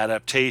other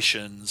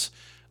adaptations,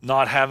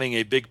 not having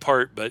a big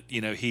part, but,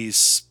 you know,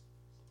 he's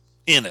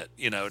in it,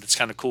 you know, and it's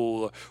kind of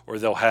cool. Or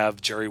they'll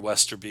have Jerry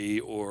Westerby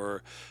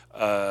or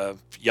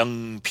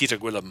young Peter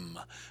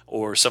Guillam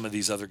or some of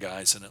these other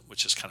guys in it,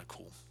 which is kind of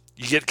cool.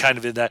 You get kind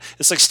of in that.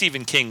 It's like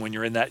Stephen King when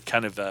you're in that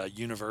kind of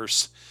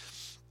universe.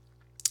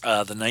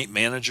 The Night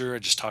Manager, I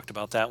just talked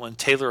about that one.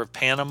 Tailor of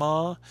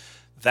Panama,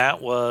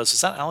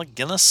 was that Alec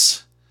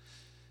Guinness?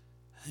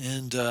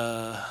 And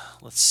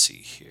let's see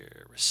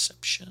here.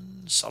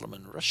 Reception,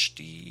 Solomon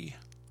Rushdie.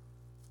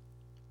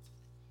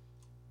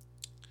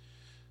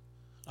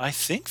 I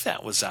think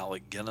that was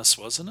Alec Guinness,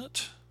 wasn't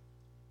it?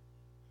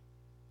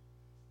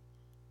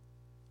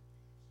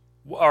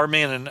 Our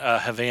Man in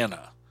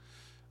Havana.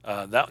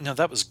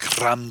 That was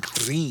Graham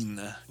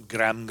Greene.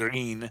 Graham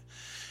Greene.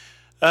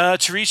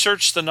 To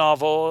research the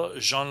novel,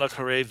 Jean Le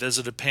Carré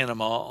visited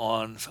Panama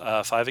on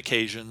 5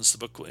 occasions. The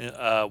book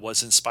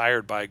was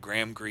inspired by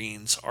Graham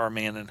Greene's Our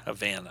Man in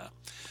Havana.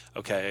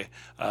 Okay,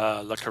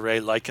 Le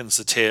Carré likens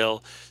the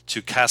tale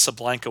to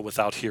Casablanca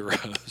without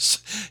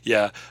heroes.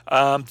 Yeah,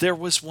 there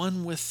was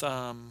one with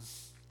not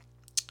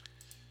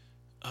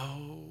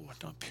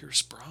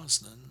Pierce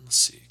Brosnan. Let's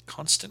see,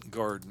 Constant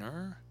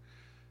Gardner.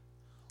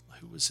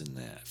 Who was in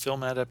that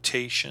film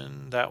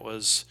adaptation? That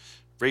was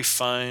Ralph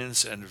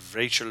Fiennes and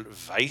Rachel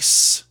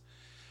Weisz.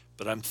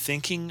 But I'm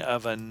thinking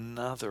of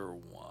another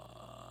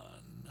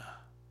one.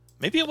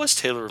 Maybe it was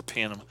Tailor of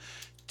Panama.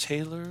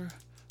 Tailor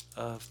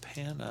of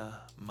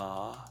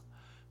Panama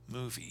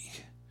movie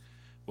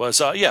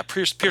was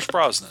Pierce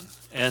Brosnan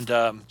and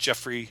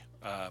Jeffrey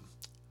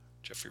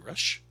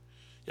Rush.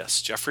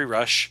 Yes, Jeffrey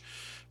Rush.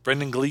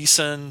 Brendan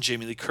Gleeson,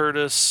 Jamie Lee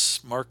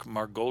Curtis, Mark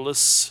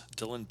Margolis,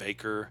 Dylan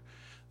Baker.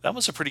 That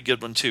was a pretty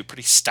good one too.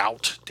 Pretty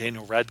stout.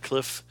 Daniel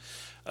Radcliffe.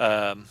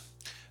 So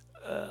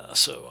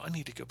I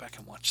need to go back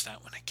and watch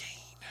that one again.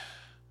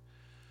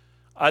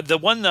 The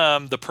one,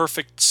 The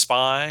Perfect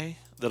Spy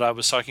that I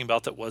was talking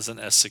about that wasn't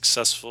as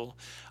successful,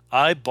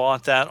 I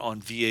bought that on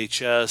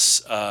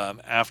VHS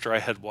after I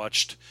had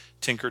watched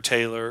Tinker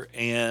Tailor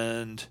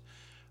and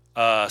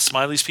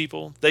Smiley's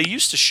People. They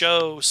used to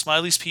show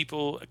Smiley's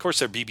People, of course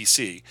they're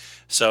BBC,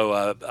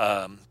 so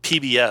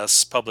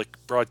PBS, Public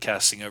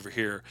Broadcasting over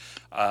here,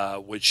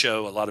 would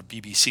show a lot of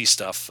BBC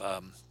stuff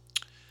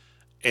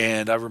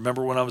And I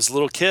remember when I was a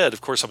little kid,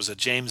 of course, I was a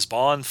James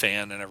Bond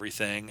fan and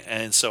everything.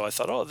 And so I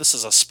thought, oh, this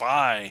is a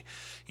spy,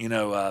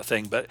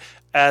 thing. But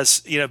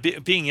as,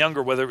 being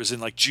younger, whether it was in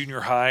like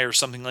junior high or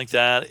something like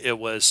that, it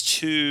was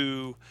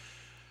too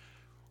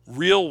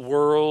real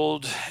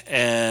world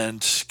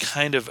and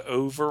kind of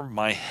over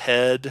my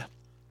head.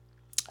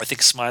 I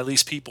think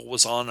Smiley's People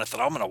was on. I thought,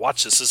 I'm going to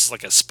watch this. This is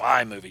like a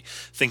spy movie,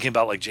 thinking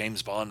about like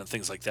James Bond and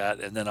things like that.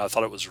 And then I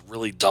thought it was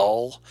really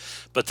dull.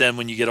 But then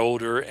when you get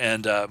older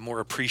and more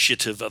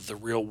appreciative of the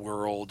real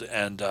world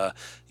and,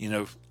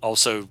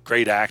 also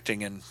great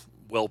acting and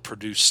well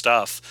produced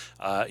stuff,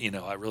 I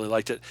really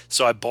liked it.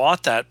 So I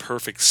bought that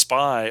Perfect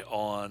Spy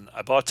on,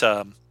 I bought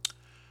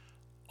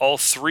all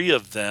three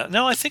of them.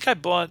 No, I think I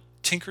bought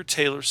Tinker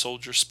Tailor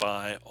Soldier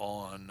Spy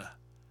on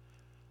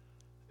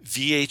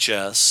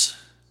VHS.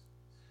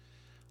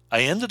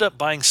 I ended up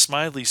buying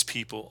Smiley's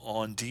People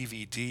on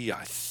DVD,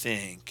 I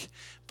think,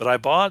 but I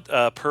bought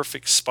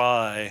Perfect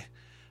Spy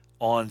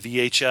on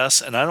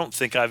VHS, and I don't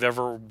think I've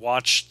ever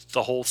watched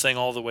the whole thing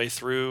all the way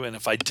through. And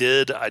if I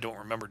did, I don't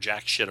remember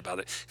jack shit about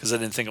it because I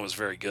didn't think it was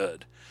very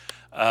good.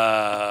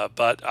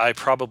 But I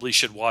probably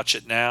should watch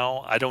it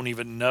now. I don't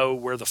even know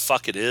where the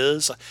fuck it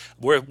is.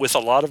 With a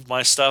lot of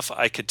my stuff,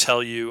 I could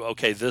tell you,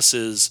 okay, this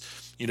is,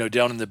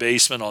 down in the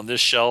basement on this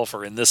shelf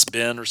or in this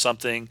bin or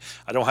something.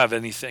 I don't have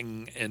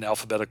anything in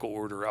alphabetical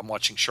order. I'm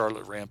watching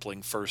Charlotte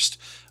Rampling first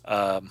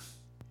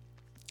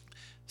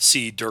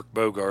see Dirk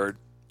Bogarde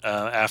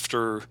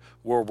after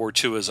World War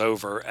II is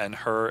over, and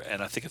her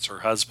and I think it's her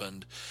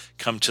husband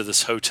come to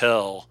this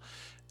hotel,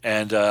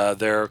 and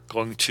they're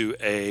going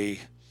to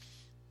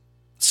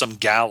some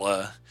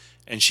gala,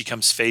 and she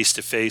comes face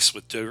to face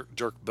with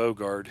Dirk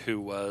Bogarde, who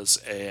was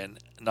a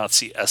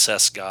Nazi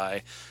SS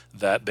guy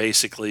that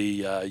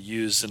basically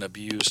used and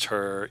abused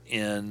her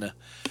in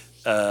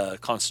a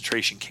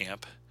concentration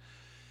camp.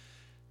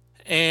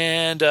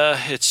 And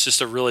it's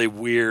just a really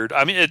weird.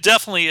 I mean, it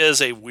definitely is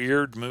a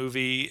weird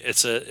movie.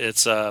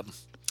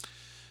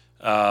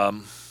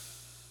 Um,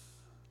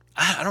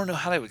 I don't know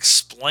how to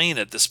explain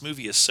it. This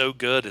movie is so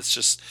good. It's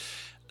just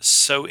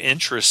so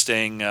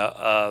interesting.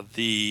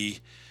 The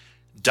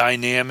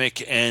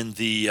dynamic and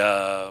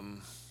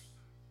and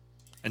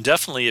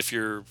definitely if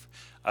you're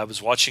I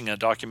was watching a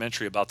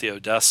documentary about the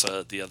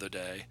Odessa the other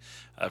day,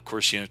 of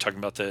course, talking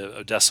about the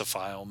Odessa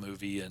File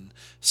movie and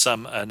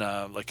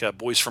like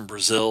Boys from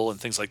Brazil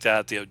and things like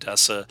that, the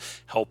Odessa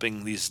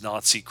helping these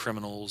Nazi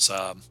criminals.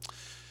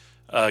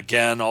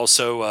 Again,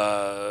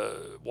 also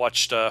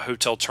watched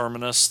Hotel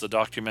Terminus, the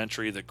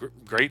documentary, the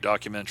great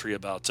documentary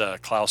about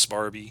Klaus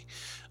Barbie.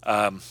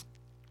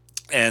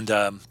 And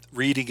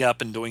reading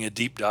up and doing a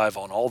deep dive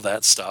on all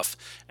that stuff.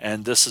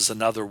 And this is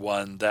another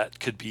one that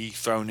could be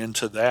thrown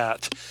into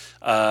that.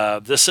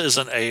 This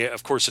isn't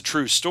of course, a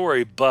true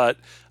story, but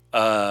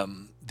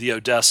the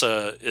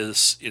Odessa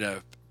is,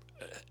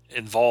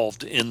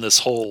 involved in this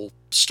whole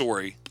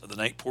story of the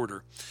Night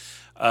Porter.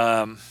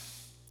 Um,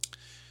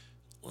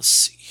 let's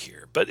see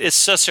here, but it's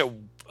such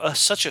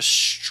a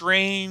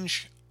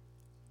strange,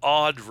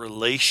 odd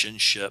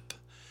relationship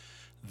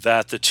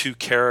that the two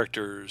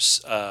characters,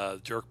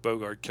 Dirk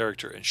Bogarde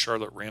character and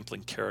Charlotte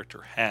Rampling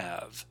character,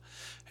 have.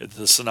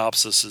 The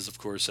synopsis is, of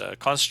course, a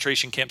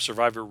concentration camp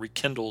survivor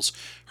rekindles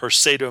her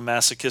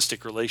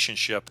sadomasochistic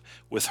relationship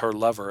with her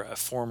lover, a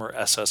former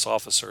SS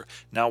officer,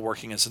 now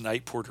working as a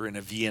night porter in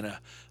a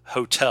Vienna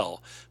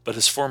hotel. But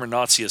his former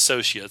Nazi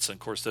associates, and of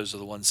course those are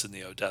the ones in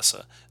the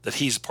Odessa that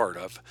he's part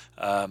of,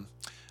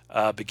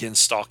 begin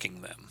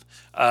stalking them.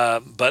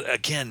 But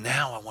again,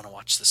 now I want to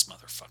watch this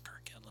motherfucker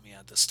again. Let me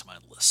add this to my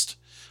list.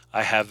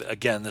 I have,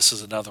 again, this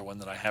is another one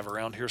that I have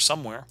around here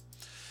somewhere.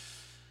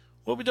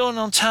 What we doing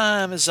on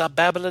time is I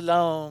babble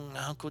along.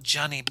 Uncle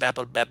Johnny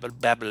babble, babble,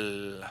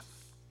 babble.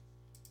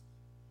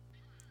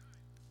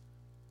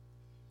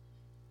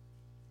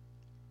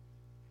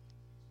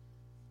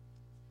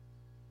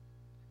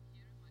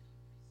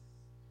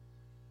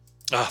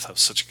 Oh, that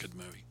was such a good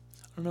movie.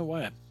 I don't know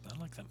why I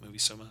like that movie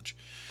so much.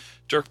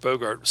 Dirk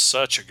Bogarde was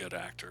such a good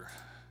actor.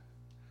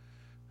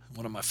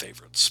 One of my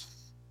favorites.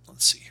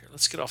 Let's see here.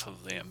 Let's get off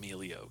of the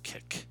Emilio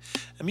kick.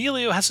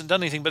 Emilio hasn't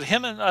done anything, but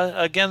him and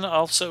again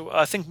also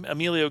I think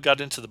Emilio got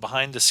into the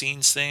behind the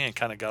scenes thing and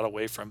kind of got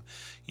away from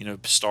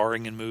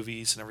starring in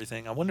movies and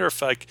everything. I wonder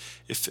if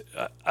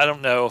I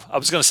don't know. I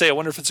was going to say I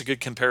wonder if it's a good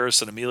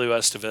comparison, Emilio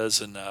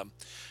Estevez and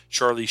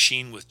Charlie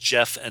Sheen with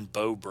Jeff and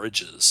Beau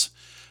Bridges,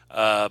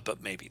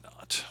 but maybe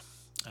not.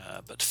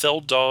 But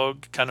Feld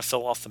Dog kind of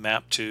fell off the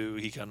map too.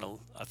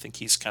 I think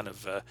he's kind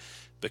of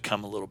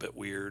become a little bit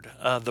weird.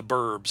 The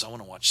Burbs, I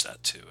want to watch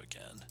that too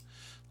again.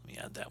 Let me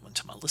add that one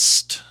to my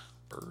list.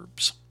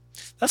 Burbs.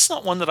 That's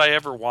not one that I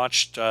ever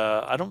watched.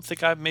 I don't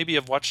think I maybe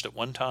have watched it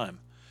one time.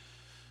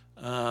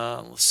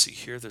 Let's see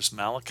here. There's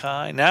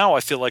Malachi. Now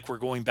I feel like we're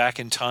going back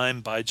in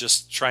time by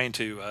just trying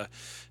to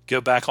go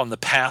back on the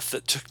path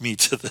that took me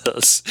to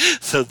this,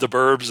 the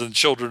Burbs and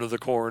Children of the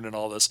Corn and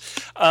all this.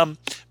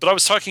 But I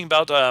was talking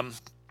about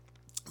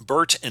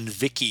Bert and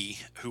Vicky,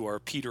 who are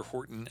Peter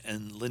Horton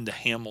and Linda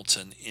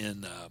Hamilton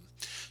in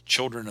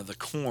Children of the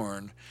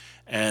Corn.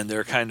 and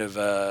they're kind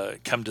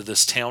of come to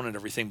this town and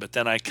everything. But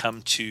then I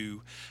come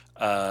to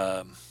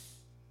um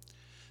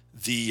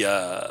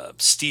the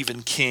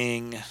Stephen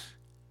King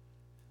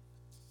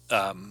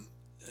um,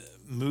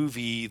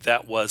 movie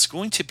that was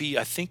going to be,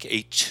 I think,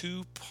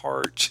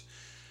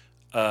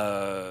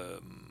 uh,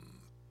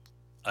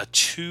 a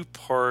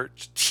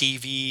two-part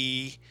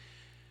TV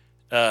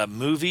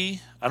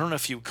movie. I don't know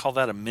if you would call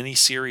that a mini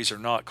series or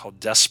not, called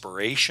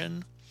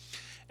Desperation.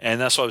 And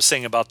that's what I was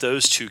saying about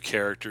those two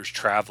characters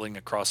traveling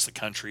across the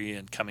country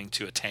and coming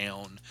to a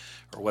town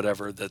or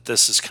whatever. That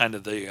this is kind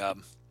of the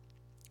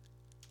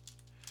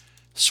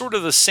sort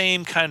of the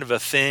same kind of a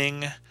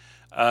thing.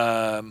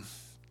 Um,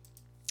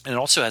 and it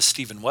also has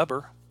Steven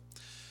Weber.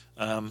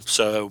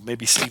 So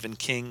maybe Stephen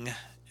King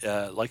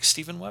likes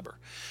Steven Weber.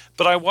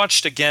 But I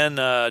watched again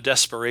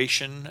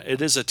Desperation.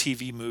 It is a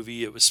TV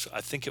movie. It was,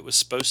 I think it was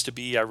supposed to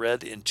be, I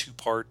read, in two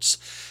parts,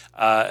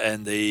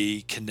 and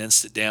they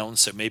condensed it down,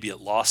 so maybe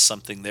it lost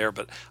something there.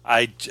 But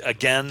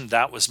again,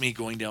 that was me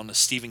going down the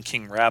Stephen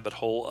King rabbit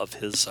hole of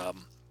his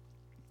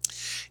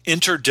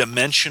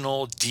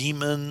interdimensional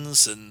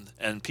demons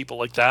and people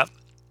like that.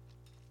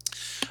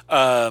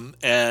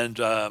 And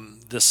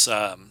this,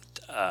 I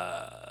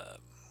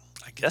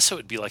guess it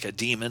would be like a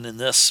demon in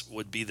this,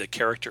 would be the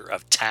character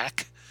of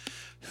Tack,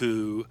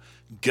 who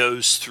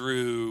goes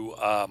through,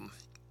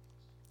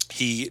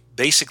 he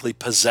basically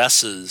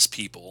possesses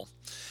people.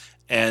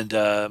 And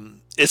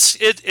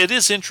it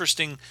is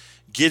interesting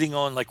getting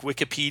on like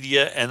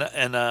Wikipedia,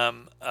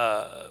 and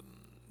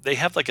they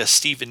have like a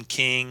Stephen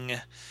King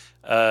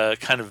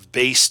kind of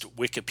based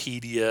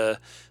Wikipedia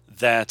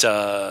that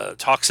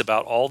talks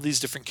about all these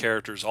different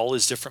characters, all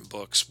his different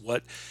books,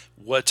 what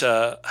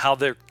how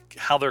they're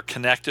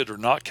connected or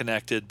not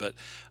connected, but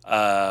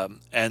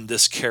and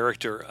this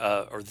character,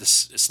 or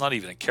this, it's not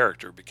even a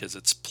character because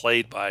it's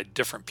played by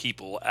different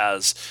people,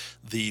 as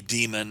the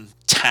demon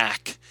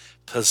Tack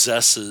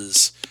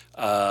possesses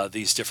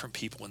these different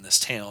people in this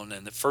town.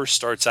 And it first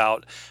starts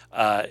out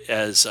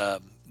as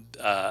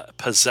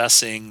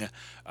possessing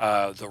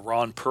the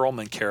Ron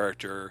Perlman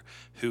character,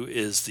 who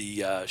is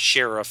the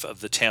sheriff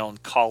of the town,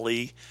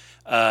 Collie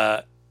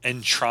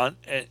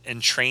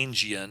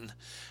Entrangian.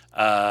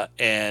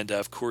 And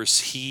of course,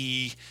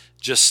 he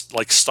just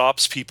like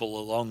stops people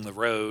along the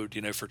road,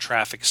 for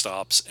traffic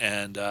stops,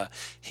 and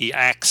he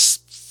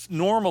acts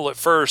normal at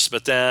first,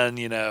 but then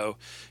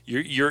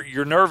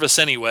you're nervous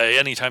anyway.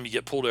 Anytime you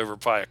get pulled over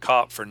by a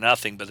cop for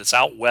nothing, but it's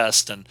out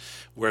west, and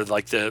where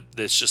like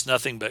it's just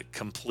nothing but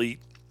complete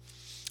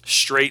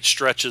straight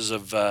stretches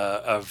of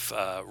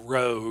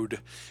road,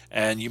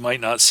 and you might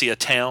not see a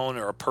town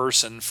or a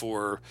person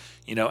for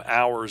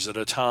hours at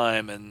a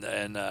time, and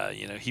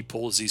he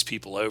pulls these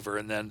people over,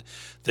 and then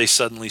they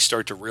suddenly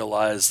start to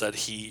realize that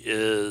he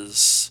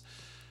is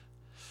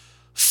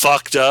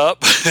fucked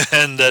up,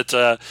 and that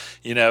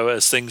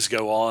as things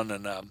go on,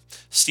 and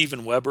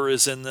Steven Weber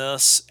is in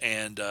this,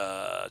 and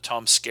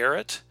Tom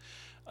Skerritt,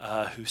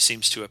 who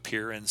seems to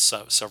appear in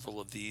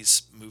several of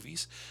these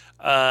movies,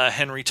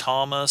 Henry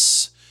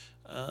Thomas.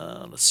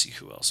 Let's see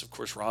who else. Of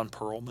course, Ron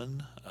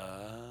Perlman.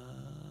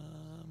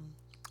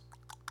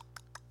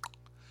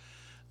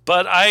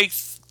 But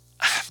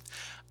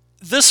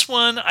this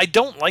one, I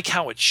don't like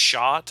how it's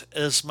shot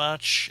as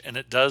much, and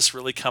it does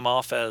really come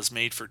off as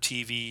made for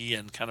TV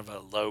and kind of a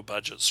low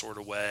budget sort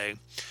of way.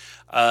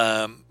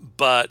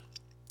 But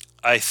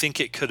I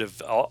think it could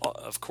have,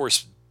 of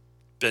course,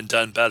 been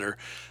done better.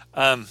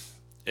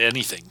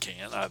 Anything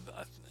can,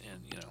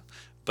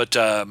 but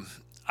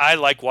I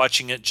like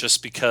watching it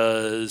just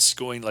because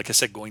like I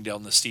said, going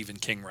down the Stephen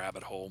King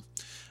rabbit hole.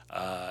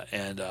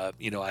 And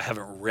I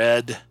haven't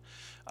read,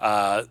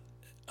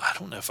 I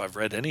don't know if I've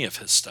read any of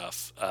his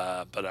stuff,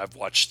 but I've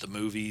watched the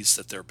movies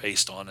that they're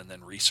based on and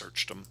then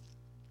researched them.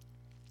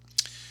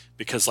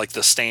 Because like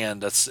The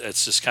Stand, it's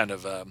just kind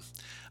of,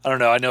 I don't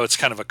know. I know it's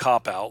kind of a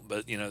cop out,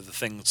 but the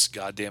thing's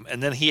goddamn.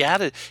 And then he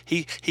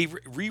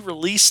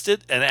re-released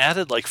it and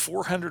added like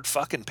 400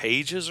 fucking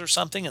pages or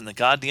something, and the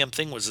goddamn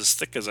thing was as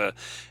thick as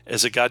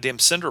a goddamn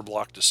cinder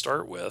block to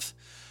start with.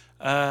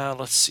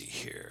 Let's see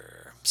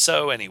here.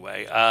 So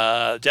anyway,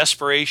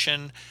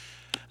 Desperation.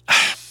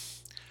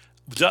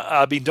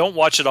 I mean, don't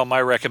watch it on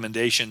my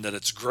recommendation that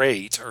it's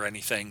great or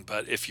anything,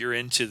 but if you're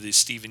into the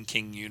Stephen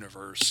King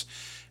universe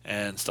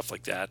and stuff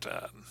like that,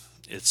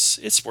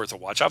 it's worth a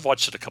watch. I've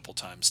watched it a couple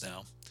times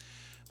now.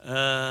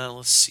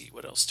 Let's see,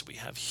 what else do we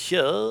have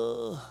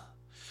here?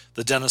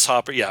 The Dennis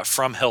Hopper, yeah,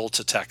 From Hell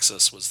to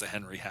Texas was the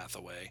Henry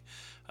Hathaway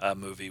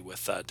movie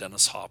with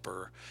Dennis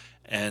Hopper,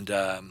 and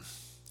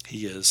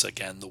he is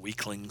again the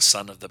weakling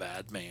son of the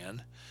bad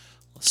man.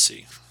 Let's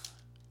see.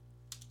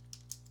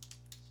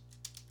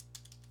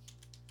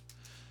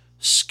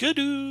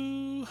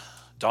 Skidoo.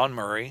 Don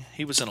Murray.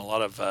 He was in a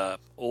lot of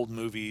old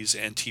movies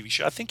and TV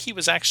shows. I think he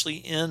was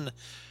actually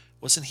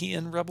wasn't he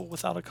in Rebel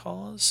Without a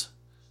Cause?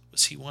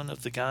 Was he one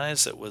of the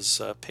guys that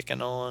was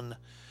picking on,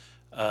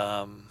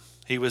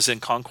 he was in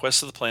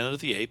Conquest of the Planet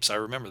of the Apes. I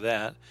remember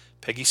that.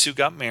 Peggy Sue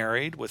Got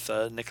Married with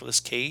Nicolas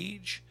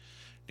Cage.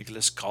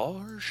 Nicolas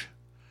Cage.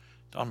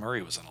 Don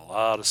Murray was in a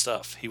lot of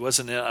stuff. He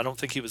wasn't in. I don't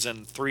think he was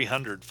in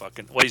 300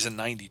 fucking. Well, he's in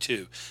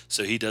 92,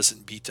 so he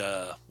doesn't beat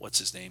what's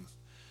his name,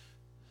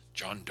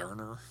 John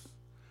Durner.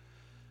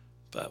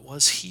 But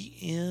was he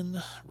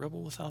in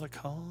Rebel Without a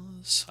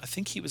Cause? I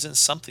think he was in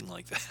something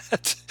like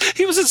that.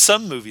 He was in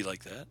some movie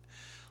like that.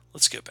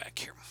 Let's go back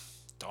here.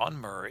 Don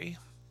Murray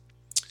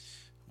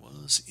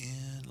was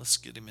in. Let's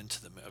get him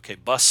into the. Okay,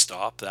 Bus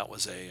Stop. That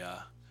was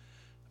a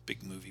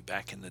big movie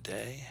back in the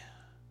day.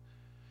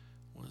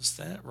 Was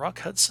that Rock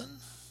Hudson?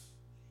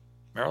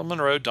 Marilyn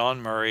Monroe,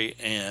 Don Murray,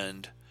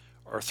 and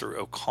Arthur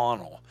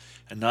O'Connell.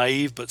 A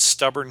naive but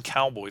stubborn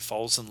cowboy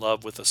falls in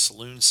love with a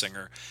saloon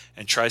singer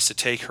and tries to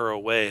take her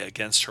away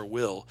against her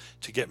will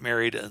to get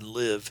married and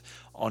live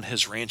on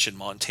his ranch in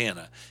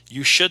Montana.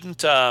 You shouldn't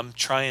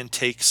try and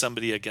take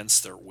somebody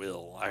against their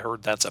will. I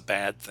heard that's a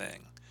bad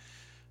thing.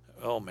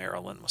 Oh,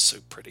 Marilyn was so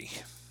pretty.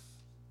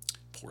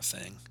 Poor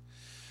thing.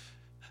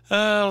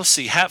 Let's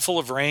see. Hatful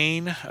of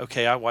Rain.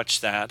 Okay, I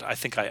watched that. I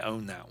think I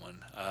own that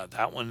one.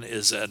 That one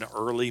is an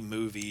early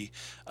movie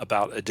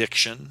about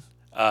addiction.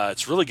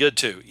 It's really good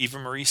too. Eva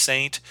Marie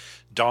Saint,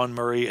 Don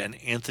Murray, and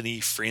Anthony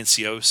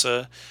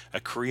Franciosa, a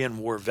Korean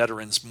War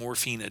veteran's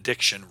morphine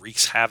addiction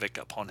wreaks havoc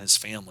upon his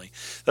family.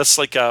 That's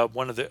like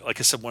one of the, like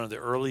I said, one of the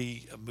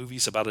early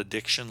movies about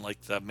addiction,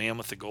 like The Man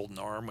with the Golden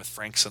Arm with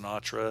Frank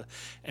Sinatra,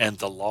 and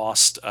The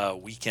Lost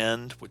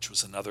Weekend, which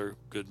was another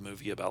good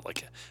movie about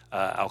like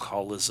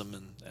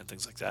alcoholism and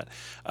things like that.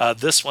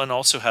 This one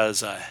also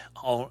has a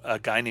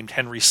guy named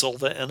Henry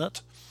Silva in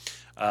it.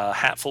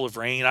 Hatful of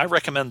Rain. I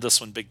recommend this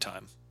one big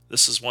time.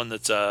 This is one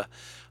that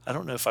I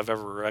don't know if I've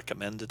ever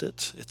recommended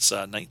it. It's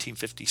a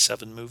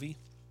 1957 movie.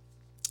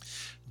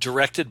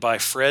 Directed by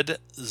Fred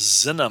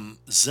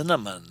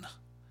Zinnemann.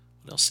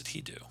 What else did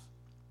he do?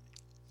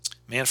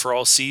 Man for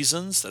All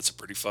Seasons. That's a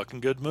pretty fucking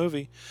good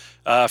movie.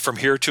 From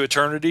Here to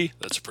Eternity.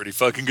 That's a pretty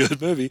fucking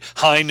good movie.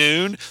 High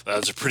Noon.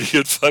 That's a pretty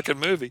good fucking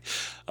movie.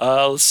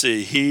 Let's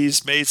see.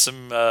 He's made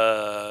some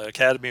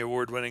Academy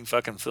Award winning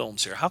fucking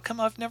films here. How come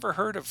I've never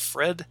heard of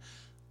Fred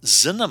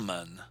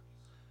Zinnemann?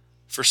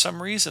 For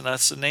some reason,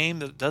 that's a name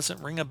that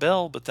doesn't ring a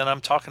bell, but then I'm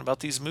talking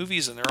about these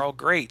movies and they're all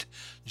great.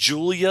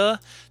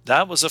 Julia,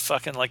 that was a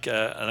fucking like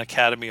an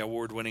Academy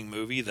Award winning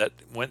movie that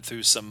went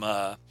through some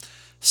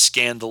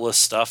scandalous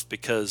stuff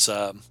because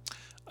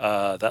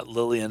that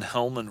Lillian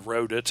Hellman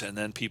wrote it, and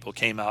then people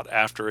came out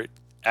after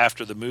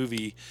the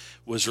movie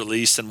was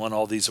released and won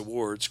all these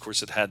awards. Of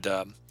course, it had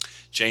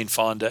Jane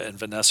Fonda and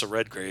Vanessa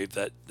Redgrave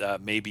that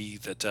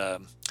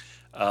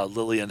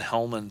Lillian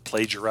Hellman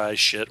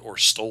plagiarized shit or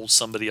stole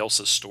somebody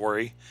else's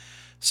story.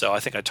 So I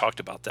think I talked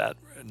about that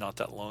not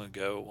that long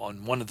ago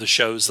on one of the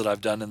shows that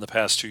I've done in the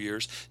past 2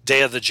 years.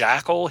 Day of the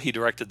Jackal, he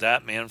directed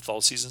that. Man with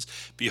All Seasons.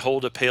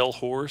 Behold a Pale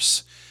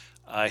Horse.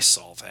 I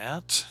saw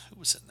that. Who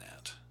was in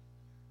that?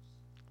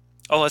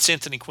 Oh, that's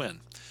Anthony Quinn.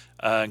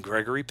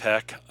 Gregory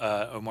Peck,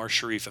 Omar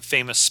Sharif, a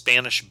famous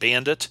Spanish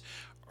bandit.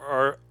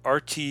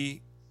 Artiguez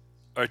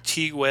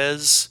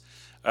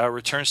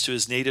returns to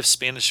his native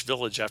Spanish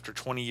village after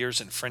 20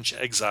 years in French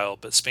exile,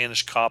 but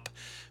Spanish cop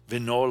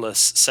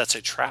Vinolas sets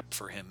a trap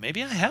for him.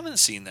 Maybe I haven't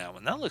seen that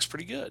one. That looks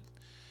pretty good.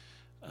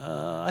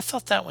 I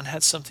thought that one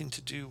had something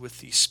to do with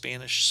the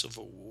Spanish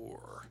Civil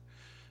War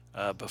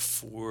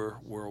before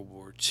World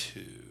War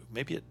II.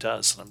 Maybe it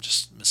does, and I'm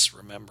just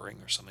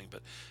misremembering or something,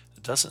 but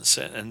it doesn't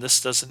say, and this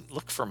doesn't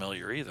look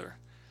familiar either.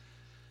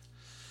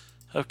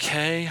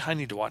 Okay, I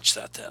need to watch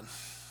that then.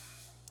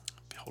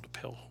 Behold a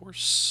Pale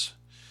Horse.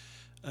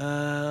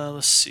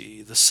 Let's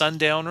see. The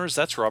Sundowners,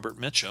 that's Robert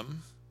Mitchum,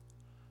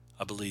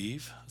 I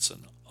believe. It's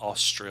an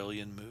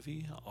Australian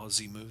movie,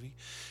 Aussie movie.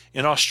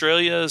 In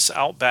Australia's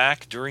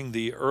outback during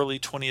the early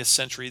 20th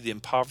century, the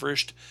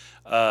impoverished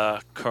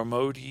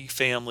Carmody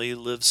family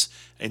lives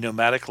a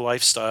nomadic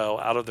lifestyle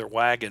out of their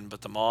wagon,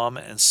 but the mom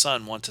and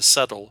son want to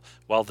settle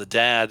while the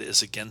dad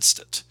is against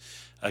it.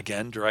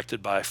 Again,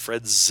 directed by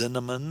Fred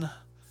Zinnemann.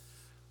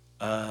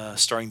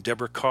 Starring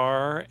Deborah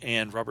Carr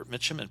and Robert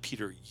Mitchum and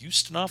Peter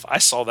Ustinov. I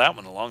saw that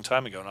one a long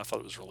time ago, and I thought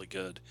it was really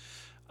good.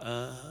 Who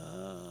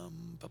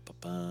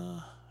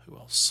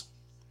else?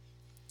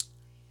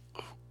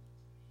 Oh,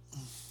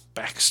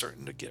 back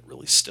starting to get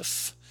really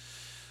stiff.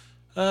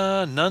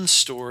 Nun's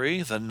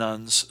Story, The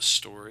Nun's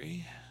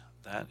Story.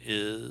 That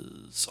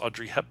is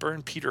Audrey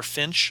Hepburn, Peter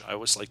Finch. I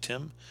always liked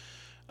him.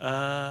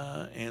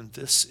 And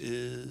this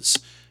is...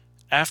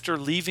 After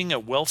leaving a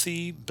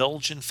wealthy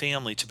Belgian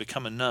family to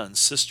become a nun,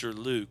 Sister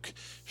Luke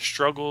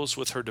struggles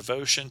with her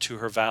devotion to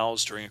her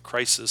vows during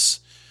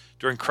crisis,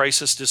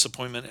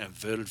 disappointment, and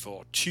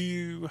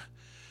vertu.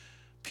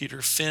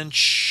 Peter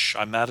Finch,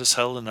 I'm mad as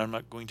hell and I'm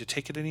not going to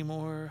take it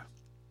anymore.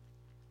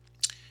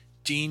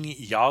 Dean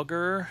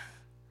Yager.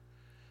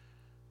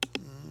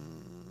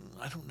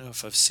 I don't know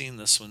if I've seen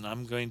this one.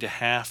 I'm going to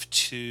have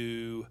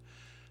to...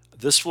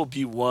 This will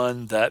be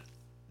one that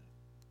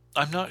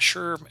I'm not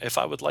sure if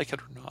I would like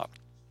it or not.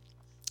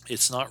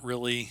 It's not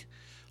really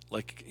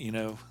like,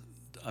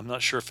 I'm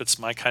not sure if it's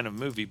my kind of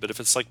movie, but if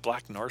it's like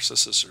Black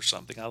Narcissus or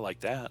something, I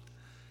like that.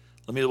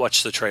 Let me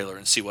watch the trailer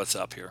and see what's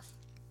up here.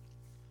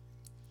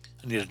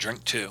 I need a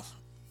drink too.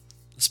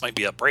 This might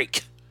be a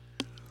break.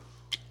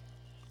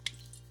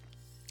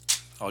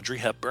 Audrey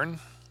Hepburn.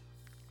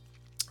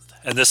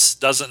 And this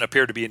doesn't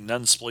appear to be an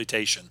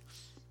nunsploitation.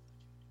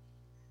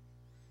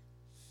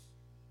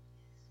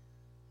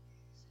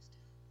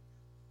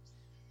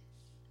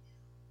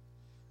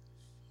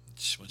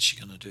 What's she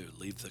going to do?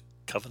 Leave the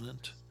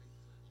covenant?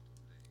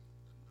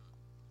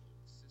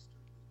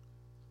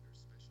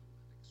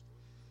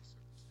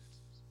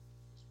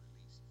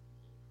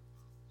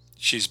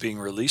 She's being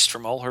released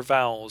from all her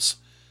vows.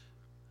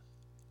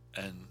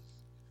 And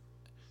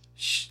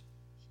she,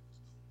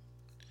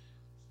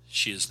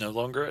 she is no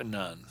longer a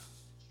nun.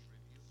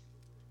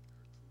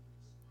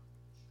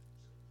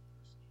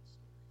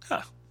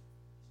 Huh.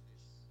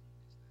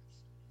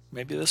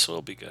 Maybe this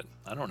will be good.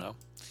 I don't know.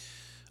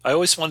 I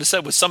always want to say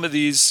with some of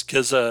these,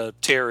 because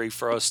Terry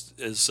for us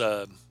is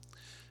the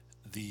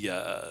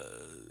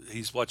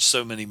he's watched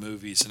so many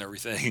movies and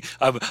everything.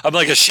 I'm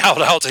like a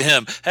shout out to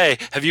him. Hey,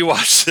 have you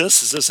watched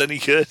this? Is this any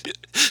good?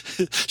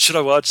 Should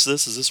I watch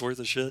this? Is this worth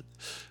a shit?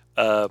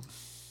 Uh,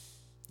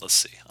 let's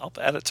see. I'll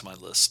add it to my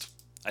list.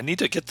 I need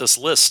to get this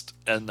list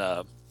and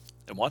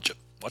watch it.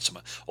 Watch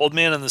them. Old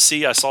Man in the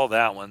Sea. I saw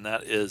that one.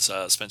 That is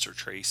Spencer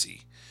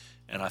Tracy,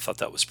 and I thought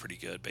that was pretty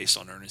good, based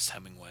on Ernest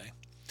Hemingway.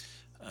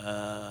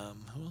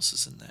 Who else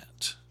is in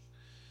that?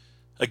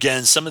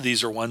 Again, some of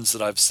these are ones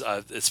that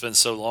I've it's been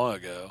so long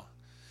ago.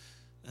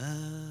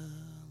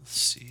 Let's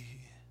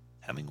see.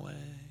 Hemingway,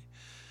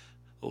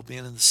 Old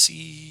Man in the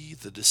Sea,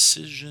 The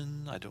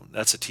Decision. I don't.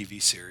 That's a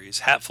TV series.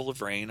 Hatful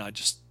of Rain. I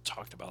just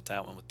talked about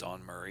that one with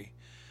Don Murray.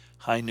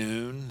 High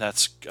Noon.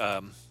 That's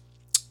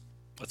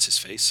what's his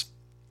face?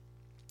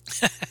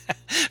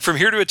 From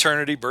Here to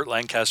Eternity. Burt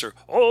Lancaster.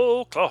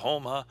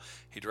 Oklahoma.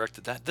 He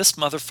directed that. This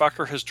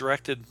motherfucker has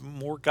directed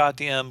more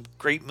goddamn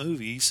great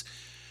movies.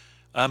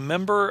 A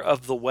Member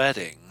of the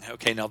Wedding.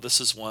 Okay, now this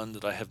is one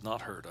that I have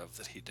not heard of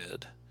that he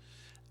did.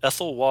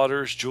 Ethel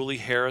Waters, Julie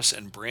Harris,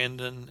 and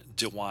Brandon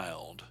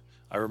DeWild.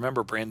 I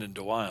remember Brandon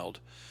DeWild.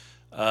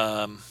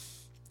 Um,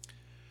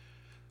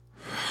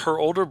 Her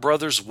older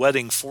brother's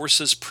wedding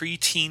forces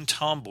preteen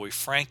tomboy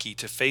Frankie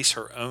to face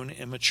her own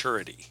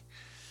immaturity.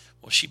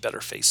 Well, she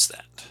better face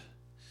that.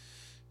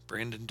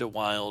 Brandon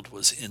DeWild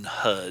was in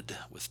HUD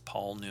with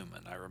Paul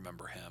Newman. I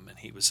remember him, and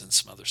he was in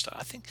some other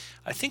stuff.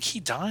 I think he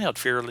died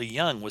fairly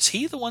young. Was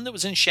he the one that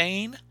was in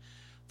Shane?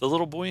 The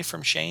little boy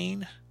from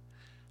Shane?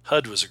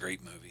 HUD was a great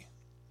movie.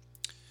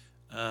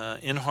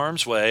 In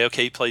Harm's Way.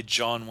 Okay, he played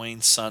John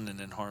Wayne's son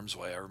in Harm's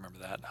Way. I remember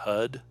that.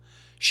 HUD.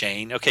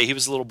 Shane. Okay, he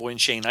was the little boy in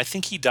Shane. I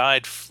think he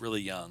died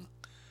really young.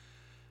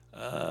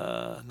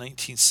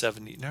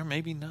 1970. No,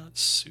 maybe not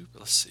super.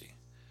 Let's see.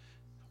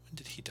 When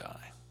did he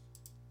die?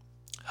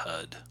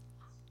 HUD.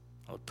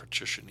 Oh,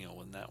 Patricia Neal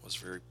when that was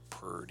very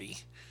pretty.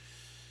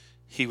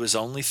 He was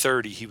only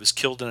 30. He was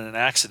killed in an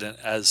accident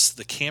as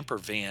the camper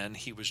van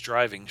he was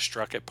driving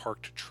struck a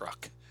parked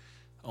truck.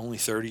 Only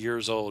 30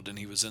 years old, and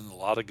he was in a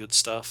lot of good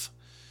stuff.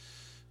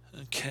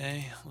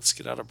 Okay, let's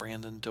get out of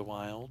Brandon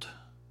DeWild.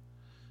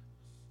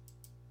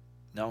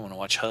 Now I want to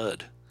watch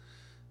HUD.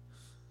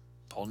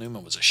 Paul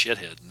Newman was a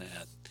shithead in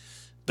that.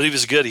 But he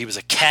was good. He was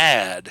a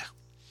cad.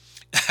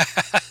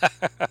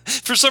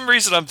 For some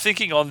reason, I'm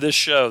thinking on this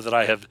show that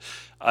I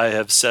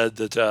have said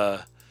that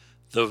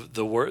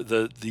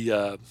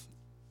the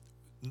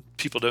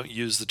people don't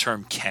use the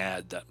term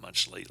cad that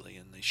much lately,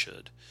 and they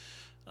should.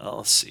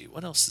 Let's see,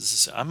 what else is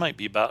this? I might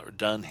be about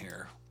done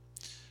here,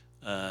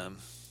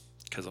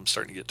 because I'm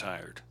starting to get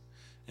tired,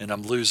 and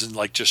I'm losing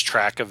like just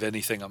track of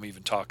anything I'm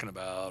even talking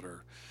about.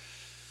 Or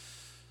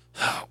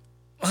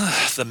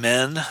The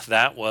Men,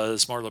 that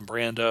was Marlon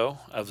Brando.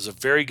 It was a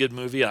very good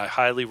movie. I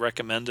highly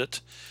recommend it.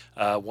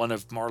 One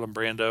of Marlon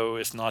Brando,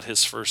 if not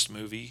his first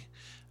movie.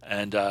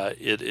 And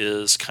it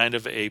is kind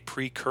of a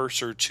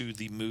precursor to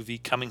the movie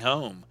Coming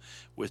Home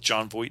with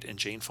John Voight and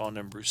Jane Fonda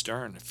and Bruce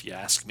Dern, if you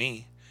ask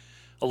me.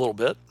 A little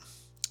bit.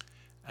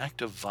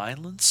 Act of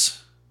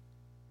Violence.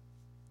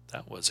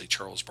 That was a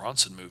Charles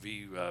Bronson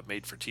movie,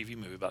 made for TV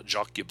movie about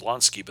Jacques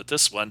Yablonsky. But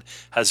this one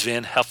has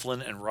Van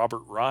Heflin and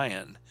Robert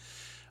Ryan.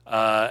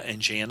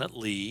 And Janet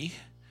Leigh.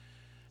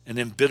 An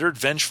embittered,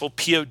 vengeful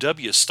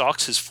POW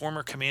stalks his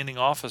former commanding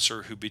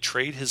officer who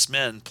betrayed his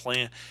man's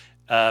planned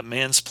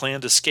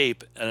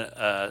escape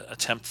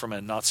attempt from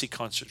a Nazi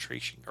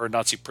concentration or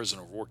Nazi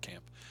prisoner of war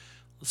camp.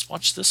 Let's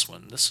watch this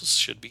one.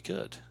 Should be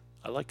good.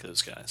 I like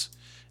those guys,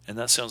 and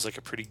that sounds like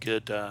a pretty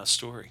good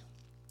story.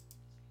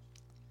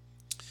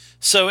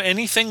 So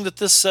anything that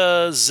this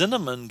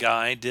Zinnemann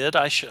guy did,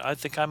 I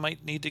think I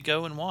might need to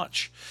go and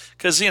watch,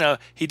 because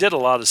he did a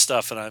lot of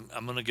stuff, and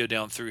I'm going to go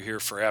down through here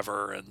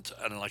forever, and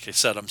like I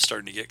said, I'm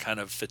starting to get kind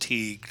of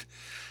fatigued,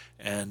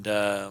 and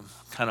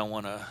kind of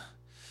want to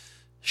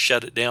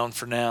shut it down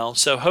for now.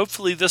 So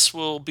hopefully this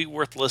will be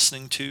worth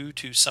listening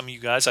to some of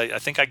you guys. I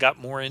think I got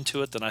more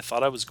into it than I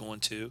thought I was going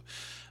to,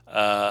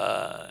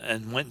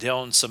 and went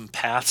down some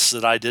paths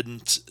that I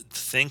didn't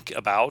think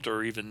about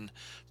or even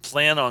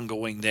plan on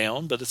going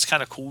down, but it's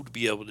kind of cool to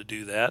be able to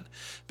do that,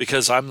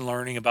 because I'm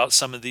learning about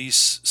some of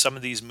these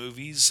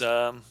movies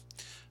a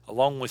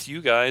along with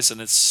you guys,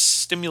 and it's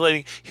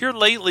stimulating. Here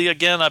lately,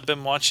 again, I've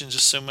been watching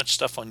just so much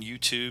stuff on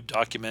YouTube,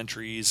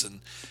 documentaries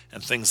and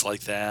things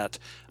like that,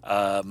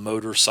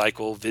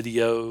 motorcycle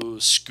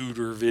videos,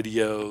 scooter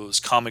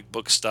videos, comic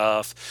book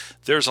stuff.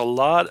 There's a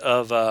lot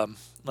of.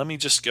 Let me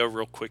just go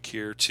real quick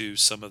here to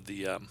some of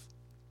the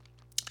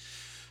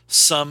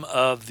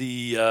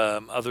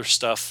other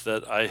stuff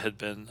that I had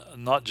been,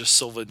 not just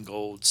Silva and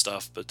Gold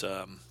stuff, but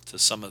to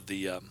some of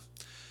the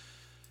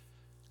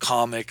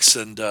comics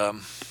and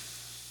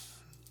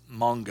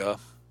manga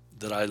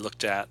that I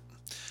looked at.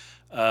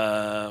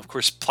 Of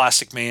course,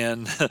 Plastic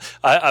Man.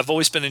 I've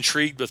always been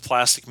intrigued with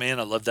Plastic Man.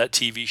 I loved that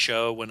TV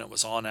show when it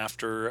was on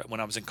after when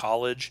I was in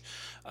college,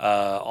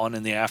 on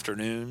in the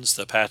afternoons.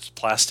 The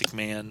Plastic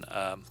Man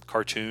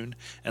cartoon,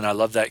 and I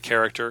love that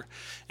character.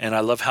 And I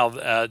love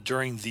how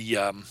during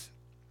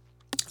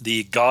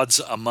the Gods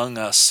Among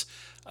Us,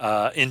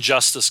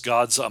 Injustice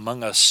Gods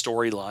Among Us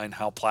storyline,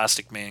 how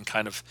Plastic Man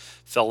kind of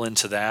fell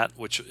into that,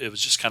 which it was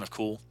just kind of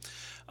cool.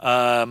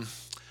 Um,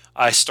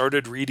 I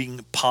started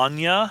reading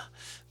Panya,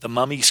 The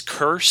Mummy's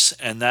Curse,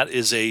 and that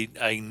is a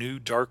new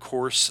Dark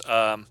Horse.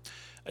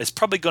 It's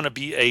probably going to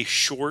be a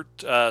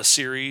short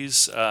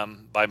series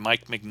by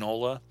Mike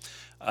Mignola.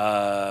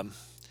 Um,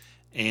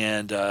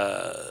 and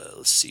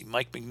let's see,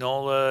 Mike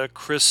Mignola,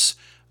 Chris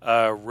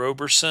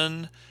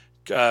Roberson,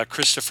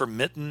 Christopher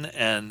Mitten,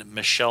 and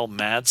Michelle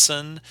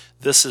Madsen.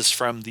 This is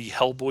from the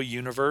Hellboy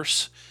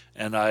universe,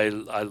 and I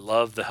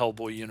love the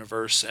Hellboy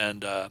universe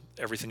and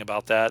everything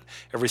about that.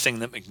 Everything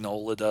that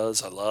Mignola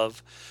does, I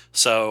love.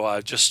 So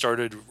I just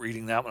started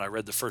reading that. When I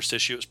read the first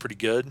issue, it was pretty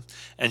good.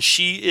 And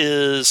she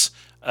is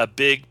a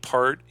big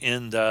part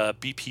in the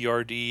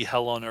BPRD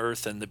Hell on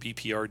Earth and the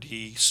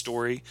BPRD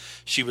story.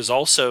 She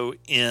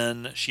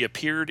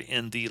appeared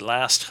in the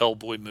last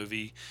Hellboy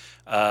movie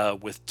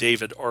with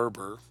David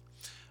Arbor.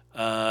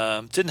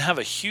 Didn't have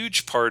a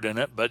huge part in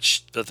it,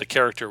 but the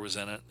character was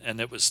in it,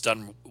 and it was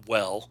done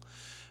well.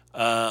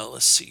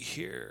 Let's see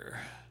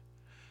here.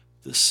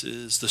 This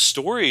is the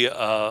story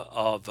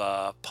of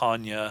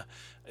Panya.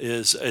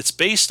 It's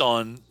based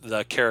on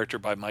the character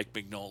by Mike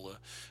Mignola,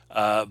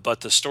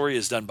 but the story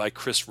is done by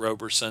Chris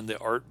Roberson, the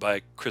art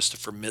by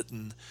Christopher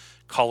Mitten,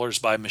 colors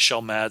by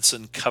Michelle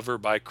Madsen, cover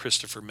by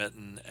Christopher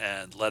Mitten,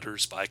 and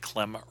letters by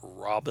Clem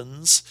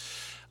Robbins.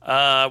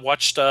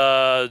 Watched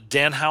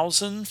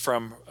Danhausen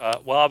from,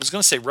 well, I was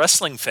going to say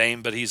wrestling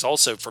fame, but he's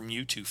also from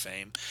YouTube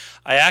fame.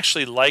 I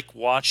actually like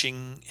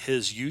watching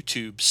his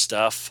YouTube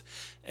stuff,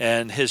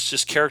 and his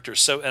just character is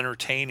so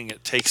entertaining.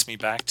 It takes me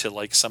back to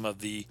like some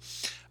of the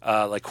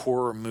like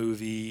horror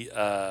movie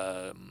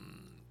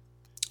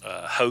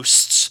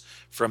hosts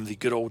from the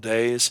good old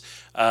days.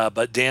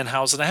 But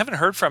Danhausen, I haven't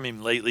heard from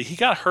him lately. He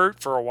got hurt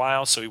for a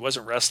while, so he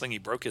wasn't wrestling. He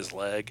broke his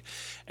leg.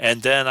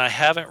 And then I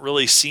haven't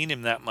really seen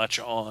him that much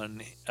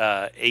on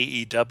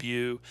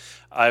AEW.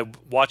 I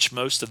watch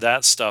most of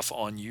that stuff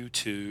on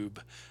YouTube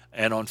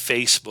and on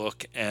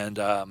Facebook. And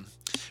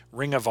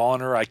Ring of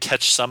Honor, I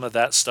catch some of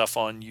that stuff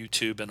on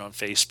YouTube and on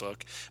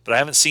Facebook. But I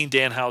haven't seen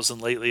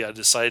Danhausen lately. I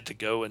decided to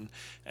go and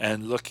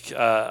look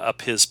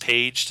up his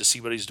page to see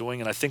what he's doing.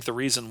 And I think the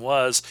reason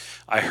was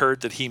I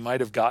heard that he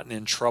might have gotten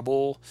in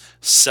trouble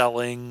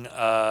selling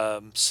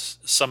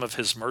some of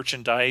his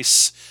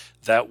merchandise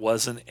that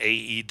wasn't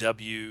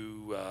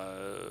AEW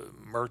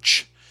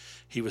merch.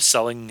 He was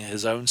selling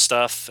his own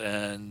stuff,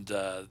 and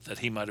that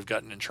he might have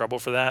gotten in trouble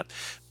for that.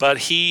 But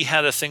he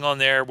had a thing on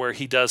there where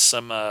he does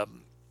some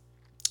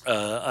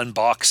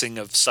unboxing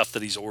of stuff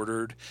that he's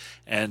ordered,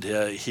 and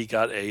he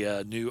got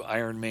a new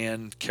Iron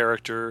Man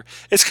character.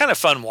 It's kind of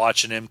fun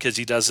watching him because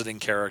he does it in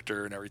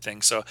character and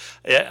everything. So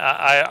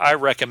I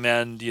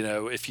recommend,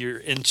 if you're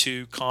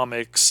into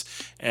comics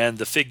and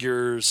the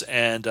figures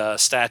and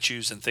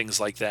statues and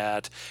things like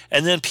that,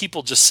 and then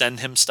people just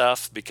send him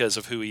stuff because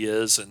of who he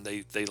is, and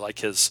they like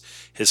his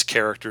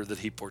character that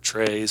he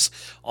portrays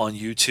on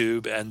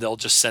YouTube, and they'll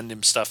just send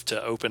him stuff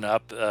to open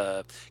up,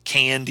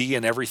 candy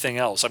and everything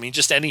else. I mean,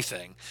 just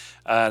anything.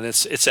 And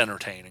it's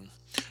entertaining.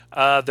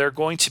 There are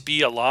going to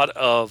be a lot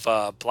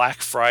of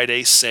Black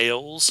Friday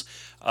sales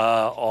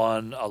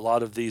on a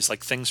lot of these,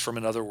 like Things from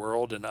Another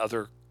World and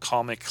other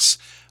comics.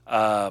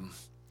 I'm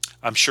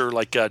sure,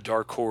 like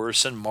Dark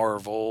Horse and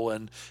Marvel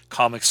and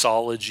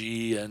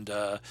Comixology and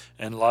a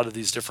lot of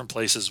these different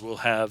places will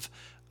have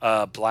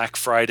Black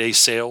Friday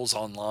sales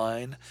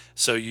online.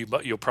 So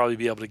you'll probably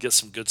be able to get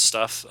some good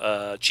stuff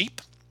cheap.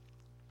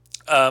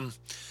 Um,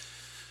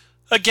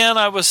 Again,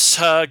 I was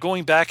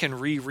going back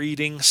and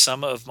rereading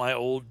some of my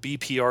old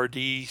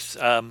BPRD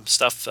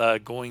stuff,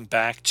 going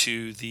back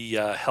to the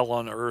Hell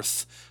on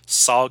Earth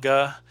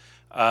saga,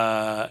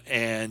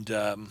 and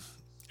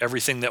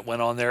everything that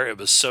went on there. It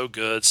was so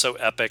good, so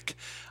epic.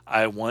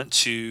 I want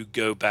to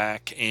go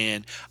back,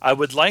 and I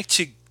would like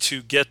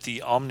to get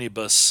the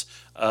omnibus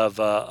of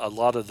a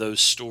lot of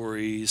those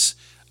stories.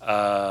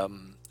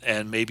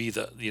 And maybe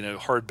the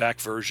hardback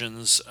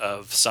versions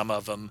of some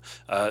of them,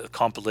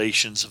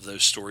 compilations of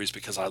those stories,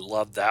 because I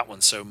loved that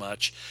one so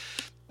much.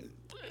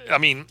 I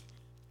mean,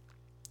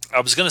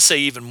 I was going to say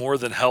even more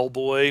than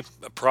Hellboy,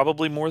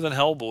 probably more than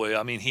Hellboy.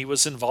 I mean, he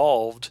was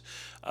involved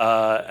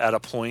at a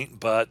point,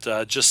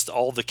 but just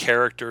all the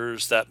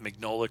characters that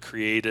Mignola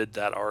created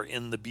that are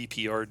in the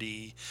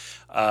BPRD,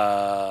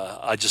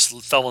 I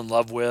just fell in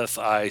love with.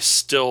 I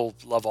still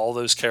love all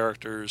those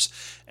characters,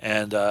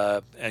 and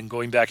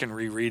going back and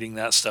rereading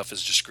that stuff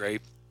is just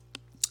great.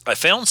 I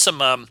found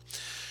some.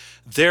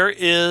 There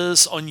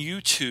is on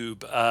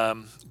YouTube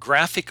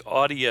graphic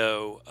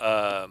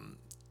audio.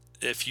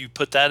 If you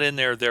put that in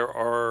there, there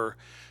are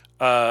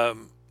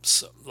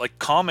like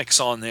comics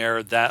on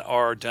there that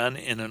are done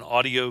in an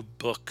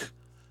audiobook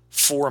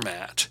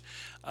format.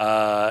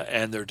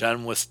 And they're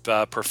done with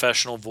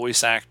professional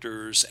voice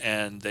actors,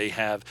 and they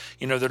have,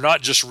 they're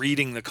not just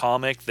reading the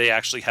comic, they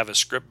actually have a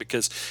script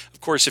because,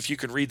 of course, if you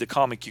can read the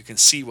comic, you can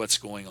see what's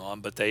going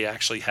on, but they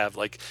actually have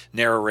like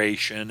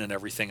narration and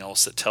everything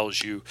else that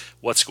tells you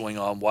what's going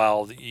on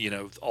while,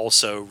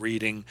 also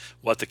reading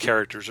what the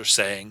characters are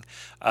saying.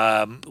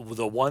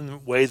 The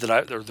one way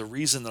or the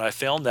reason that I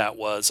found that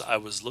was I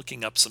was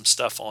looking up some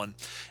stuff on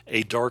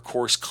a Dark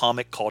Horse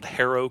comic called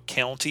Harrow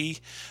County,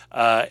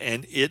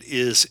 and it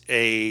is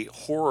a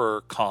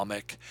horror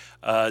comic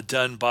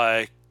done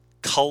by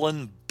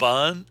Cullen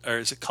Bunn, or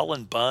is it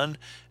Cullen Bunn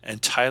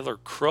and Tyler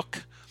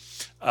Crook,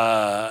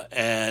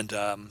 and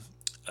a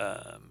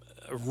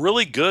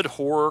really good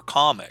horror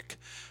comic.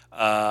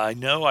 I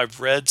know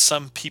I've read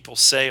some people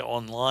say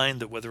online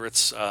that whether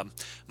it's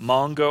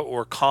manga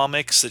or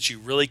comics that you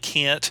really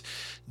can't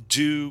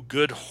do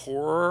good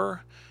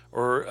horror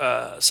or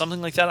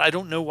something like that. I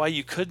don't know why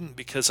you couldn't,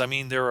 because I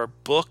mean there are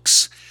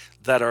books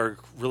that are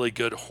really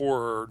good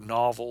horror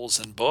novels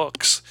and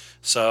books.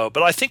 So,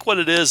 but I think what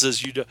it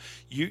is you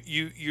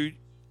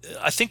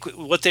I think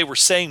what they were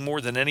saying more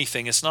than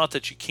anything, it's not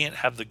that you can't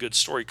have the good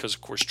story, because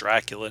of course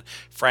Dracula,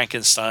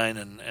 Frankenstein,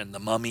 and the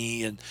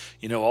Mummy, and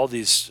all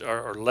these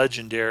are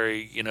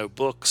legendary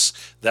books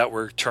that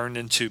were turned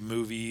into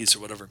movies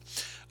or whatever.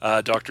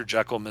 Dr.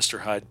 Jekyll,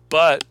 Mr. Hyde,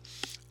 but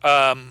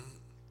I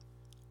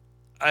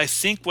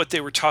think what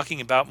they were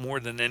talking about more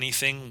than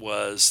anything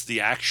was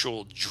the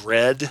actual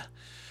dread.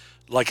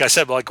 Like I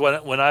said, like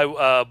when I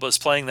was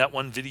playing that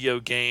one video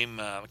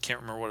game, I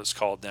can't remember what it's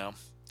called now.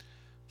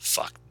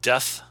 Fuck,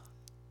 Death.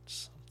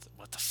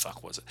 What the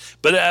fuck was it?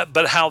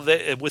 But how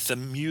they, with the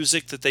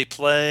music that they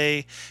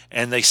play,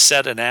 and they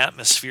set an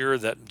atmosphere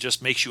that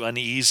just makes you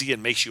uneasy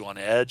and makes you on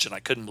edge. And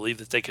I couldn't believe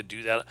that they could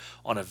do that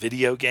on a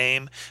video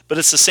game. But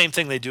it's the same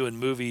thing they do in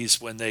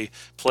movies when they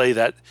play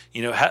that,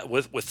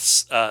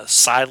 with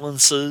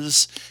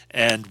silences,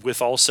 and with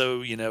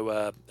also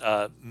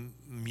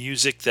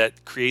music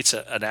that creates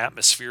an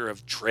atmosphere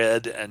of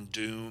dread and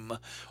doom,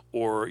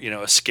 or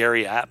a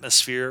scary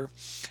atmosphere,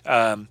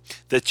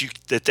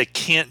 that they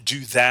can't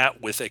do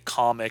that with a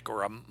comic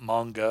or a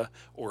manga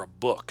or a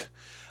book.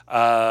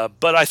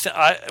 But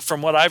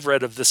from what I've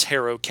read of this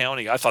Harrow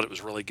County, I thought it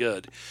was really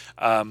good.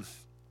 I'm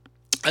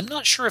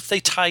not sure if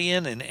they tie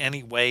in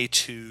any way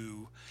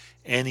to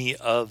any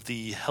of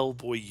the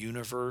Hellboy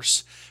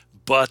universe,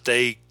 but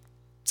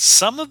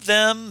some of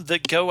them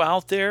that go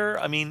out there,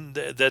 I mean,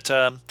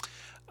 that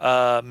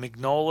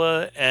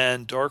Mignola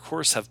and Dark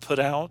Horse have put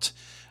out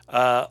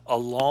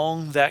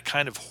along that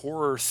kind of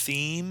horror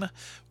theme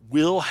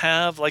will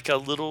have like a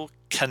little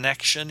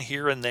connection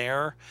here and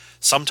there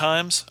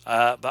sometimes,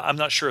 but I'm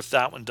not sure if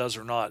that one does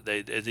or not.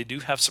 They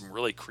do have some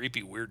really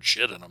creepy, weird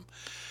shit in them.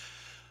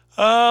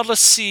 Let's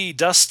see,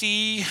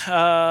 Dusty.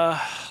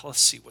 Let's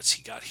see what's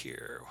he got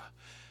here.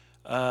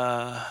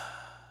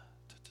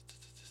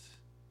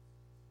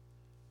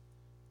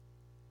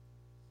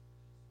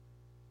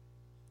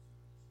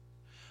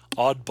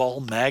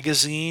 Oddball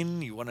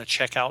Magazine. You want to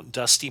check out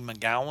Dusty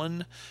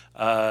McGowan,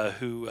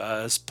 who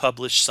has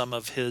published some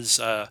of his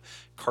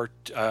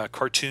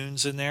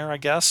cartoons in there, I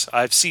guess.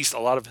 I've seen a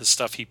lot of his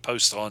stuff he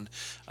posts on,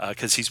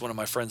 because he's one of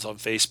my friends on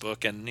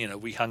Facebook, and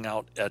we hung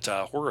out at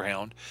Horror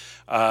Hound,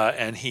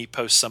 and he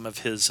posts some of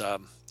his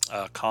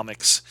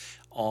comics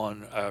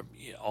on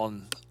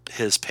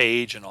his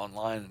page and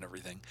online and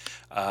everything.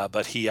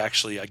 But he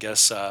actually, I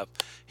guess,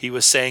 he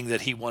was saying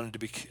that he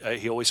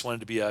always wanted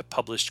to be a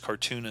published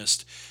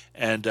cartoonist.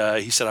 And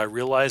he said, I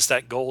realized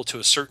that goal to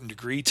a certain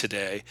degree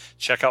today.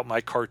 Check out my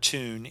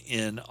cartoon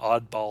in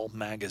Oddball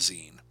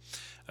Magazine.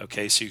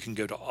 Okay, so you can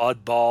go to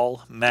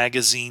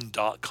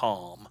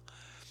oddballmagazine.com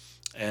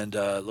and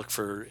look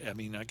for, I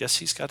guess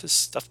he's got his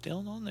stuff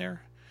down on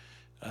there.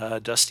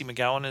 Dusty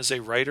McGowan is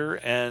a writer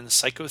and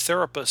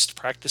psychotherapist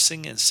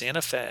practicing in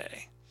Santa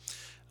Fe.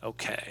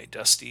 Okay,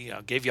 Dusty,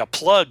 I gave you a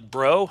plug,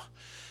 bro.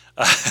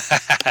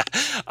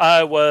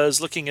 I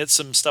was looking at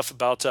some stuff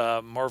about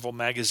Marvel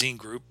Magazine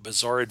Group,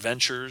 Bizarre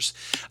Adventures,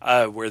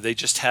 where they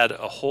just had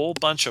a whole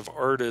bunch of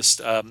artists.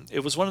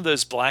 It was one of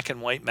those black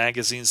and white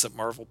magazines that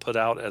Marvel put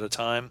out at a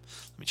time.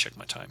 Let me check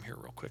my time here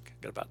real quick.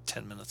 I've got about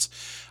 10 minutes.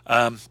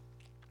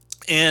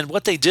 And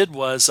what they did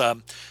was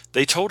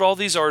they told all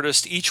these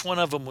artists, each one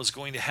of them was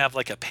going to have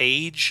like a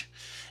page,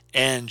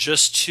 and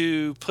just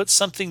to put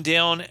something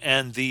down,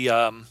 and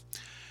the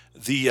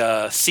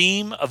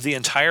theme of the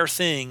entire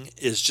thing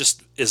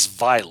is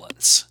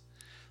violence.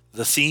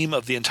 The theme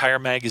of the entire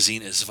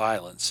magazine is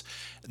violence.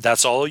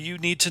 That's all you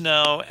need to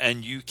know,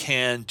 and you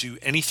can do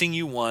anything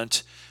you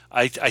want.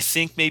 I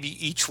think maybe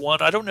each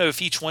one, I don't know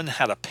if each one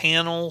had a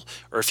panel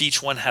or if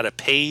each one had a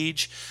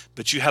page,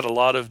 but you had a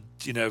lot of,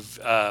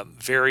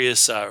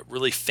 various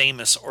really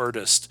famous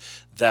artists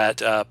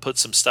that put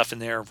some stuff in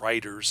there,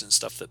 writers and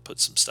stuff that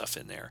put some stuff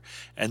in there.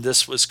 And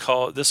this was,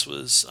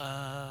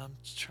 I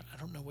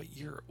don't know what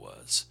year it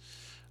was,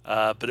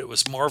 but it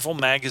was Marvel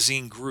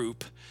Magazine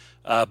Group,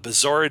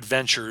 Bizarre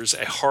Adventures,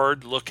 A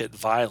Hard Look at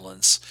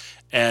Violence.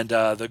 And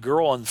the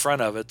girl in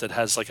front of it that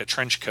has like a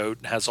trench coat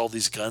and has all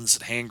these guns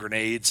and hand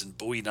grenades and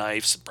Bowie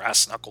knives and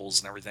brass knuckles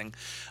and everything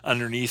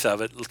underneath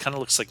of it, it kind of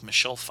looks like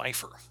Michelle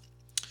Pfeiffer.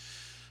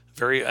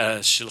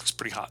 She looks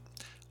pretty hot.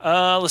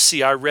 Let's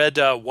see. I read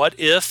What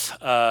If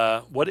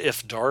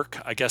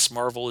Dark. I guess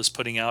Marvel is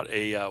putting out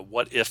a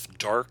What If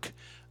Dark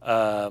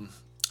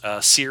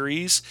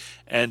series,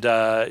 and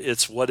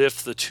it's What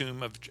If the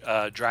Tomb of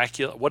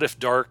Dracula? What If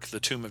Dark,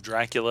 the Tomb of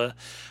Dracula?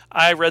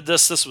 I read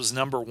this. This was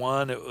number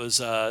one. It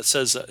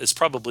says it's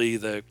probably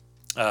the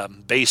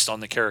based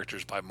on the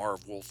characters by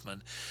Marv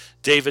Wolfman,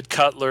 David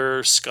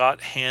Cutler,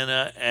 Scott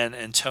Hanna, and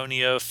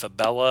Antonio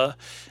Fabella,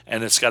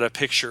 and it's got a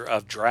picture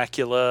of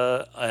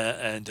Dracula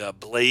and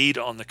Blade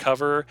on the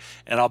cover.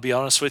 And I'll be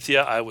honest with you,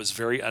 I was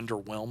very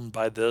underwhelmed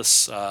by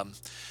this. I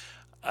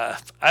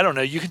don't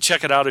know. You can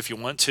check it out if you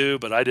want to,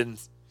 but I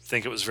didn't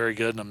think it was very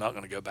good, and I'm not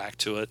going to go back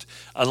to it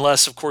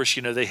unless, of course,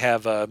 they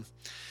have.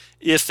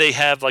 If they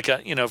have like a,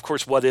 of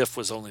course, What If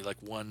was only like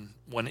one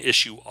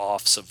issue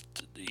offs of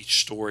each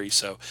story,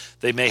 so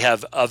they may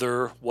have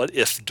other What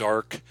If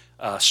Dark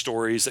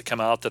stories that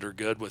come out that are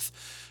good with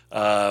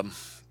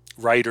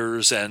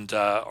writers and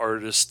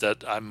artists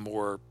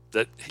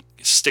that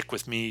stick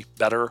with me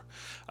better.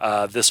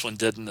 This one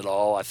didn't at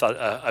all. I thought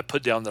I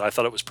put down that I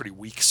thought it was pretty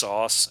weak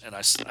sauce, and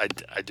I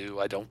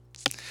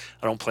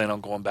don't plan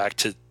on going back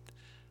to.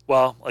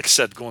 Well, like I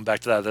said, going back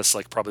to that, that's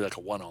like probably like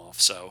a one-off.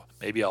 So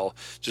maybe I'll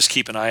just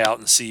keep an eye out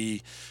and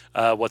see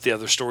what the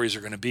other stories are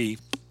going to be.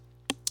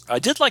 I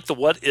did like the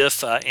What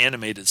If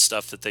animated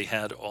stuff that they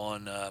had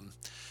on I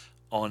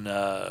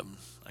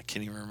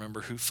can't even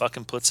remember who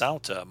fucking puts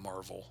out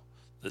Marvel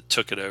that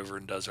took it over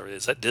and does everything.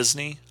 Is that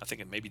Disney? I think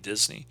it may be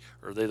Disney,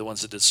 or are they the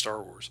ones that did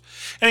Star Wars?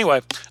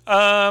 Anyway,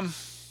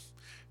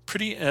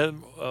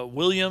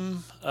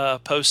 William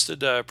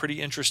posted a pretty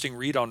interesting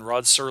read on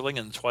Rod Serling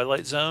and the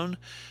Twilight Zone.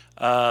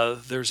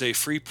 There's a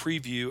free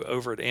preview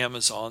over at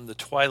Amazon, The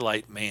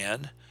Twilight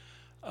Man,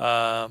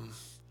 Rod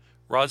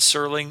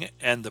Serling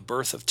and the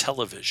Birth of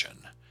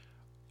Television.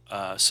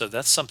 So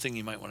that's something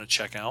you might want to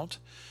check out.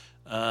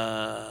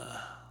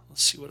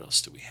 Let's see, what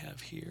else do we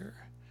have here?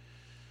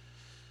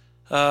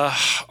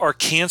 Our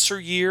Cancer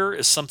Year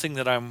is something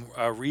that I'm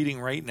reading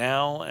right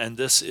now, and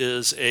this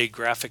is a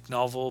graphic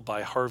novel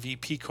by Harvey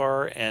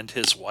Pekar and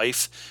his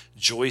wife,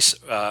 Joyce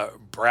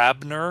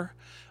Brabner,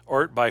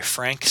 art by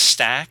Frank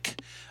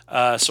Stack.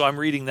 So I'm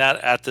reading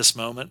that at this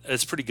moment.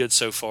 It's pretty good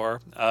so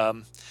far. I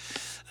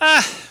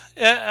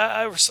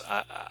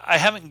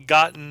haven't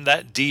gotten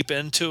that deep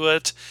into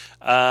it.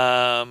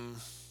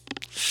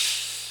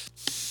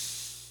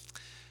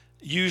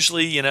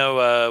 Usually,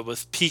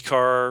 with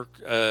Pekar,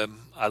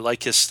 I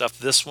like his stuff.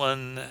 This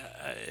one,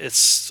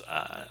 it's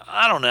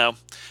I don't know.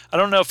 I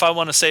don't know if I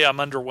want to say I'm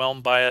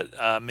underwhelmed by it.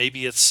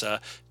 Maybe it's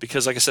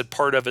because, like I said,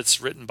 part of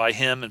it's written by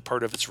him and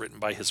part of it's written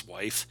by his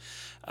wife,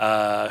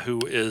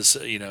 who is,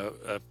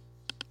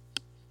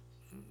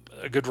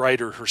 a good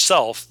writer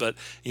herself. But,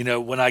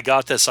 when I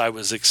got this, I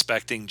was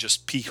expecting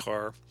just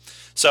Pekar.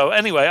 So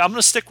anyway, I'm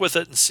going to stick with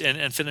it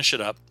and finish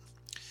it up.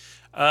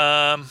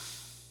 How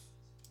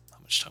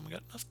much time we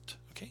got left?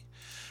 Okay.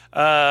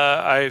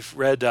 I've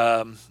read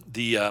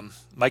the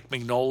Mike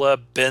Mignola,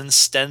 Ben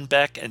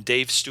Stenbeck, and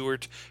Dave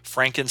Stewart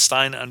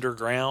Frankenstein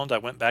Underground. I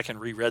went back and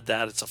reread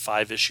that. It's a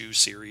 5-issue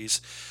series,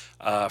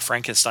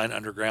 Frankenstein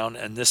Underground,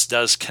 and this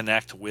does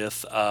connect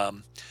with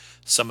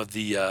some of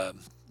the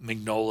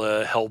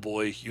Mignola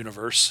Hellboy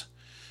universe,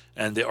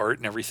 and the art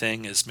and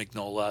everything is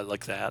Mignola. I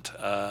like that.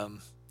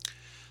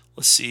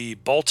 Let's see,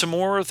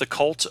 Baltimore, The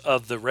Cult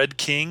of the Red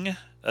King.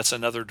 That's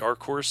another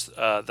Dark Horse.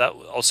 That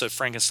also,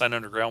 Frankenstein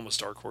Underground was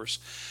Dark Horse.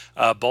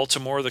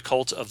 Baltimore, The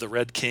Cult of the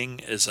Red King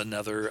is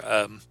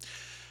another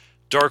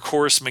Dark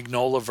Horse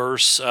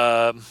Mignola-verse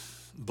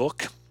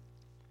book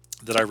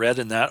that I read,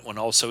 and that one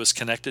also is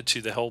connected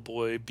to the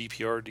Hellboy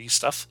BPRD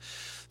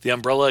stuff. The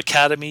Umbrella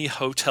Academy,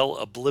 Hotel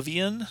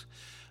Oblivion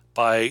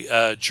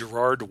by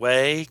Gerard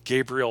Way,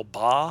 Gabriel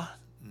Ba,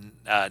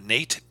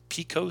 Nate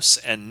Picos,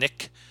 and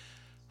Nick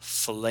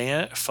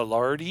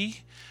Filardi.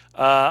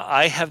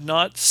 I have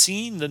not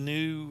seen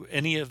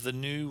any of the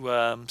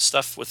new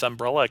stuff with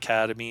Umbrella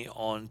Academy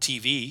on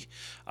TV.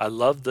 I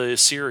loved the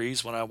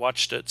series when I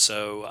watched it,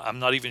 so I'm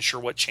not even sure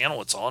what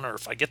channel it's on or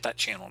if I get that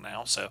channel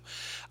now. So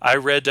I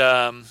read,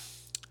 let's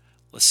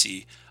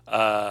see,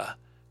 I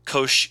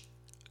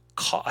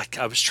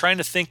was trying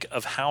to think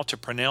of how to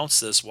pronounce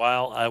this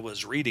while I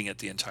was reading it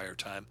the entire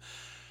time.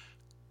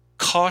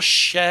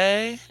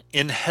 Cochet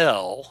in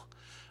Hell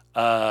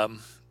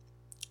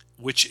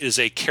which is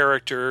a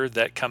character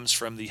that comes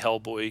from the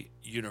Hellboy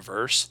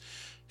universe.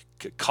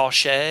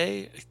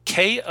 Koshei,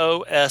 Koshchei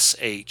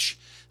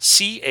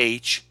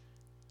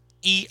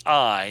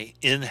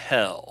in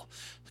hell.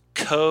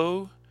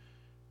 Koshke,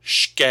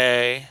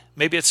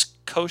 maybe it's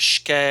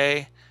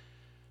Koshke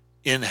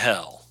in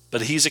hell.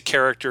 But he's a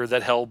character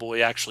that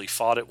Hellboy actually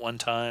fought at one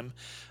time.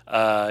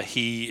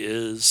 He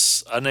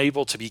is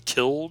unable to be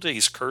killed.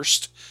 He's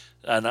cursed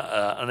and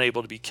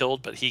unable to be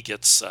killed, but he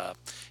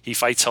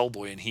fights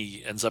Hellboy and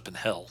he ends up in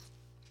hell.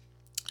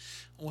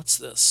 What's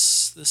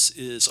this? This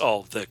is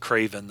the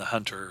Craven the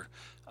Hunter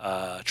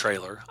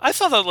trailer. I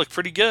thought that looked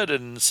pretty good,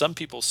 and some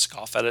people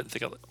scoff at it and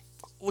think it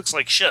looks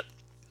like shit.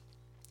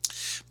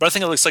 But I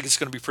think it looks like it's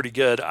going to be pretty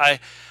good.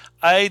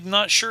 I'm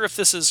not sure if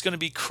this is going to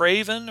be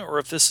Craven or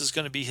if this is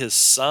going to be his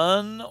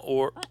son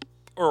or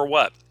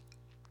what.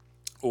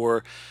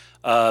 Or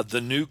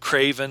the new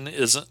Craven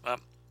isn't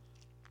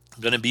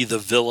going to be the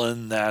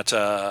villain that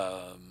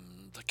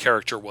the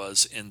character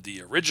was in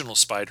the original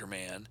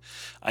Spider-Man.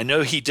 I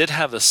know he did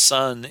have a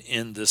son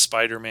in the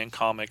Spider-Man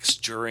comics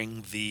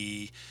during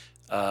the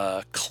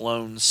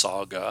Clone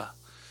Saga,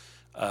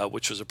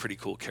 which was a pretty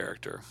cool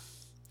character.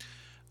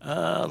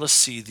 Let's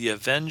see, the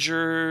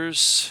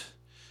Avengers,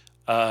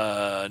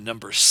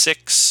 number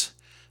 6,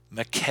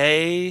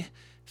 McKay,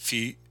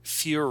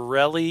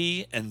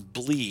 Fiorelli, and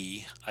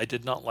Blee. I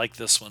did not like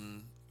this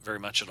one very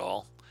much at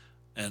all.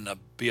 And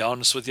be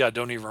honest with you, I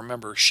don't even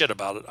remember shit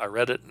about it. I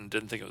read it and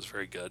didn't think it was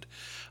very good.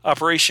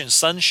 Operation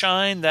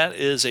Sunshine, that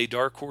is a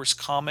Dark Horse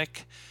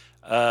comic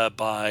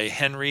by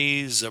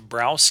Henry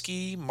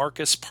Zabrowski,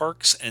 Marcus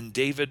Parks, and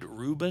David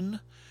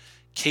Rubin.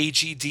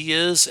 KG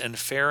Diaz and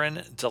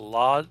Farron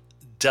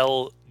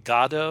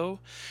Delgado.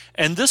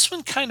 And this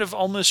one kind of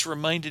almost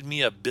reminded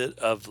me a bit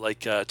of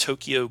like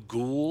Tokyo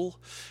Ghoul,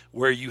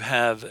 where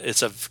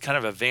it's a kind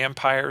of a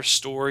vampire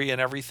story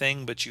and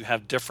everything, but you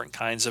have different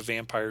kinds of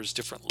vampires,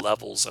 different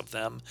levels of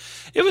them.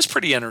 It was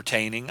pretty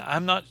entertaining. I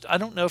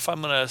don't know if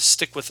I'm going to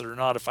stick with it or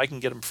not. If I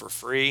can get them for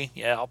free,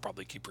 yeah, I'll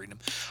probably keep reading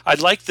them. I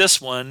like this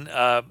one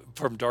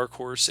from Dark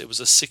Horse. It was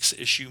a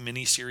 6-issue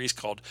miniseries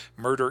called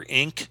Murder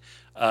Inc.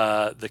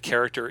 The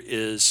character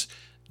is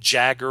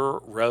Jagger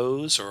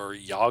Rose or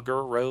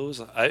Yager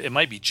Rose. It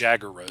might be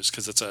Jagger Rose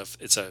because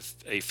it's a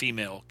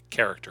female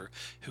character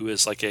who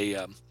is like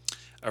a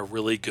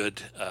really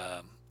good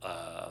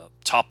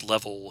top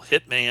level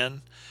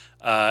hitman,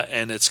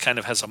 and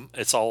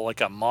it's all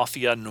like a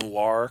mafia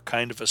noir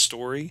kind of a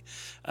story,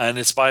 and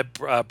it's by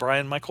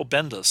Brian Michael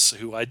Bendis,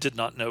 who I did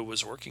not know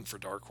was working for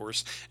Dark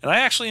Horse, and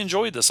I actually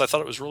enjoyed this. I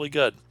thought it was really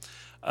good.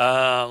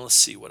 Let's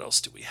see, what else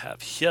do we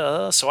have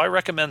here? So I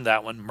recommend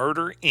that one,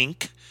 Murder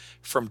Inc.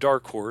 from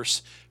Dark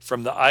Horse,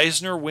 from the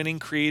Eisner winning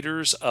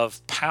creators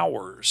of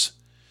Powers.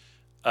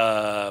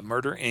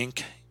 Murder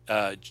Inc.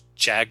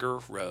 Jagger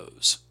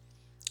Rose.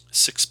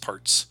 6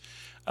 parts.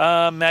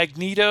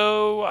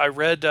 Magneto, I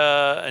read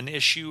an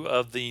issue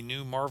of the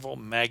new Marvel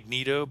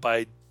Magneto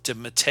by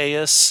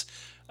DeMatteis,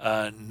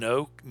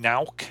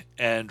 Nauk,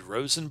 and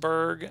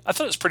Rosenberg. I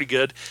thought it was pretty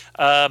good.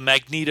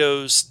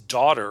 Magneto's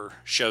daughter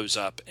shows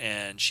up,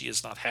 and she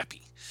is not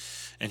happy.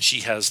 And she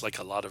has like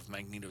a lot of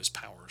Magneto's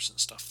powers and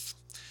stuff.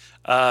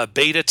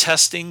 Beta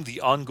testing, The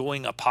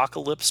Ongoing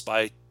Apocalypse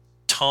by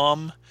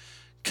Tom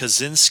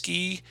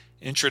Kaczynski.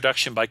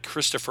 Introduction by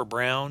Christopher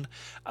Brown.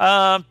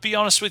 Be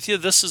honest with you,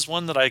 this is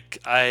one that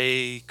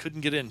I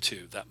couldn't get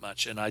into that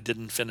much, and I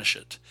didn't finish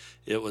it.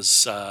 It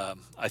was, I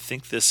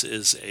think this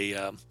is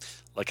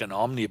like an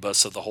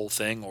omnibus of the whole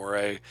thing, or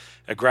a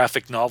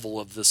graphic novel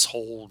of this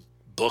whole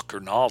book or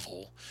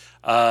novel.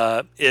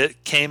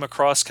 It came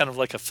across kind of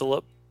like a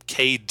Philip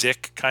K.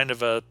 Dick kind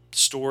of a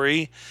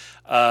story,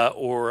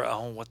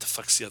 what the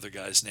fuck's the other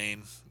guy's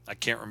name? I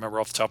can't remember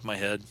off the top of my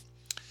head.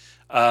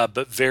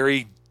 But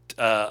very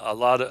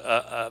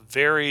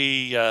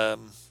very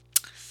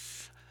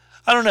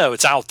I don't know,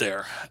 it's out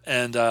there,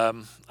 and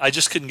I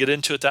just couldn't get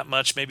into it that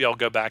much. Maybe I'll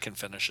go back and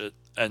finish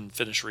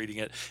reading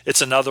it.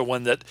 It's another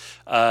one that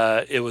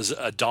it was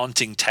a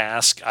daunting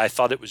task. I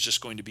thought it was just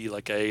going to be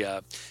like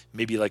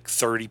maybe like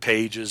 30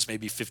 pages,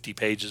 maybe 50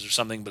 pages or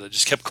something, but it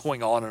just kept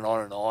going on and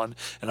on and on,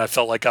 and I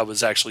felt like I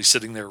was actually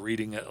sitting there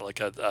reading it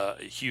like a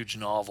huge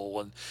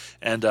novel,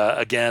 and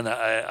again,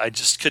 I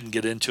just couldn't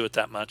get into it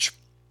that much.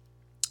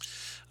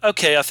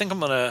 Okay, I think I'm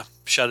going to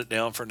shut it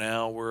down for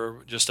now.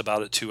 We're just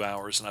about at 2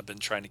 hours, and I've been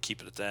trying to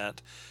keep it at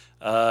that.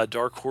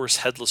 Dark Horse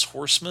Headless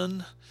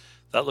Horseman.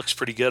 That looks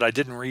pretty good. I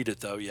didn't read it,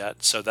 though,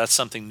 yet, so that's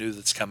something new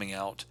that's coming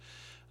out.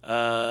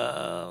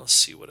 Let's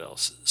see what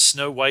else.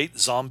 Snow White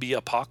Zombie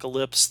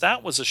Apocalypse.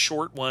 That was a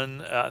short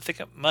one. I think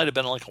it might have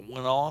been like a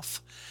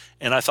one-off,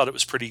 and I thought it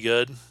was pretty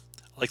good.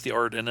 I like the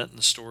art in it and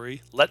the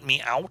story. Let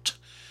Me Out.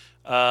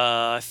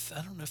 I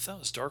don't know if that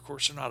was Dark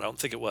Horse or not. I don't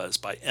think it was.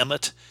 By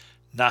Emmett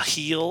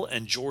Nahil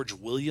and George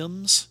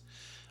Williams.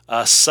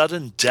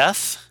 Sudden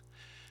Death.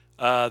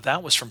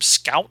 That was from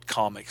Scout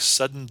Comics.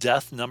 Sudden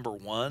Death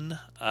 #1.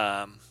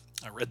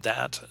 I read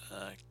that.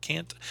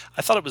 Can't.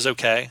 I thought it was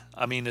okay.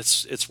 I mean,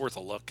 it's worth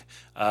a look.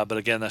 But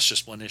again, that's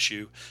just one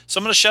issue. So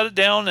I'm going to shut it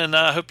down, and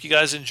I hope you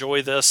guys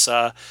enjoy this.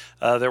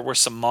 There were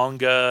some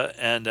manga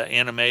and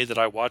anime that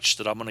I watched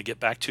that I'm going to get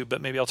back to,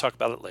 but maybe I'll talk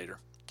about it later.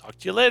 Talk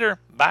to you later.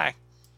 Bye.